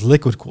 24, it comes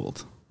liquid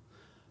cooled.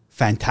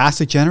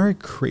 Fantastic generator,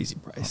 crazy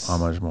price. How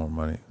much more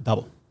money?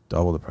 Double.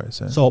 Double the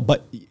price. Eh? So,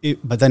 but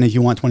then if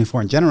you want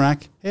 24 in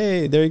Generac,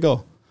 hey, there you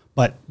go.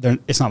 But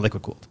it's not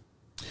liquid cooled.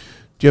 Do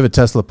you have a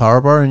Tesla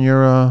power bar in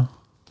your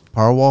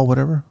power wall,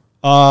 whatever?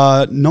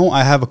 No,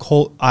 I have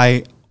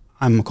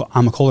I'm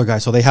a Kohler guy,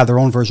 so they have their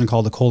own version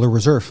called the Kohler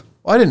Reserve.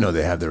 Oh, I didn't know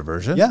they had their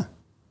version. Yeah,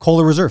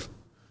 Kohler Reserve.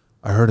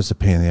 I heard it's a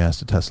pain in the ass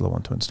to Tesla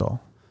one to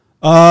install.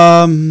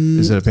 Um,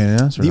 Is it a pain in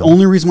the ass? Or The no?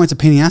 only reason why it's a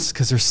pain in the ass is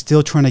because they're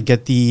still trying to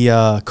get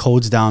the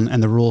codes down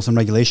and the rules and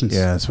regulations.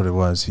 Yeah, that's what it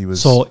was.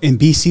 So in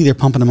BC, they're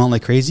pumping them out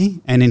like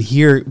crazy. And in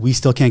here, we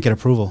still can't get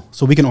approval.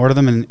 So we can order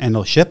them and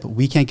they'll ship.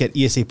 We can't get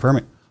ESA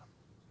permit.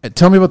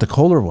 Tell me about the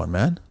Kohler one,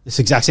 man. It's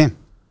the exact same.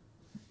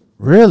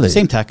 Really?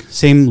 Same tech,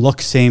 same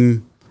look,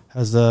 same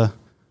has the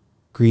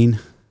green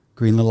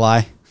little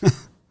eye.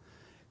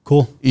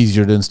 Cool.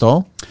 Easier to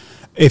install?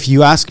 If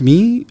you ask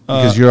me,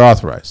 Because you're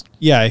authorized.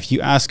 yeah, if you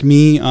ask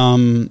me,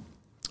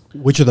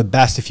 which are the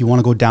best if you want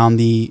to go down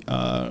the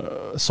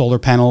solar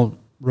panel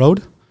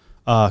road,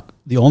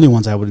 the only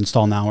ones I would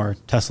install now are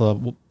Tesla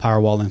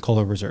Powerwall and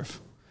Kohler Reserve.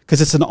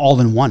 Because it's an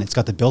all-in-one. It's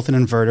got the built-in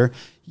inverter.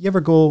 You ever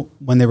go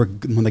when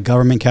the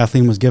government,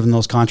 Kathleen, was giving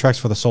those contracts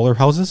for the solar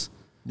houses?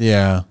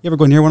 Yeah. You ever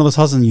go near one of those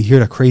houses and you hear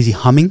the crazy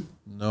humming?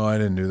 No, I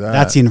didn't do that.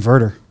 That's the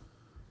inverter.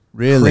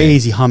 Really?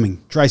 Crazy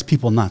humming. Drives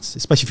people nuts,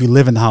 especially if you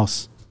live in the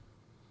house.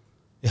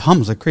 It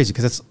hums like crazy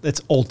because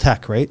it's old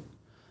tech, right?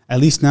 At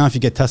least now if you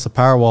get Tesla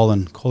Powerwall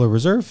and Kohler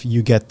Reserve,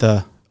 you get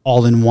the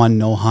all-in-one,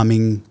 no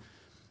humming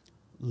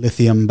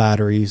lithium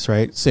batteries,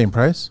 right? Same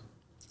price?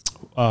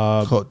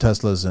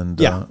 Teslas and...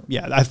 Yeah.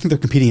 I think they're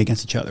competing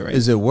against each other, right?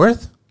 Is it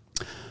worth?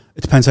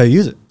 It depends how you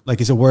use it. Like,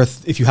 is it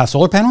worth, if you have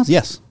solar panels?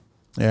 Yes.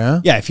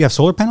 Yeah? Yeah, if you have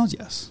solar panels,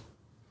 yes.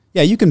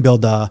 Yeah, you can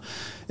build, the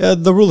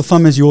rule of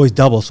thumb is you always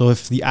double. So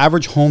if the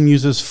average home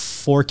uses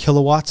 4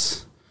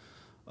 kilowatts,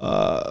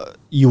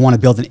 you want to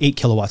build an 8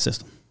 kilowatt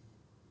system,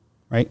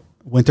 right?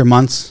 Winter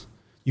months,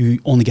 you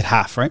only get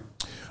half, right?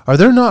 Are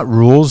there not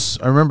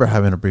rules? I remember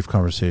having a brief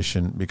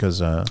conversation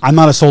because... I'm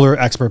not a solar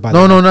expert, by the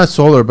way. No, not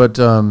solar, but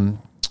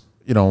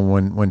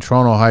when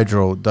Toronto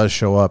Hydro does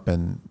show up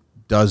and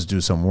does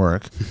do some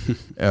work,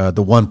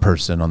 the one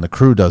person on the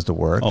crew does the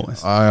work.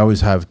 Always. I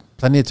always have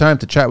plenty of time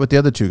to chat with the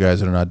other 2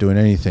 guys that are not doing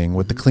anything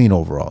with the clean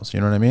overalls.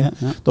 You know what I mean?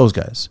 Yeah. Those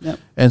guys. Yep.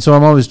 And so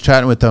I'm always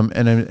chatting with them.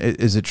 And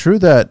is it true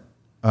that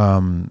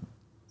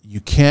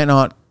you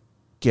cannot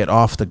get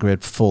off the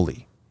grid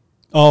fully?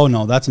 Oh,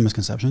 no, that's a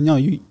misconception. No,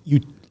 you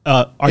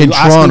are in you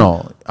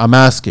Toronto, I'm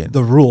asking.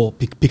 the rule,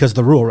 because of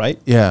the rule, right?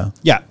 Yeah.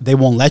 Yeah, they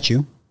won't let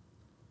you.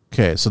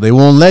 Okay, so they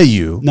won't let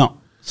you. No.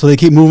 So they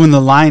keep moving the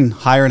line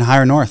higher and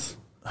higher north.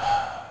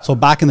 So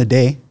back in the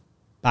day,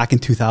 back in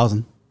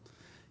 2000,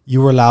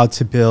 you were allowed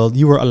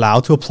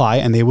to apply,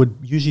 and they would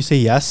usually say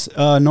yes,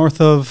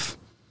 north of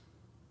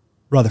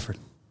Rutherford.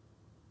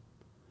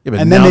 Yeah,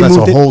 but And now then they that's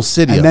moved a it, whole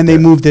city. and up then they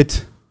there. moved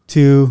it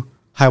to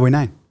Highway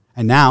 9.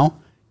 And now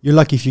you're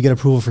lucky if you get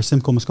approval for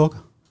Simcoe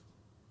Muskoka.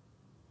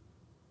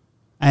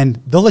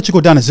 And they'll let you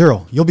go down to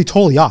 0. You'll be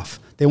totally off.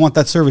 They want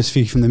that service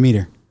fee from the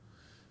meter.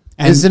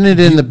 And isn't it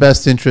in the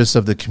best interest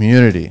of the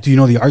community? do you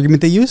know the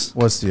argument they use?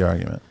 What's the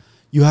argument?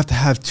 You have to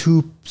have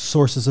 2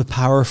 sources of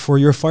power for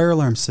your fire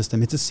alarm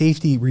system. It's a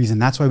safety reason.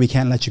 That's why we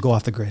can't let you go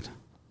off the grid.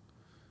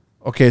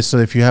 Okay, so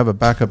if you have a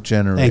backup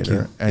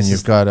generator and This you've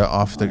is- got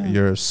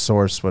your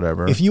source,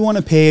 whatever. If you want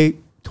to pay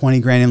 20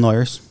 grand in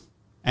lawyers,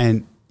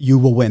 and you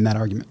will win that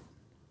argument.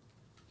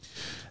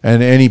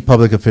 And any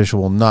public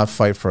official will not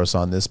fight for us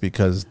on this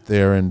because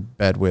they're in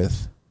bed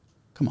with.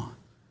 Come on.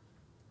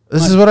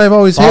 This is what I've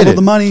always Follow hated.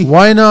 the money.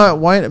 Why not?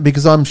 Why?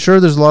 Because I'm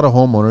sure there's a lot of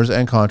homeowners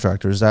and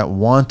contractors that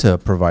want to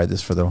provide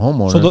this for their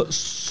homeowner.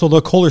 So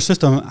the Kohler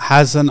system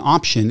has an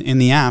option in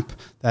the app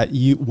that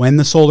when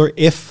the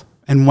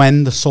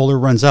solar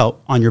runs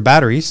out on your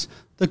batteries,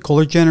 the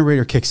Kohler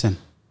generator kicks in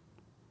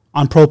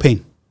on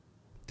propane.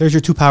 There's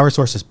your 2 power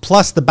sources,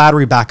 plus the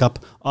battery backup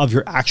of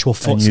your actual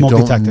and you smoke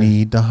don't detector.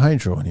 need the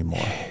hydro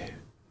anymore.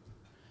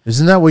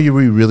 Isn't that what we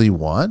really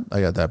want?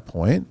 Like at that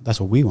point,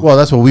 That's what we want. well,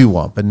 that's what we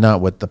want, but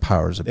not what the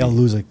powers of be. They'll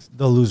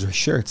lose their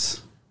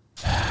shirts.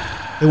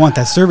 They want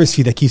that service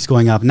fee that keeps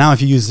going up. Now,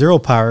 if you use zero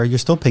power, you're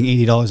still paying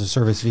 $80 a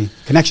service fee.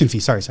 Connection fee.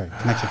 Sorry.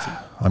 Connection fee.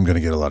 I'm going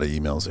to get a lot of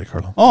emails there,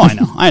 Carlo. Oh,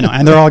 I know.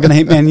 And they're all going to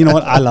hate, man. You know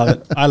what? I love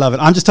it.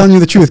 I'm just telling you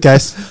the truth,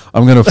 guys.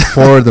 I'm going to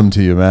forward them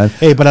to you, man.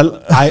 Hey, but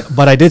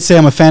I did say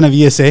I'm a fan of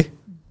ESA.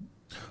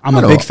 I'm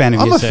a big fan of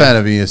ESA. I'm a fan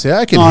of ESA.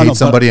 I can hate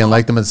somebody and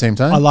like them at the same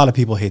time. A lot of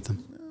people hate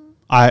them.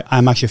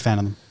 I'm actually a fan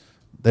of them.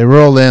 They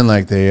roll in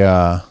like they,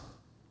 I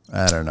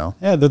don't know.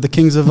 Yeah, they're the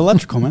kings of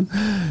electrical, man.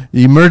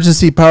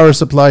 Emergency power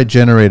supply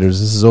generators.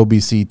 This is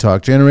OBC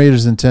talk.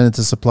 Generators intended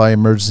to supply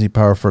emergency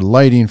power for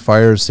lighting,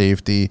 fire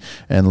safety,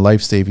 and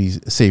life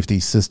safety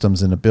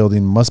systems in a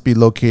building must be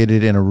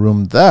located in a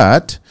room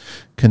that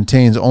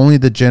contains only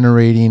the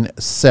generating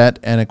set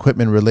and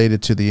equipment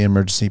related to the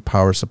emergency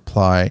power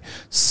supply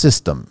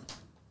system.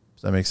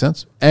 Does that make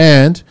sense?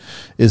 And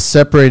is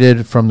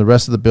separated from the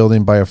rest of the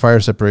building by a fire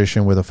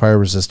separation with a fire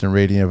resistant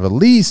rating of at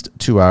least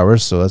 2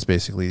 hours. So that's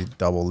basically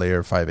double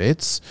layer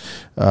 5/8.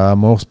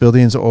 Most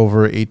buildings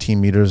over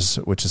 18 meters,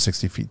 which is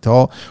 60 feet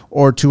tall,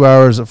 or 2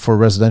 hours for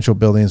residential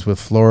buildings with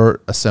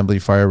floor assembly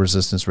fire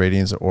resistance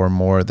ratings or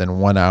more than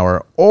 1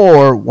 hour,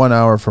 or 1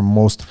 hour for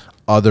most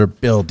other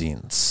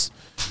buildings.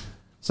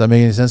 Does that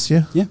make any sense to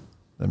you? Yeah.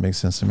 That makes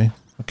sense to me.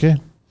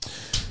 Okay.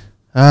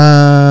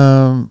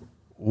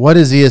 What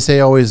is ESA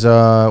always,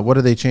 what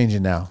are they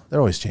changing now? They're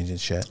always changing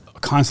shit.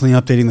 Constantly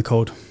updating the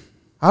code.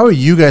 How are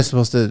you guys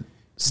supposed to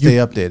stay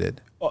updated?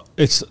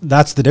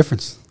 That's the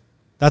difference.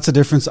 That's the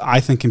difference, I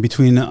think, in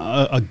between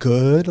a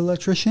good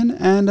electrician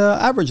and an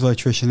average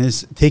electrician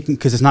is taking,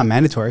 because it's not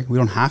mandatory. We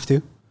don't have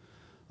to.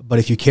 But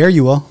if you care,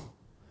 you will.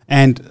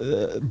 And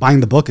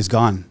buying the book is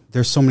gone.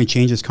 There's so many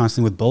changes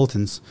constantly with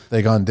bulletins.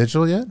 They gone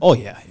digital yet? Oh,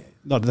 yeah.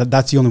 No,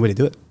 that's the only way to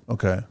do it.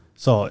 Okay.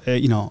 So,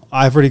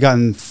 I've already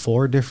gotten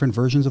 4 different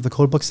versions of the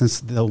code book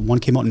since the one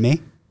came out in May.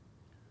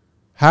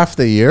 Half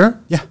the year?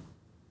 Yeah.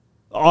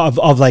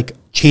 Of like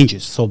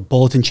changes. So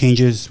bulletin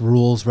changes,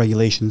 rules,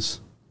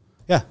 regulations.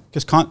 Yeah.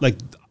 Just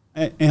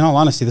in all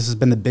honesty, this has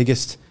been the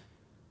biggest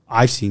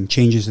I've seen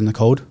changes in the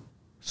code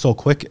so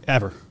quick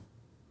ever.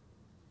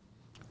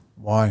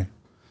 Why?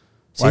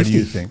 Safety. Why do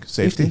you think?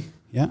 Safety?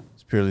 Yeah.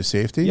 It's purely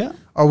safety? Yeah.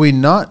 Are we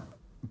not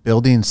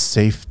building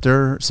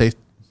safer these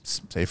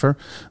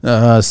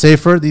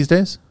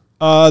days?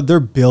 They're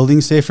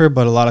building safer,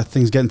 but a lot of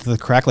things get into the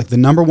crack. Like the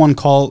number one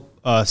call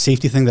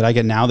safety thing that I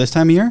get now this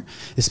time of year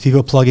is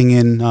people plugging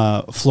in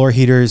floor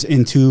heaters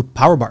into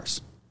power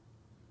bars.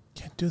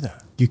 Can't do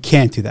that. You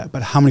can't do that.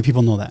 But how many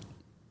people know that?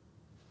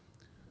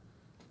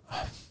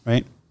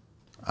 Right?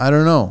 I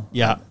don't know.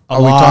 Yeah.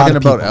 Are we talking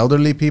about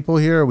elderly people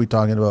here? Or are we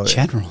talking about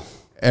general?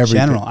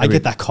 General. I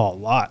get that call a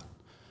lot.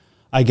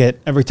 I get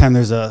every time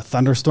there's a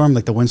thunderstorm,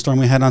 like the windstorm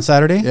we had on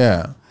Saturday.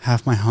 Yeah.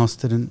 Half my house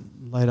didn't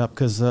light up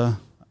because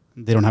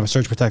they don't have a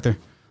surge protector.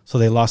 So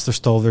they lost their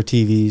stove, their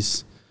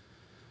TVs.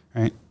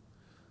 Right?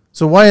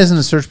 So why isn't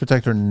a surge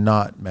protector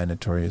not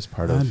mandatory as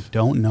part I of?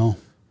 don't know.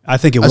 I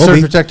think it A will surge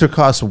be. protector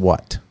costs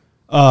what?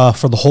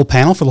 For the whole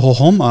panel, for the whole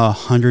home,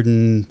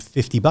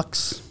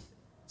 $150.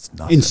 It's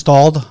nothing.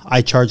 Installed,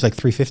 I charge like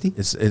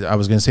 $350. I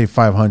was going to say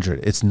 500.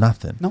 It's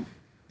nothing. No,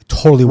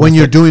 totally. When worth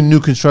you're it. doing new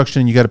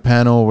construction, you got a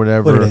panel or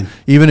whatever. Put it in.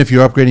 Even if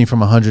you're upgrading from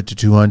 100 to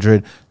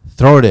 200,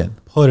 throw it in.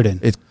 Put it in.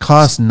 It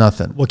costs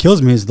nothing. What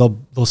kills me is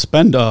they'll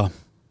spend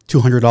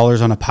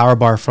 $200 on a power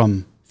bar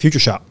from Future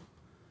Shop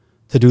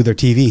to do their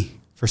TV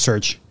for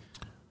surge.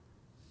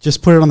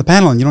 Just put it on the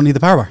panel and you don't need the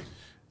power bar.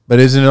 But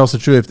isn't it also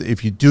true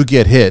if you do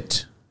get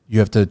hit, you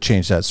have to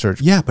change that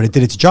surge? Yeah, but it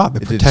did its job. It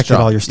did its protected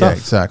job. all your stuff. Yeah,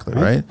 exactly,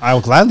 right? I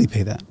will gladly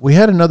pay that. We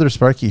had another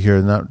Sparky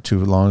here not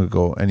too long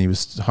ago, and he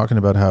was talking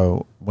about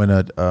how when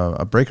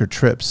a breaker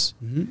trips,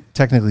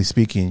 technically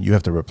speaking, you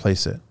have to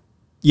replace it.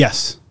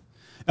 Yes.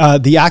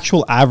 The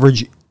actual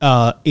average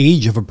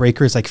age of a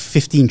breaker is like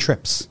 15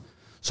 trips.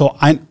 So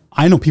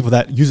I know people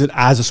that use it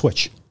as a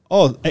switch.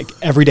 Oh, like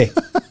every day.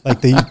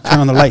 Like they turn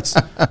on the lights.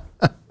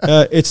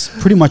 It's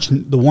pretty much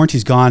the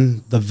warranty's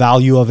gone. The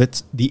value of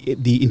it,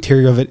 the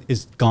interior of it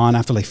is gone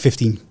after like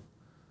 15.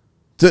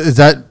 Does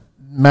that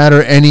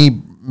matter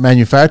any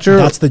manufacturer.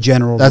 That's the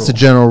general That's rule. the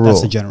general rule.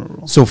 That's the general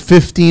rule. So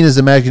 15 is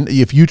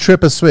if you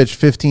trip a switch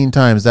 15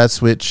 times,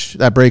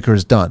 that breaker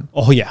is done.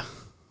 Oh, yeah.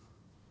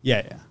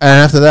 Yeah.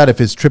 And after that,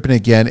 if it's tripping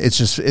again,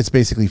 it's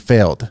basically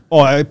failed.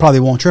 Oh, it probably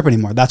won't trip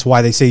anymore. That's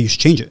why they say you should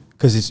change it,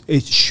 because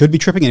it should be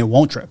tripping and it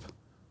won't trip.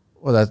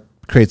 Well, that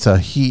creates a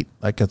heat,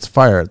 like it's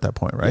fire at that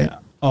point, right? Yeah.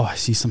 Oh, I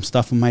see some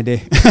stuff in my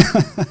day.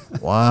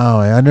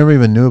 Wow, I never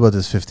even knew about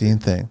this 15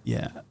 thing.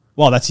 Yeah.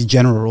 Well, that's the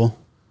general rule.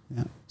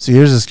 Yeah. So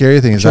here's the scary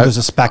thing: is There's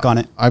a spec on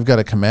it. I've got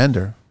a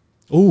Commander.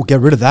 Oh,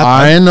 get rid of that.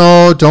 I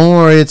know. Don't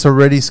worry, it's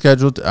already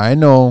scheduled. I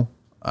know.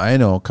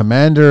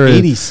 Commander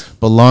 80s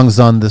belongs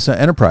on this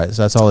Enterprise.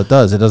 That's all it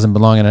does. It doesn't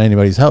belong in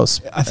anybody's house.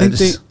 I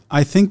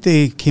think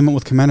they came up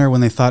with Commander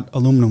when they thought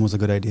aluminum was a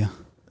good idea.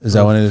 Is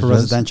that what it is? For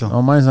residential?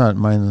 Oh, mine's not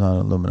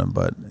aluminum,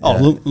 but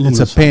Aluminum's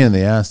it's a pain in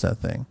the ass, that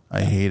thing.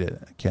 I hate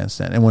it. I can't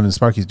stand it. And when the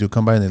Sparkies do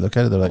come by and they look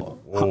at it, they're like,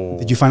 whoa.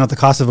 Did you find out the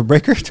cost of a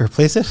breaker to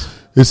replace it?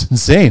 It's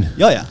insane.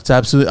 Yeah. It's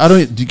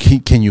absolutely.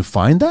 Can you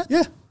find that?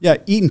 Yeah.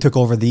 Eaton took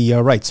over the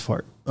rights for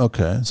it.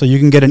 Okay. So you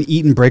can get an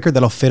Eaton breaker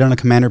that'll fit on a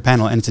Commander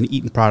panel, and it's an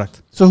Eaton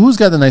product. So who's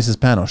got the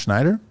nicest panel?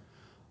 Schneider?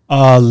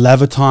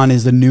 Leviton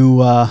is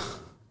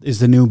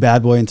the new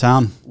bad boy in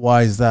town.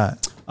 Why is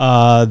that?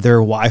 They're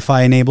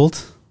Wi-Fi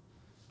enabled,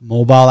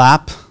 mobile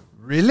app.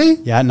 Really?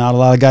 Yeah, not a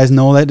lot of guys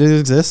know that it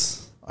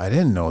exists. I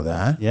didn't know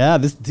that. Yeah,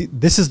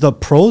 this is the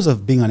pros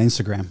of being on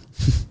Instagram.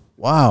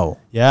 Wow.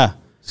 Yeah.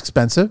 It's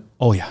expensive?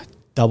 Oh yeah,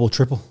 double,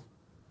 triple.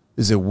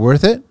 Is it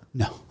worth it?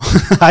 No,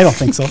 I don't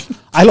think so.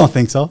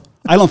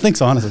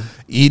 Honestly.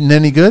 Eaton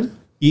any good?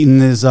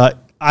 Eaton is,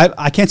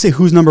 I can't say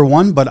who's number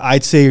one, but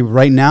I'd say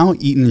right now,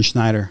 Eaton and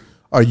Schneider.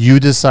 Are you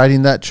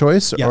deciding that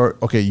choice? Yeah. Or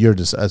okay,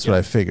 that's what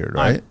I figured,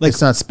 right?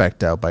 It's not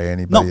spec'd out by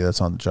anybody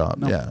that's on the job.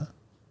 No. Yeah.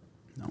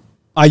 No.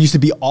 I used to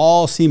be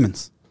all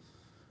Siemens.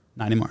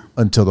 Not anymore.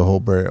 Until the whole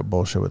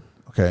bullshit with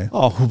okay.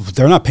 Oh,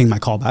 they're not paying my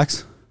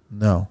callbacks.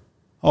 No.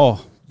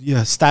 Oh,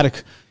 yeah,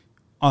 static.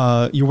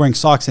 You're wearing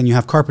socks and you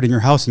have carpet in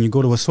your house and you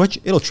go to a switch,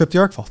 it'll trip the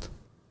arc fault.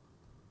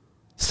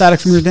 Static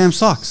from your damn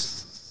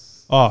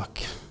socks. Oh,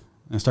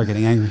 I start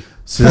getting angry.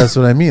 See, that's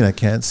what I mean. I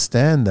can't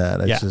stand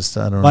that.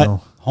 I don't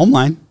know.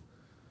 Homeline,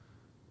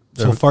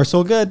 so far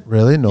so good.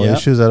 Really? No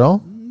issues at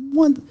all?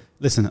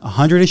 Listen,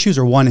 100 issues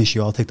or one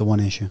issue? I'll take the one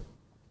issue.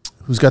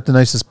 Who's got the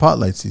nicest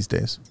spotlights these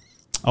days?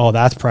 Oh,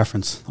 that's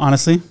preference.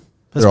 Honestly.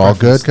 They're all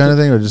good kind of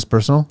thing or just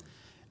personal?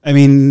 I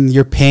mean,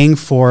 you're paying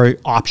for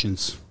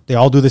options. They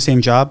all do the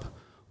same job.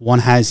 One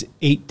has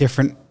 8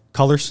 different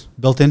colors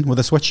built in with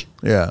a switch.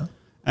 Yeah.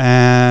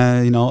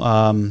 And,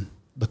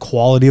 the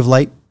quality of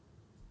light,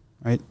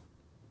 right?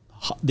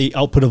 The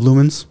output of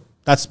lumens.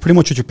 That's pretty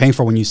much what you're paying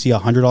for when you see a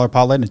 $100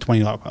 pot light and a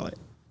 $20 pot light.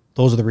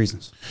 Those are the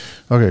reasons.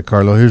 Okay,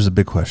 Carlo, here's a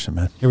big question,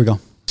 man. Here we go.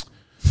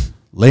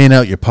 Laying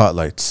out your pot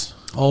lights.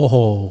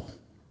 Oh.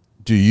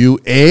 Do you,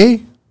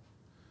 A,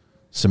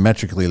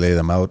 symmetrically lay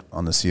them out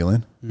on the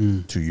ceiling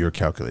to your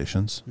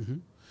calculations? Mm-hmm.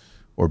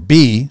 Or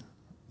B,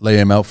 lay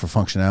them out for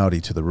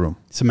functionality to the room?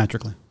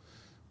 Symmetrically.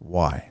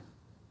 Why?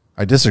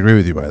 I disagree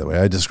with you, by the way.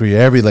 I disagree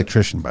every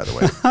electrician, by the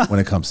way, when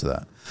it comes to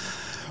that.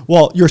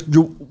 Well, you're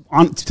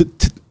on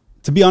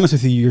to be honest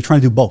with you, you're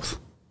trying to do both.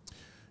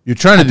 You're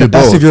trying to do both.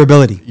 The best of your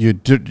ability. You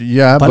do,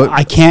 yeah, but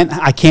I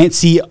can't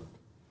see.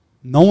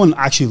 No one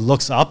actually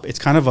looks up. It's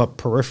kind of a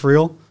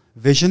peripheral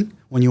vision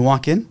when you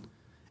walk in,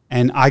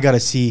 and I got to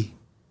see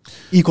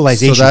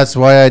equalization. So that's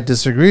why I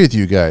disagree with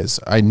you guys.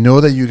 I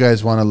know that you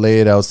guys want to lay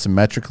it out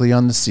symmetrically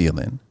on the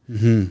ceiling,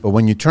 but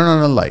when you turn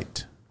on a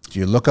light, do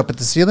you look up at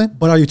the ceiling?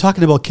 But are you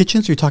talking about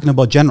kitchens or are you talking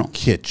about general?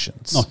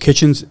 Kitchens. No,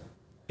 kitchens,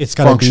 it's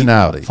got to be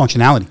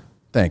functionality.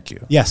 Thank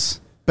you.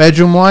 Yes.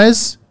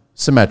 Bedroom-wise,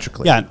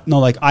 symmetrically. Yeah, no,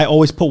 like I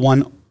always put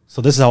one,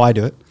 so this is how I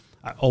do it.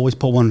 I always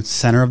put one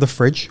center of the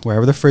fridge,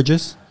 wherever the fridge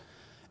is,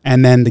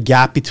 and then the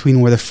gap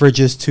between where the fridge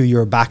is to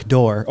your back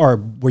door, or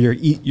where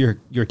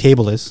your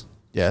table is.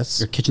 Yes.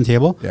 Your kitchen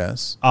table.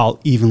 Yes.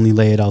 I'll evenly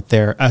lay it out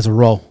there as a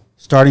row,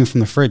 starting from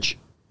the fridge.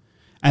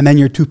 And then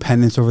your 2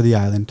 pendants over the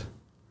island,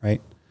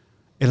 right?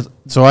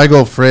 So I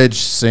go fridge,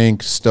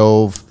 sink,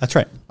 stove. That's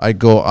right. I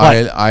go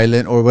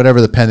island or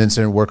whatever the pendants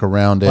and work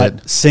around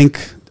it.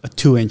 Sink, a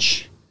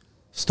 2-inch,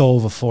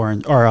 stove, a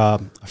 4-inch, or a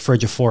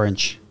fridge, a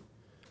 4-inch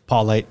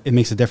pot light. It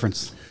makes a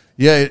difference.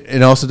 Yeah,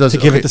 it also does. To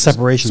give it the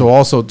separation. So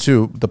also,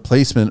 too, the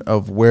placement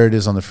of where it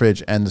is on the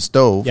fridge and the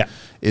stove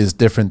is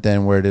different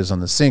than where it is on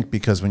the sink,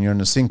 because when you're in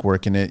the sink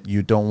working it,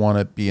 you don't want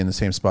to be in the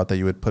same spot that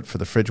you would put for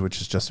the fridge, which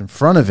is just in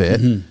front of it.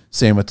 Mm-hmm.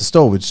 Same with the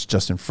stove, which is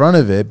just in front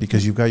of it,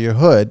 because you've got your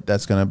hood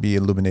that's going to be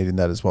illuminating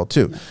that as well,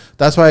 too.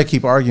 That's why I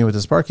keep arguing with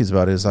the Sparkies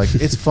about it. Is like,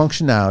 it's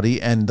functionality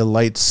and the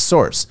light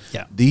source.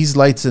 Yeah. These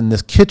lights in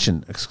this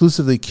kitchen,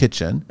 exclusively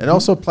kitchen, it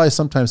also applies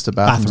sometimes to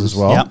bathrooms as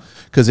well.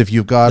 Because if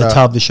you've got the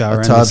tub, the shower,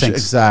 and the sinks.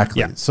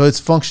 Exactly. Yeah. So it's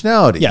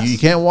functionality. Yes. You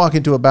can't walk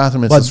into a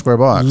bathroom and it's a square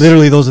box.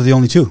 Literally, those are the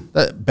only two.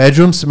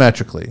 Bedroom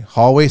symmetrically,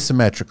 hallway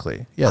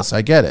symmetrically. Yes,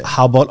 I get it.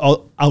 How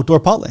about outdoor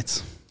pot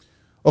lights?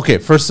 Okay,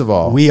 first of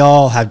all, We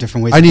all have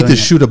different ways. I of need doing to it.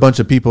 shoot a bunch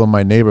of people in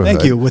my neighborhood.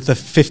 Thank you. With the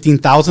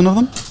 15,000 of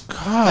them.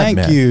 God, Thank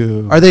man.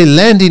 you. Are they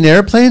landing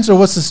airplanes or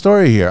what's the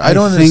story here? I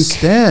don't think-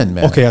 understand,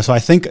 man. Okay, so I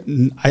think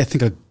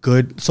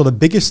the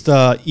biggest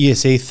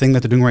ESA thing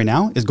that they're doing right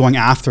now is going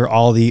after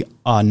all the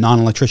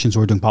non-electricians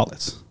who are doing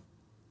outlets.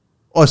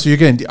 Oh, so you're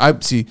getting?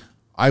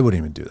 I wouldn't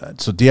even do that.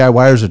 So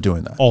DIYers are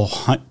doing that.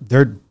 Oh,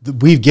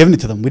 we've given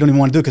it to them. We don't even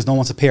want to do it because no one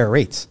wants to pay our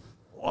rates.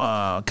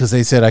 Wow, because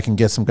they said I can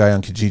get some guy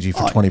on Kijiji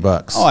for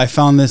 $20. Oh, I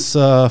found this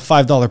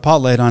 $5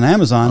 pot light on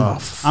Amazon.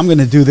 I'm going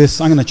to do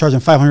this. I'm going to charge them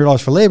 $500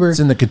 for labor.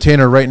 It's in the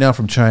container right now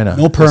from China.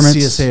 No permits.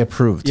 CSA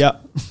approved. Yeah,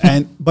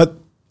 but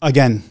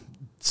again,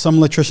 some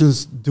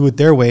electricians do it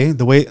their way.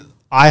 The way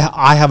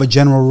I have a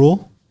general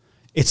rule: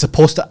 it's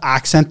supposed to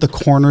accent the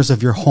corners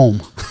of your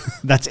home.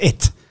 That's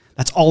it.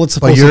 That's all it's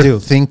supposed But to do. you're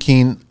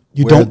thinking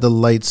You where don't- the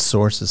light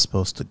source is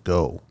supposed to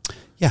go.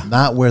 Yeah.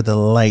 Not where the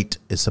light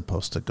is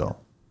supposed to go.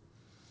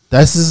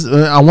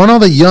 I want all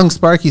the young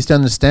Sparkies to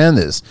understand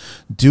this.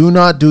 Do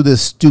not do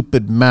this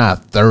stupid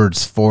math.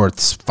 Thirds,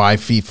 fourths, 5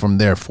 feet from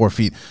there, 4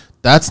 feet.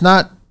 That's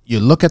not,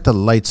 you look at the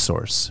light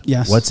source.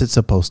 Yes. What's it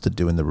supposed to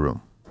do in the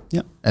room?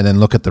 Yep. And then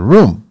look at the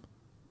room.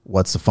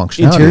 What's the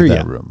functionality Interior, of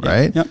that yeah. room, Yeah.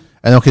 right? Yep.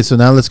 And okay, so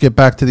now let's get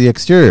back to the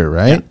exterior,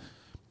 right? Yeah.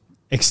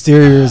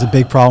 Exterior is a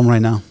big problem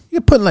right now.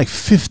 You're putting like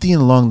 15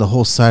 along the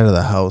whole side of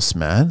the house,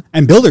 man.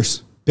 And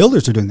builders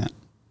are doing that.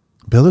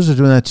 Builders are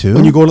doing that too.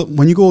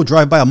 When you go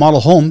drive by a model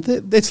home,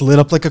 it's lit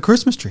up like a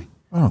Christmas tree.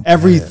 I don't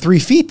Every get it. 3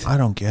 feet. I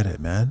don't get it,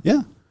 man.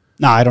 Yeah.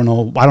 No, I don't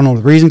know. I don't know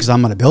the reason because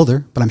I'm not a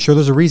builder, but I'm sure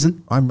there's a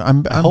reason.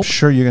 I'm hope.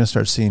 sure you're gonna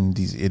start seeing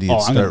these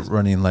idiots I'm start gonna-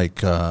 running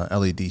like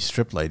LED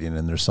strip lighting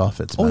in their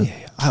soffits. Oh Man.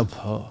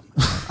 yeah.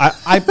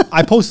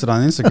 I posted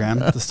on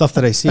Instagram the stuff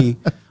that I see.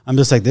 I'm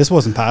just like, this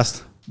wasn't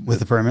passed with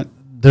the permit.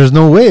 There's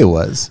no way it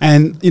was.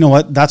 And you know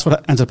what? That's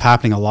what ends up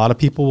happening. A lot of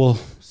people will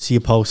see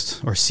a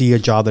post or see a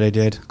job that I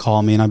did,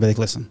 call me, and I'll be like,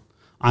 listen,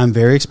 I'm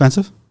very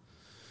expensive,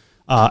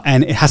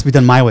 and it has to be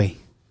done my way.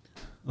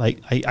 Like,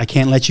 I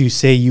can't let you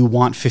say you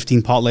want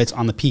 15 pot lights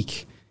on the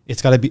peak.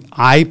 It's got to be,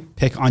 I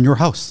pick on your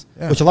house,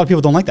 Yeah. which a lot of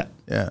people don't like that.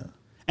 Yeah.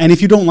 And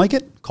if you don't like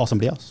it, call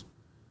somebody else.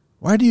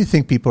 Why do you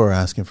think people are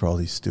asking for all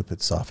these stupid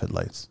soffit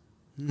lights?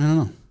 I don't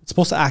know. It's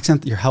supposed to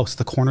accent your house,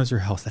 the corners of your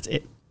house. That's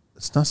it.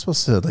 It's not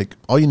supposed to, like,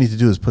 all you need to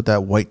do is put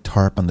that white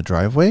tarp on the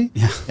driveway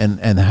Yeah. and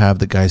have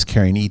the guys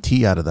carrying ET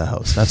out of the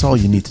house. That's all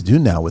you need to do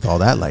now with all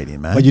that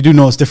lighting, man. But you do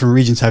notice different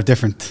regions have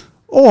different.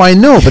 Oh, I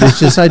know, but it's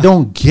just I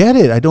don't get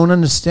it. I don't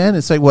understand.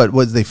 It's like what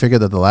they figure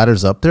that the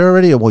ladder's up there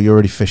already? Well, you're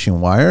already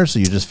fishing wire, so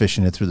you're just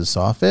fishing it through the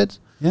soffit.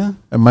 Yeah.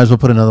 I might as well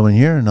put another one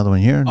here, another one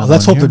here. Oh,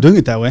 let's hope they're doing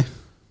it that way.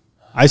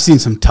 I've seen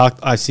some tucked.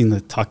 I've seen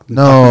the tucked.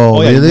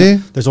 No, yeah, really?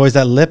 There's always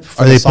that lip.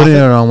 For Are the they putting it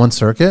soffit. on one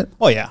circuit?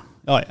 Oh yeah.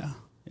 Oh yeah.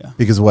 Yeah.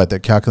 Because what? They're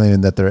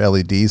calculating that they're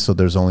LEDs, so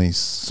there's only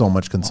so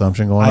much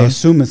consumption going I on.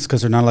 assume it's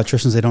because they're not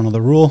electricians. They don't know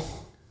the rule.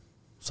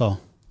 So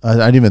I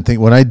didn't even think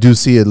when I do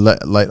see it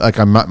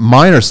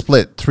mine are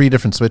split 3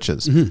 different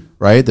switches,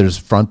 right? There's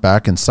front,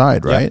 back, and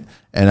side, Yeah. right?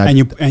 and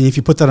if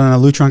you put that on a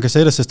Lutron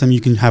Caseta system,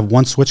 you can have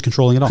one switch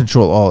controlling it all.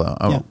 control all.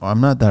 Yeah.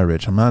 I'm not that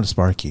rich. I'm not a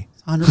Sparky.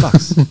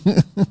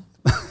 $100.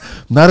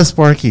 Not a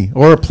Sparky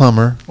or a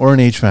plumber or an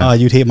HVAC.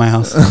 You'd hate my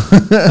house.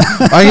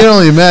 I can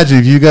only imagine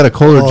if you got a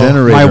Kohler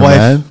generator,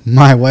 man.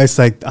 My wife's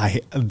like,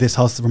 this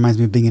house reminds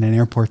me of being in an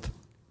airport.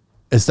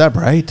 Is that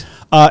right?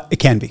 It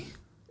can be.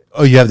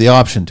 Oh, you have the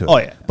option to. Oh,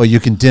 yeah. But you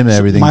can dim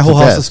everything. My whole to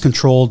house best. is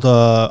controlled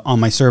on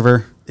my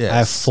server. Yes. I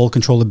have full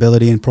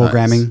controllability and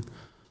programming. Nice.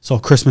 So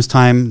Christmas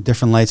time,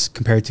 different lights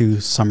compared to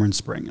summer and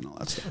spring and all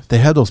that stuff. They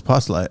have those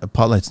pot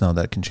lights now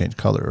that can change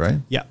color, right?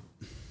 Yeah,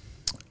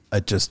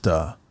 It just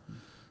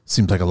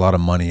seems like a lot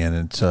of money, and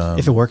it's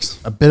if it works.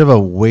 a bit of a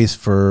waste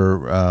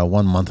for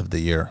 1 month of the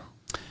year.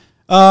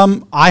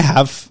 I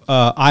have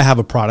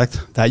a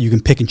product that you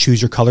can pick and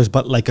choose your colors,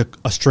 but like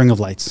a string of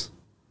lights.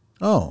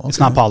 Oh, okay. It's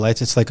not pot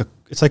lights. It's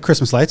like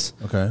Christmas lights.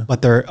 Okay.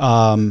 But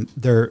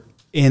they're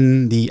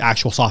in the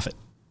actual soffit,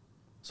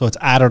 so it's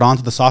added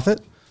onto the soffit.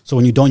 So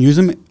when you don't use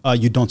them,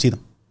 you don't see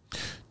them. Do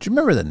you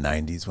remember the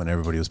 90s when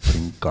everybody was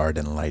putting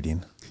garden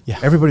lighting? Yeah.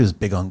 Everybody was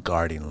big on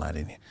garden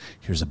lighting.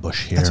 Here's a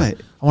bush here. That's right.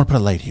 I want to put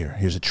a light here.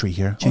 Here's a tree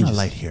here. I want Changes. a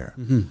light here.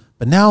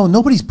 But now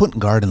nobody's putting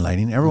garden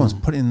lighting. Everyone's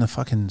putting in the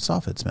fucking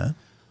soffits, man.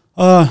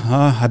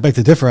 I beg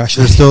to differ.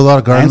 Actually, There's still a lot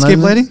of garden landscape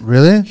lighting. lighting.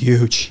 Really?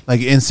 Huge.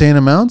 Like insane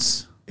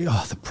amounts?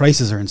 Oh, the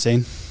prices are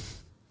insane.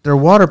 They're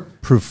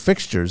waterproof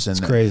fixtures. And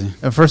It's crazy.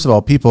 And first of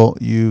all, people,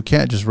 you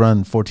can't just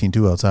run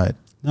 14.2 outside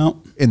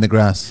No. in the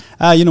grass.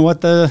 You know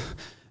what?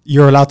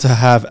 You're allowed to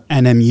have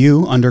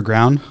NMU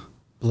underground,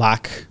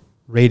 black,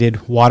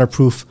 rated,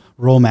 waterproof,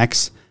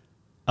 Romex,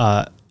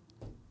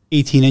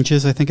 18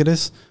 inches, I think it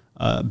is,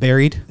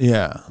 buried.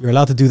 Yeah. You're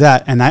allowed to do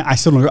that, and I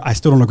still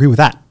don't agree with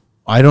that.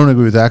 I don't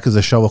agree with that because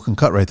the shovel can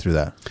cut right through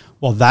that.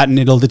 Well, that and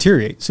it'll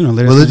deteriorate sooner or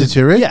later. Will it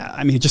deteriorate? Yeah,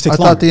 I mean, it just takes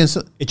I longer. thought the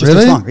it just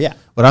really? takes longer. Yeah.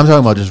 But I'm talking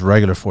about just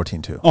regular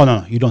 14.2. Oh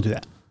no, you don't do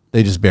that.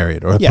 They just bury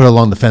it or Yeah. put it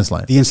along the fence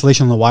line. The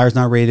insulation on the wire is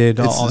not rated.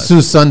 As soon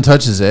as sun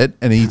touches it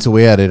and it eats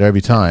away at it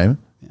every time,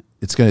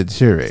 it's going to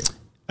deteriorate.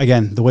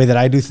 Again, the way that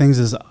I do things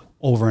is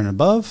over and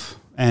above,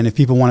 And if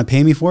people want to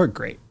pay me for it,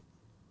 great.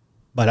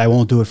 But I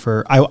won't do it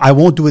I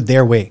won't do it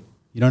their way.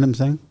 You know what I'm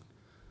saying?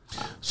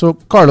 So,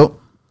 Carlo,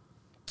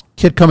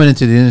 kid coming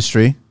into the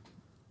industry,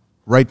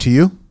 right to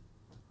you?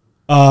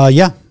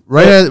 Yeah.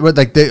 Right,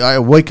 I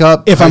wake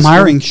up. If I'm school,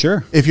 hiring,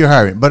 sure. If you're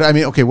hiring. But I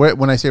mean, okay,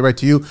 when I say right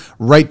to you,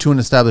 right to an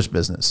established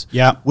business.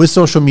 Yeah. With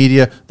social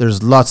media,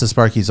 there's lots of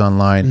Sparkies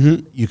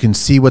online. You can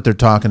see what they're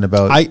talking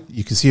about.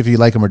 You can see if you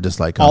like them or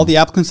dislike them. All the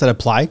applicants that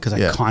apply, because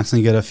I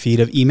constantly get a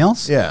feed of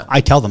emails. Yeah.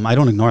 I tell them. I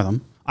don't ignore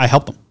them. I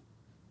help them.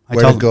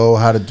 Where to go,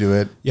 how to do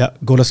it. Yeah.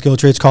 Go to Skill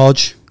Trades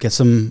College. Get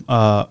some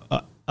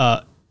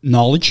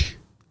knowledge.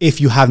 If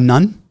you have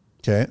none.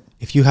 Okay.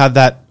 If you have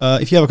that,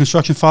 if you have a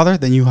construction father,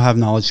 then you have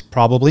knowledge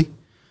probably.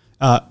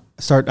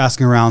 Start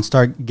asking around,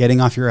 start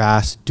getting off your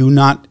ass. Do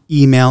not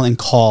email and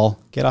call.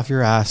 Get off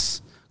your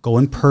ass. Go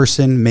in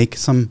person,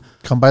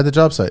 Come by the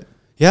job site.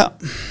 Yeah.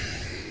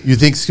 You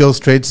think Skills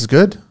Trades is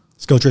good?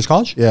 Skill Trades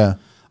College? Yeah.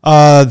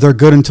 They're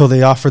good until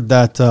they offered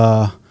that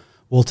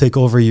we'll take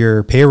over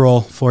your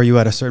payroll for you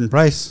at a certain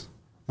price.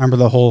 Remember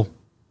the whole...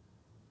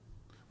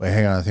 Wait,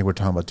 hang on. I think we're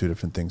talking about two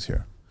different things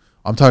here.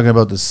 I'm talking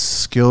about the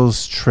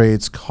Skills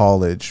Trades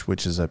College,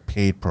 which is a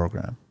paid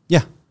program.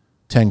 Yeah.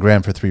 10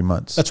 grand for 3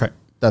 months. That's right.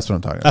 That's what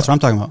I'm talking about. That's what I'm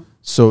talking about.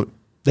 So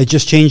they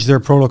just changed their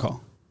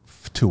protocol.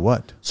 To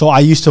what? So I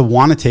used to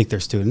want to take their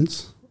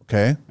students.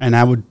 Okay. And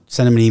I would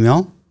send them an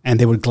email, and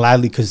they would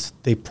gladly, because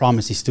they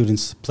promise these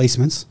students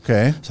placements.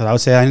 Okay. So I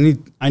would say,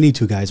 I need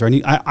 2 guys, or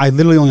I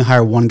literally only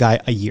hire 1 guy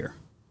a year.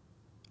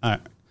 All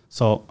right.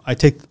 So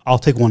I'll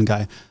take 1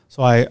 guy.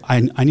 So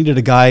I needed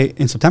a guy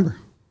in September.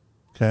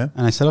 Okay.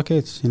 And I said, okay,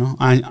 it's,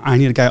 I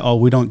need a guy. Oh,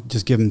 we don't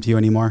just give them to you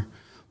anymore.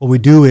 What we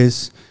do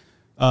is,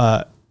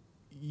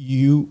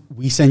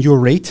 we send you a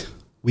rate,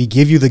 we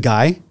give you the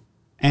guy,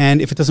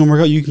 and if it doesn't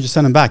work out, you can just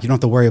send him back. You don't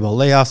have to worry about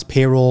layoffs,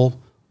 payroll,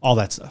 all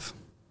that stuff.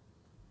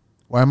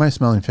 Why am I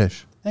smelling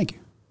fish? Thank you.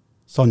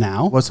 So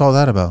now, what's all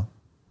that about?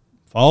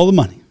 Follow the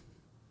money.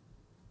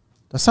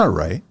 That's not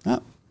right.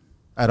 No.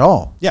 At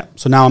all. Yeah.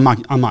 So now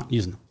I'm not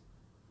using them.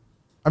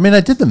 I mean,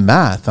 I did the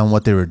math on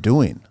what they were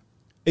doing.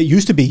 It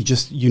used to be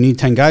just you need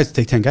 10 guys to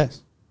take 10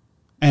 guys,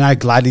 and I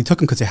gladly took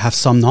them because they have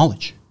some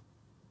knowledge.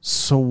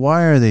 So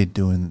why are they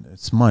doing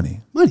it's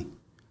money? Money.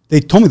 They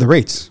told me the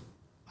rates.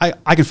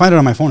 I can find it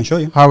on my phone and show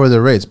you. How are the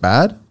rates?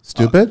 Bad?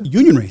 Stupid?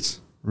 Union rates.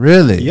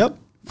 Really? Yep.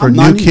 For a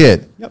new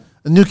kid? Yep.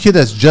 A new kid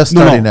that's just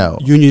starting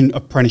out? Union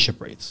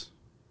apprenticeship rates.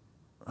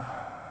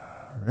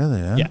 Really?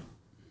 Yeah.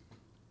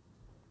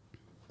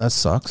 That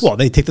sucks. Well,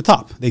 they take the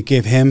top. They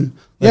give him,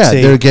 let's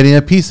say, they're getting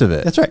a piece of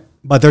it. That's right.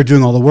 But they're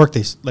doing all the work.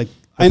 But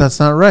that's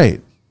not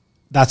right.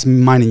 That's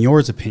mine and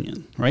yours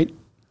opinion, right?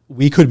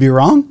 We could be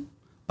wrong,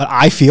 but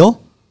I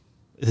feel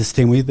it's the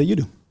same way that you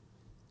do.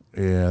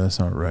 Yeah, that's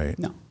not right.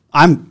 No,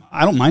 I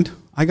don't mind.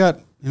 I got,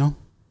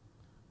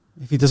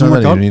 if he doesn't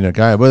work out. You need a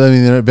guy. But I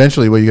mean,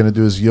 eventually what you're going to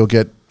do is you'll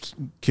get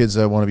kids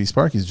that want to be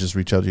Sparkies just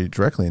reach out to you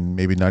directly and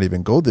maybe not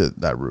even go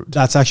that route.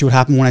 That's actually what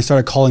happened when I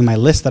started calling my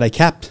list that I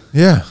kept.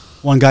 Yeah.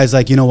 One guy's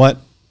like, you know what?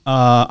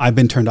 I've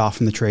been turned off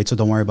from the trade, so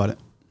don't worry about it.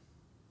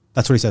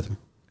 That's what he said to me.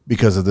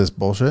 Because of this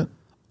bullshit?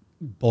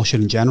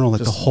 Bullshit in general,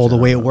 like the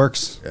way it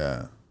works.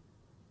 Yeah.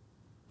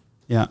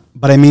 Yeah.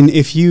 But I mean,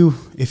 if you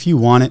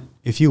want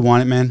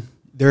it, man,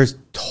 there's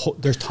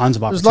tons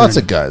of opportunity. There's lots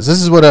of guys.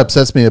 This is what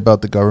upsets me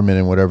about the government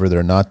and whatever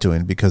they're not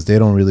doing, because they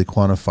don't really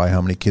quantify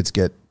how many kids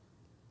get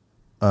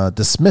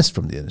dismissed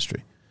from the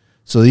industry.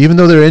 So even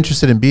though they're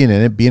interested in being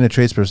in it, being a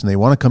tradesperson, they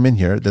want to come in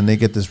here, then they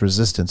get this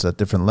resistance at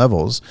different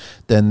levels.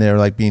 Then they're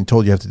like being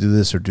told you have to do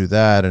this or do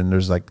that. And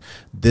there's like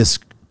this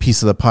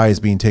piece of the pie is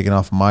being taken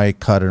off my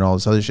cut and all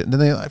this other shit. And then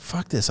they're like,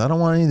 fuck this. I don't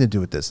want anything to do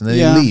with this. And then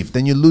they leave.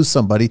 Then you lose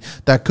somebody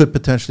that could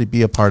potentially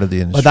be a part of the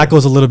industry. But that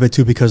goes a little bit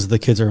too because the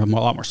kids are a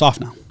lot more soft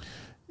now.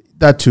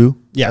 That too.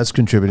 Yeah. That's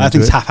contributing I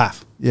think to it's it.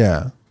 half.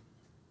 Yeah.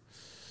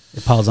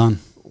 It piles on.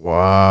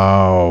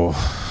 Wow.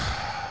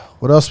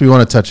 What else we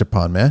want to touch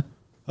upon, man?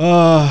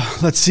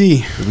 Let's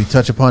see. Did we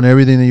touch upon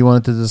everything that you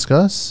wanted to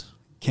discuss?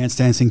 Can't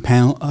stand seeing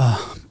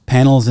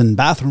panels in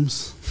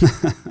bathrooms.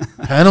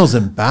 Panels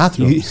in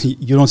bathrooms?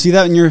 You don't see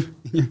that in your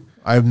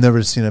I've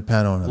never seen a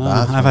panel in a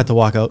bathroom. I've had to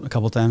walk out a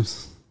couple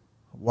times.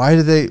 Why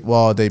did they?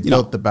 Well, they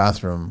built the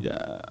bathroom.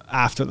 Yeah,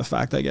 after the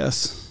fact, I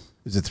guess.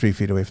 Is it 3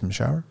 feet away from the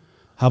shower?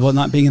 How about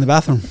not being in the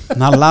bathroom?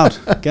 Not allowed.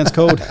 Against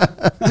code.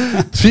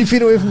 3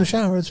 feet away from the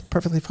shower. It's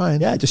perfectly fine.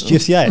 Yeah, just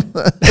GFCI.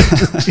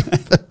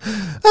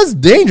 That's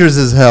dangerous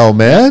as hell,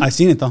 man. I've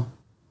seen it though.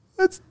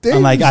 That's dangerous.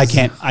 I'm like, I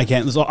can't. I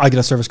get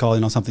a service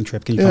call, something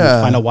tripped. Can you come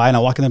and find out why? And I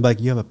walk in there and be like,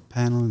 you have a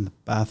panel in the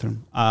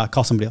bathroom.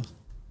 Call somebody else.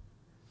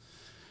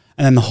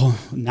 And then the whole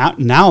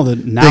now they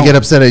get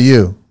upset at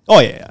you.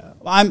 Oh yeah.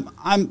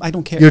 I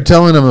don't care. You're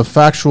telling them a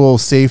factual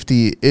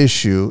safety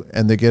issue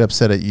and they get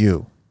upset at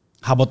you.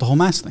 How about the whole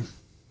mask thing?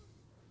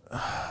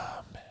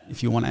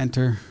 If you want to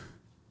enter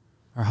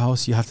our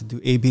house, you have to do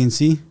A, B, and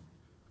C.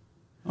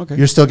 Okay.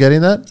 You're still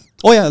getting that?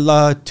 Oh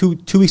yeah,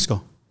 2 weeks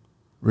ago.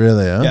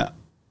 Really? Huh?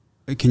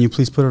 Yeah. Can you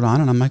please put it on?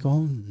 And I'm like,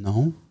 oh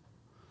no.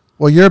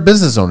 Well, you're a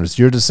business owner. It's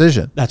your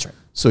decision. That's right.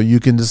 So you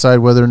can decide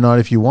whether or not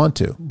if you want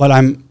to. But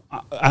I'm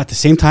At the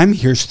same time,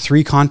 here's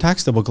 3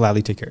 contacts that will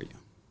gladly take care of you.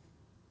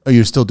 Oh,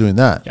 you're still doing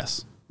that?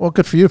 Yes. Well,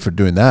 good for you for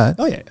doing that.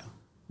 Oh, yeah.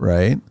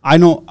 Right. I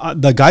know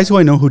the guys who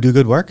I know who do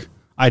good work,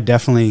 I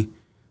definitely,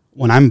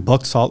 when I'm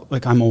booked solid,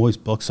 like I'm always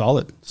booked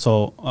solid.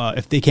 So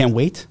if they can't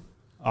wait,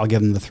 I'll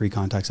give them the 3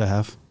 contacts I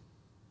have.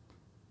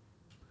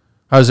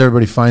 How's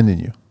everybody finding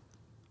you?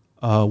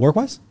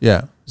 Work-wise?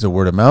 Yeah. Is it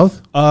word of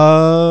mouth?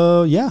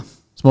 Yeah.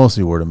 It's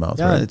mostly word of mouth,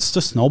 Yeah, right? it's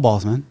just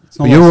snowballs, man.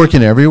 But you're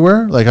working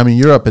everywhere? Like, I mean,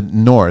 you're up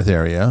in north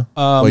area.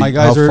 My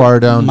guys how far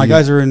down? My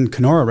guys are in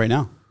Kenora right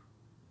now.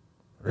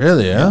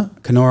 Really, yeah?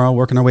 Kenora,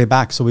 working our way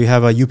back. So we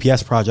have a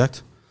UPS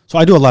project. So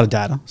I do a lot of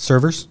data,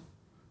 servers,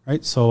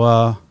 right? So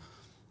I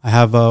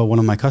have one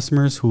of my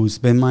customers who's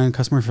been my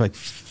customer for like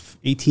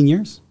 18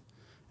 years.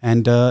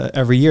 And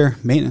every year,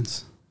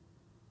 maintenance.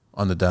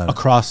 On the data.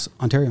 Across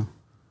Ontario.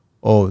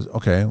 Oh,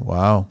 okay.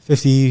 Wow.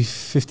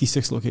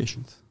 56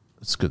 locations.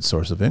 It's a good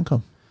source of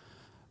income.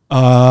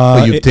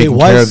 It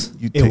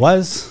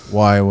was.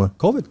 Why?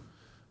 COVID.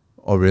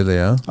 Oh, really,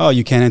 yeah? Oh,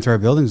 you can't enter our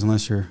buildings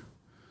unless you're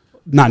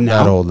not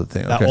now. That old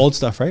thing. That okay. old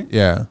stuff, right?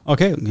 Yeah.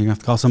 Okay, you're going to have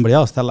to call somebody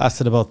else. That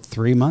lasted about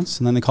 3 months,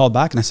 and then they called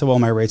back, and I said, well,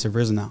 my rates have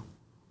risen now.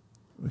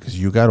 Because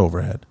you got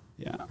overhead.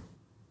 Yeah.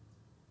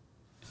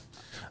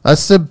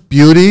 That's the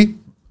beauty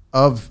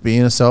of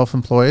being a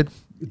self-employed.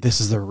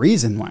 This is the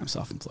reason why I'm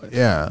self-employed.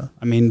 Yeah.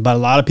 I mean, but a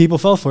lot of people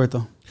fell for it,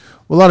 though.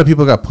 Well, a lot of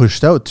people got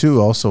pushed out, too,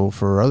 also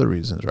for other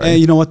reasons, right? And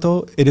you know what,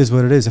 though? It is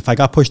what it is. If I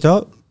got pushed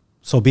out,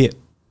 so be it.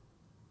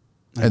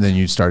 And then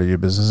you started your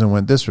business and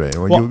went this way.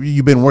 Well,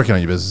 you've been working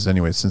on your business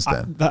anyway since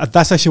then.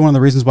 That's actually one of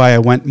the reasons why I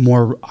went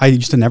more. I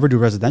used to never do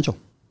residential.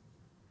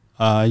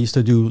 I used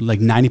to do like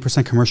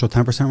 90% commercial,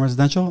 10%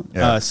 residential.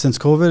 Yeah. Since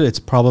COVID, it's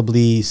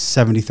probably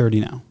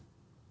 70-30 now,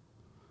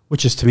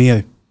 which is to me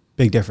a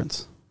big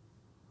difference.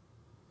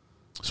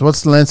 So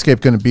what's the landscape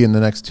going to be in the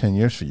next 10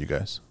 years for you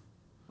guys?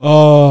 A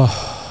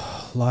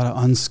lot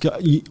of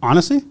unskilled.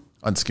 Honestly,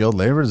 unskilled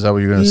labor? Is that what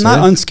you're going to say?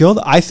 Not unskilled.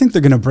 I think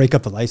they're going to break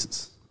up the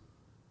license.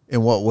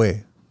 In what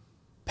way?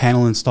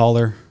 Panel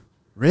installer.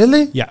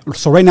 Really? Yeah.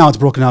 So right now it's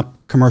broken up: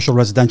 commercial,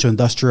 residential,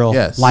 industrial,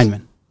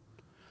 linemen.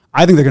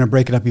 I think they're going to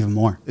break it up even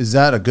more. Is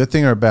that a good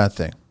thing or a bad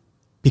thing?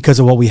 Because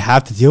of what we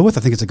have to deal with,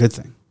 I think it's a good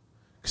thing.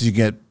 Because you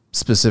get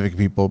specific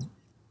people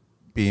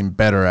being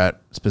better at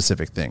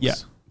specific things. Yeah.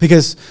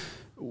 Because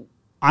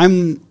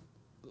I'm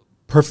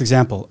perfect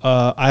example.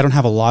 I don't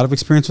have a lot of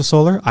experience with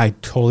solar. I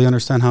totally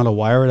understand how to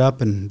wire it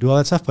up and do all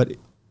that stuff, but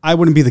I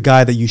wouldn't be the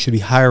guy that you should be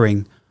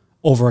hiring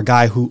over a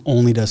guy who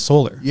only does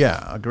solar.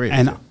 Yeah, agreed.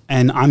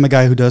 And I'm a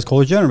guy who does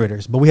coal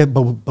generators, but we have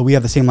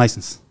the same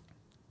license.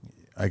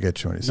 I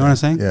get you what you're saying. You know what I'm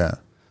saying? Yeah.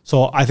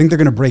 So I think they're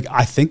going to break.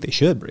 I think they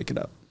should break it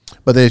up.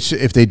 But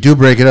if they do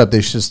break it up,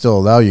 they should still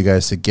allow you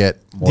guys to get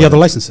more the other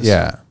licenses.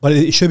 Yeah, but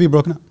it should be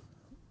broken up.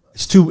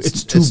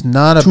 It's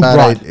not a bad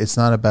broad. It's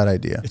not a bad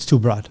idea. It's too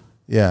broad.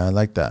 Yeah, I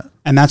like that.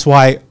 And that's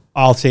why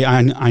I'll say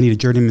I need a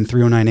journeyman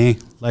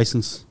 309A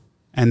license,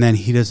 and then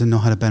he doesn't know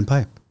how to bend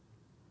pipe.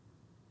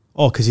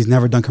 Oh, because he's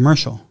never done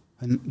commercial,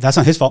 and that's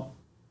not his fault.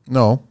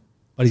 No,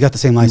 but he's got the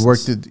same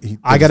license.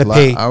 I got to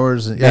pay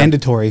hours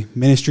mandatory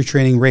ministry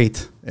training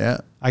rate. Yeah,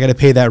 I got to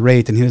pay that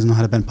rate, and he doesn't know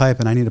how to bend pipe,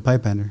 and I need a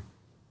pipe bender.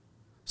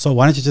 So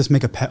why don't you just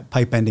make a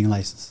pipe bending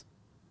license?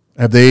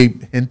 Have they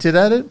hinted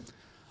at it?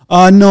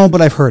 No,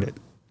 but I've heard it.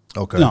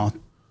 Okay. No,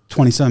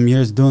 20-some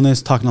years doing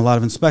this, talking to a lot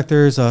of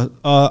inspectors.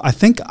 I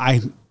think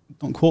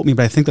don't quote me,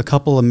 but I think a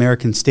couple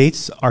American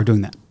states are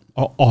doing that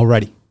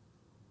already.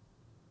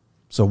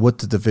 So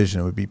what's the division?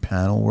 It would be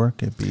panel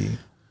work. It'd be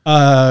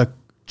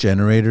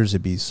generators.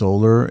 It'd be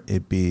solar.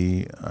 It'd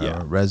be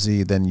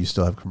resi. Then you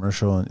still have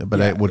commercial.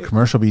 But would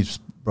commercial be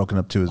broken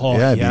up too?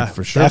 It'd be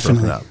for sure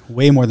definitely. Broken up.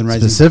 Way more than resi.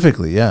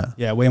 Specifically, yeah.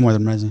 Yeah, way more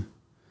than resi.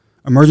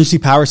 Emergency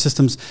power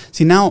systems.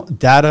 See, now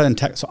data and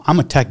tech. So I'm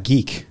a tech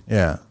geek.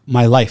 Yeah.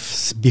 My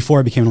life before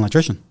I became an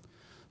electrician.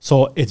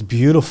 So it's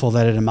beautiful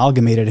that it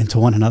amalgamated into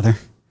one another.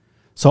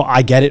 So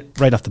I get it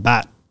right off the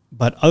bat.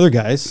 But other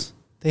guys,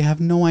 they have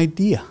no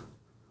idea.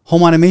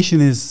 Home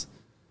automation is,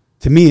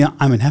 to me,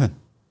 I'm in heaven.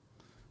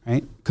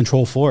 Right?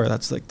 Control 4.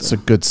 That's like it's a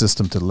good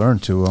system to learn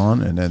to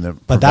on, and then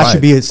but that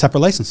should be a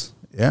separate license.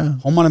 Yeah.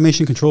 Home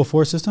automation Control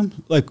 4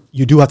 system, like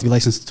you do have to be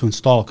licensed to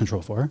install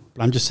Control 4.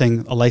 But I'm just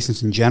saying a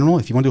license in general.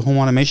 If you want to do home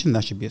automation,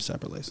 that should be a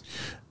separate license.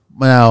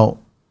 Now,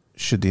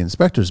 should the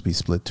inspectors be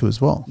split too as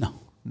well? No.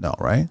 No,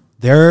 right?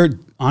 They're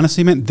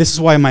honestly, man, this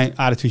is why my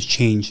attitude's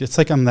changed. It's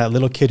like I'm that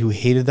little kid who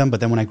hated them, but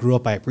then when I grew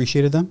up, I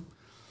appreciated them.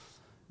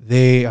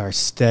 They are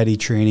steady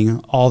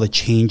training, all the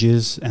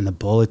changes and the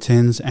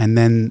bulletins. And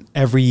then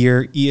every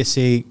year,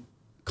 ESA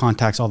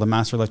contacts all the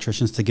master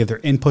electricians to give their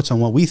inputs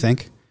on what we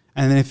think.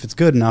 And then if it's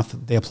good enough,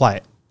 they apply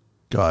it.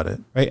 Got it.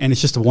 Right? And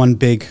it's just one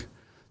big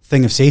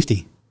thing of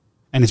safety.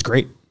 And it's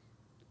great.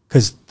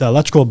 Because the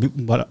electrical,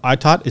 what I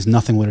taught, is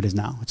nothing what it is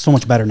now. It's so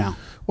much better now.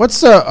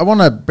 I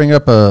want to bring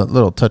up a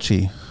little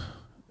touchy.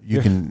 You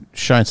can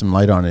shine some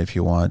light on it if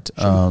you want.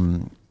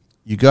 Sure.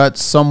 You got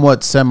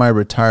somewhat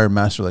semi-retired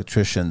master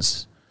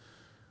electricians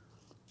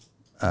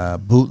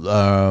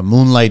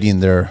moonlighting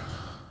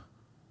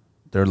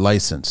their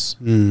license.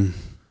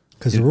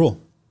 Because the rule.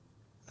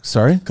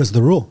 Sorry? Because of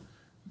the rule.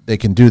 They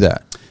can do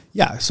that.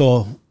 Yeah.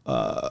 So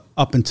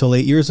up until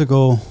 8 years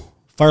ago,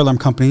 fire alarm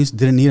companies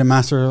didn't need a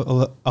master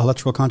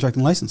electrical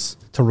contracting license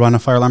to run a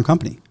fire alarm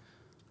company.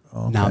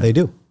 Okay. Now they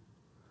do.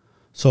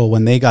 So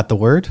when they got the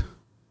word,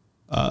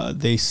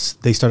 they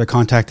started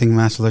contacting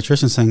master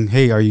electricians saying,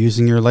 hey, are you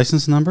using your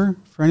license number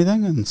for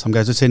anything? And some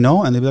guys would say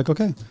no. And they'd be like,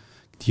 okay,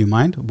 do you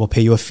mind? We'll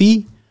pay you a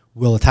fee.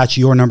 We'll attach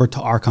your number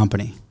to our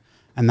company.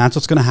 And that's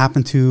what's going to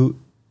happen to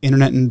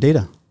internet and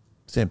data.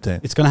 Same thing.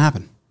 It's going to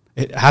happen.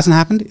 It hasn't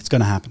happened. It's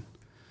going to happen.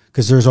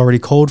 Because there's already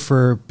code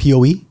for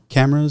PoE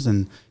cameras.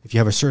 And if you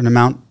have a certain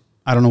amount,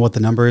 I don't know what the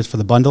number is for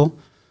the bundle,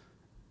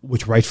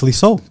 which rightfully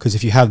so. Because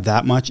if you have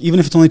that much, even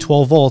if it's only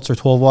 12 volts or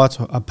 12 watts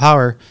of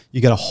power,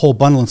 you get a whole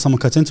bundle and someone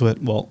cuts into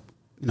it. Well,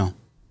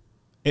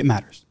 it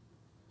matters.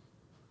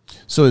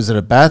 So is it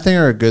a bad thing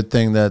or a good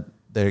thing that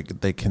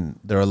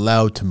they're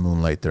allowed to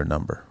moonlight their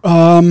number?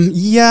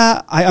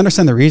 Yeah, I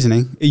understand the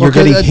reasoning. You're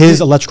getting his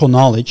electrical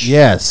knowledge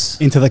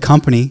into the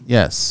company.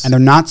 Yes. And they're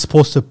not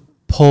supposed to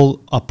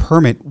pull a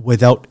permit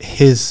without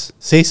his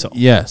say-so.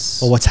 Yes.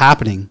 But what's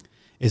happening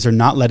is they're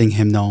not letting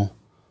him know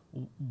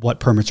what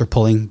permits are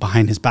pulling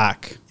behind his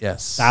back.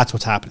 Yes. That's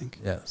what's happening.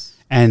 Yes.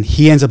 And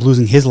he ends up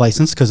losing his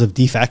license because of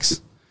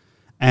defects.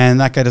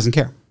 And that guy doesn't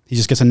care. He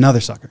just gets another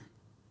sucker.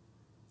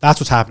 That's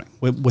what's happening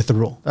with the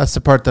rule. That's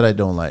the part that I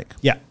don't like.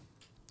 Yeah.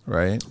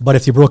 Right? But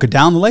if you broke it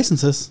down, the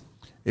licenses,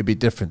 it'd be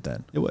different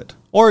then. it would.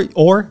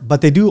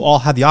 But they do all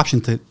have the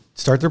option to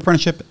start their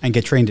apprenticeship and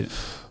get trained in it.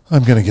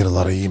 I'm going to get a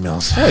lot of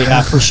emails. Oh,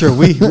 yeah, for sure.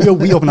 We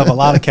opened up a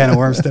lot of can of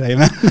worms today,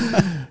 man.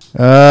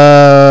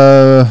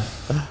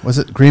 Was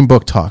it Green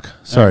Book Talk?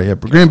 Sorry, yeah,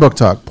 Green Book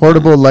Talk.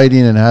 Portable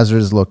lighting in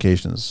hazardous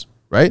locations.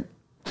 Right?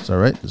 Is that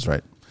right? That's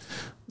right.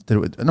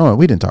 No,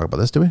 we didn't talk about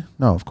this, did we?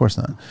 No, of course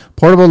not.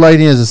 Portable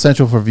lighting is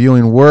essential for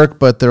viewing work,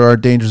 but there are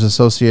dangers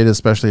associated,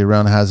 especially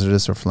around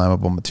hazardous or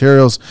flammable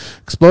materials.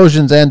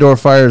 Explosions and/or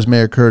fires may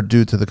occur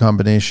due to the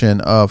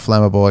combination of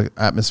flammable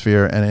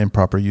atmosphere and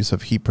improper use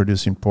of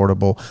heat-producing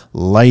portable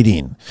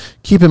lighting.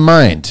 Keep in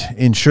mind,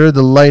 ensure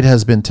the light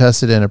has been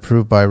tested and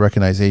approved by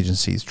recognized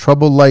agencies.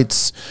 Trouble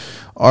lights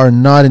are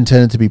not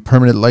intended to be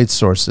permanent light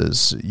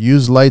sources.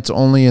 Use lights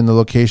only in the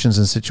locations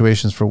and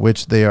situations for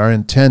which they are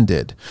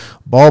intended.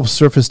 Bulb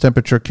surface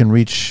temperature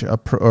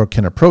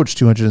can approach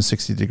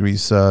 260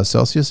 degrees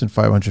Celsius and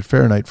 500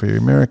 Fahrenheit for your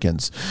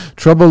Americans.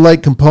 Trouble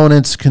light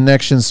components,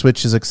 connections,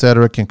 switches,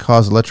 etc. can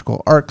cause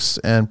electrical arcs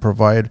and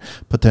provide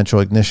potential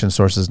ignition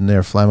sources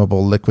near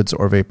flammable liquids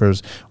or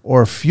vapors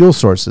or fuel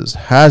sources.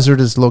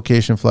 Hazardous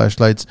location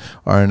flashlights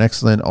are an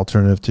excellent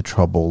alternative to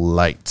trouble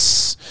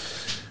lights.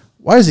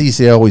 Why does the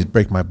ECA always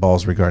break my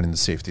balls regarding the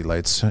safety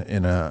lights?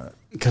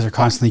 Because they're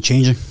constantly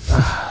changing.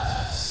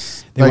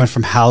 They went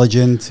from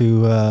halogen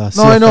to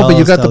no, I know, but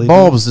you got the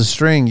bulbs, the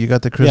string, you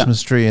got the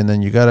Christmas tree, and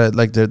then you got to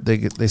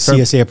they start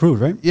CSA approved,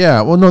 right?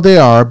 Yeah, well, no, they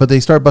are, but they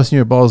start busting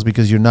your balls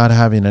because you're not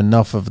having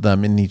enough of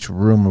them in each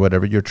room or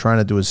whatever. You're trying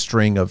to do a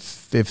string of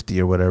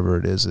 50 or whatever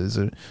it is. Is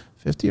it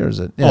 50 or is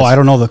it? Yeah, I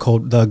don't know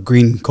the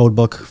green code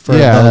book for.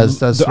 Yeah,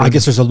 I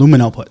guess there's a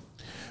lumen output.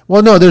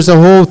 Well, no, there's a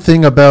whole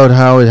thing about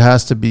how it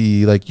has to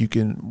be like you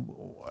can,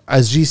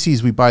 as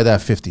GCs, we buy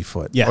that 50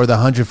 foot or the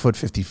 100 foot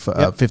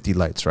 50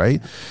 lights,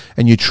 right?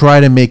 And you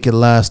try to make it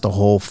last the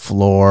whole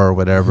floor or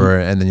whatever,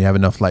 and then you have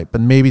enough light.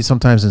 But maybe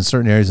sometimes in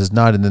certain areas it's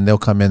not, and then they'll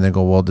come in and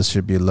go, well, this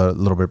should be a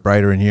little bit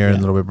brighter in here and a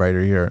little bit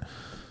brighter here.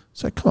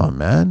 It's like, come on,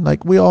 man.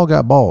 Like, we all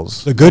got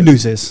balls. The good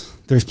news is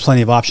there's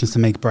plenty of options to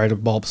make brighter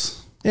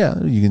bulbs.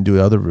 Yeah, you can do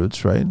other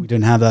routes, right? We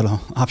didn't have that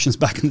options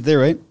back in the day,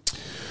 right?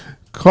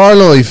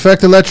 Carlo,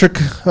 Effect Electric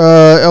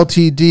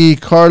Ltd.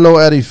 Carlo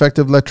at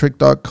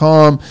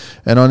effectivelectric.com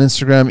and on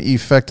Instagram,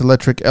 Effect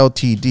Electric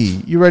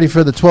Ltd. You ready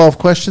for the 12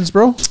 questions,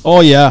 bro?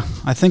 Oh, yeah.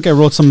 I think I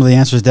wrote some of the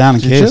answers down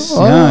in case.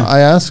 Oh, yeah. I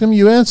ask them,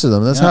 you answer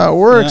them. That's how it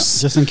works.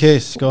 Yeah, just in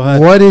case. Go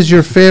ahead. What is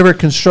your favorite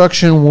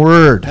construction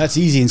word? That's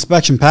easy.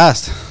 Inspection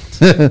passed.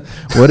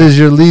 What is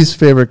your least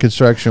favorite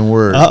construction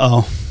word?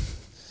 Uh-oh.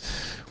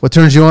 What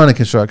turns you on in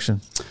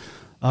construction?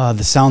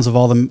 The sounds of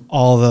all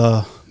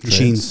the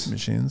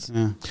machines.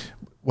 Yeah.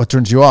 What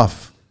turns you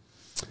off?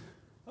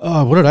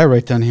 What did I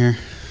write down here?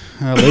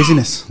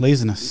 Laziness. Yeah.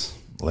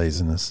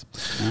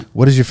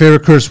 What is your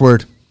favorite curse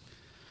word?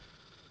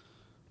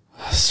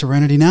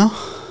 Serenity now.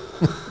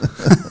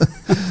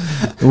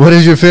 What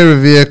is your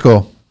favorite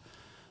vehicle?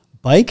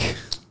 Bike.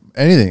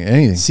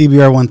 Anything.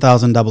 CBR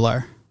 1000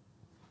 RR.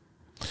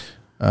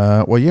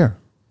 What year?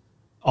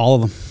 All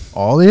of them.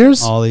 All the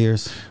years? All the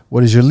years.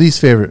 What is your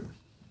least favorite?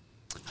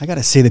 I got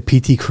to say the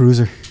PT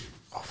Cruiser.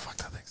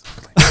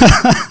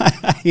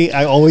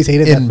 I always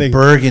hated that thing. In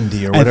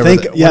burgundy or whatever.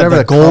 Whatever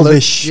the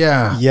goldish.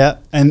 Color. Yeah.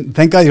 And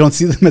thank God you don't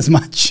see them as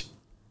much.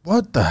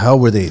 What the hell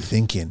were they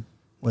thinking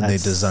when they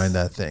designed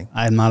that thing?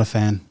 I'm not a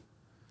fan.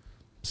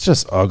 It's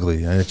just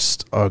ugly. It's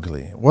just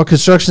ugly. What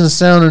construction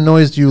sound or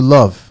noise do you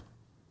love?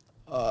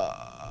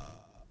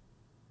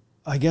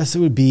 I guess it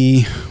would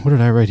be, what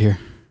did I write here?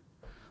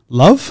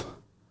 Love?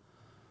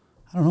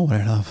 I don't know what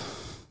I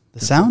love. The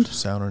sound?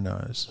 Sound or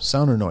noise?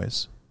 Sound or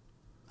noise?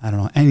 I don't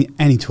know.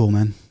 Any tool,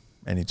 man.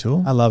 Any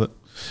tool? I love it.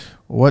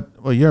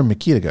 What? Well, you're a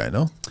Makita guy,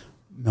 no?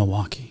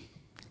 Milwaukee.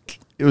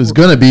 It was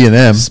going to be an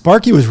M.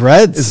 Sparky was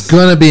Reds. It's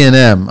going to be an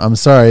M. I'm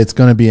sorry. It's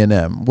going to be an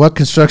M. What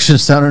construction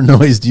sound or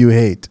noise do you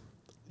hate?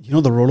 You know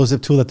the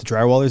rotozip tool that the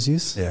drywallers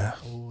use? Yeah.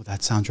 Oh,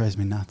 that sound drives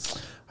me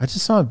nuts. I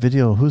just saw a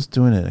video. Who's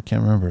doing it? I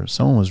can't remember.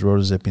 Someone was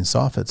rotozipping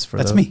soffits for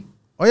That's me.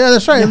 Oh, yeah,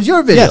 that's right. Yeah. It was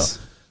your video. Yes.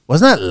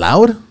 Wasn't that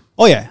loud?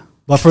 Oh yeah,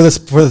 but for the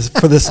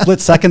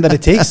split second that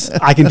it takes,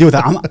 I can do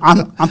that.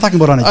 I'm talking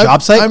about on a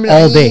job site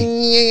all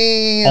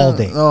day. All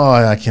day. Oh,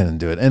 I can't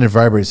do it. And it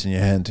vibrates in your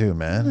hand too,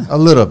 man. A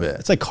little bit.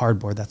 It's like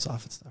cardboard. That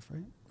soffit stuff,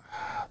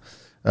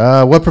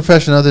 right? What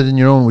profession other than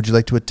your own would you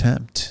like to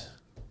attempt?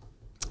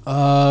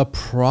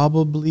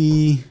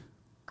 Probably.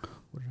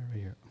 What did I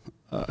write here?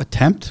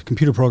 Attempt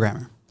computer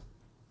programmer.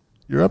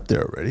 You're up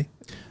there already.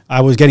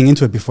 I was getting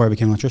into it before I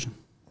became an electrician.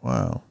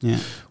 Wow. Yeah.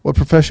 What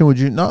profession would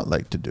you not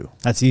like to do?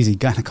 That's easy.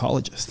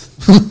 Gynecologist.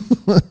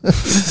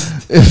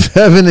 If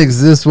heaven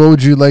exists, what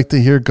would you like to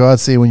hear God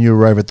say when you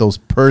arrive at those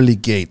pearly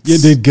gates? You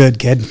did good,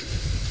 kid.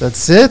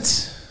 That's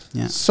it?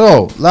 Yeah.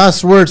 So,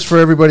 last words for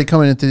everybody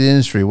coming into the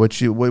industry. What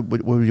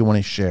would you want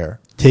to share?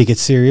 Take it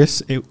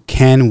serious. It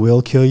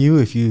will kill you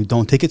if you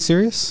don't take it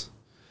serious.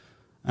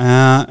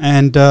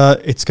 And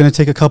it's going to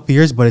take a couple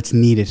years, but it's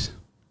needed.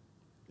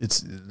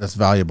 That's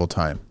valuable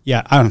time.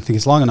 Yeah, I don't think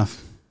it's long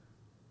enough.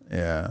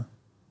 Yeah.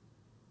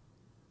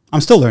 I'm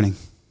still learning.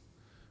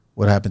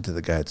 What happened to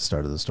the guy at the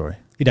start of the story?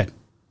 He died.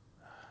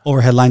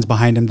 Overhead lines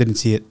behind him, didn't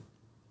see it.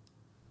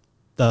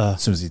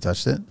 As soon as he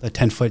touched it? The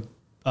 10-foot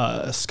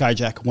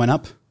skyjack went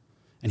up,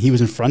 and he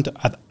was in front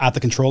at the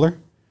controller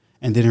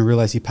and didn't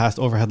realize he passed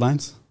overhead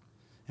lines.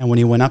 And when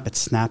he went up, it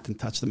snapped and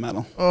touched the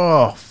metal.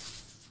 Oh,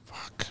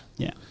 fuck.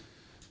 Yeah.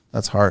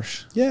 That's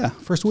harsh. Yeah,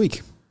 first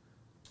week.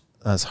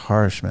 That's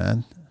harsh,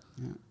 man.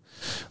 Yeah.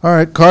 All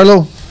right,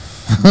 Carlo.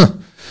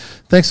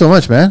 Thanks so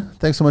much, man.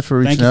 Thanks so much for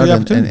reaching out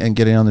and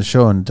getting on the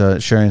show and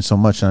sharing so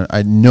much.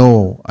 I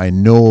know.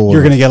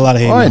 You're going to get a lot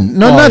of hate.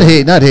 Not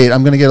hate.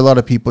 I'm going to get a lot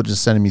of people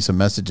just sending me some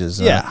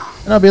messages. Yeah.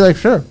 And I'll be like,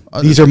 sure.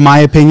 These are my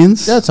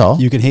opinions. That's all.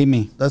 You can hate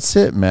me. That's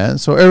it, man.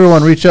 So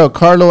everyone reach out.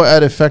 Carlo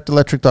at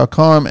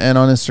effectelectric.com and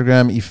on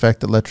Instagram,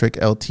 Effect Electric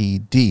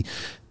Ltd.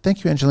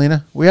 Thank you,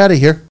 Angelina. We out of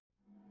here.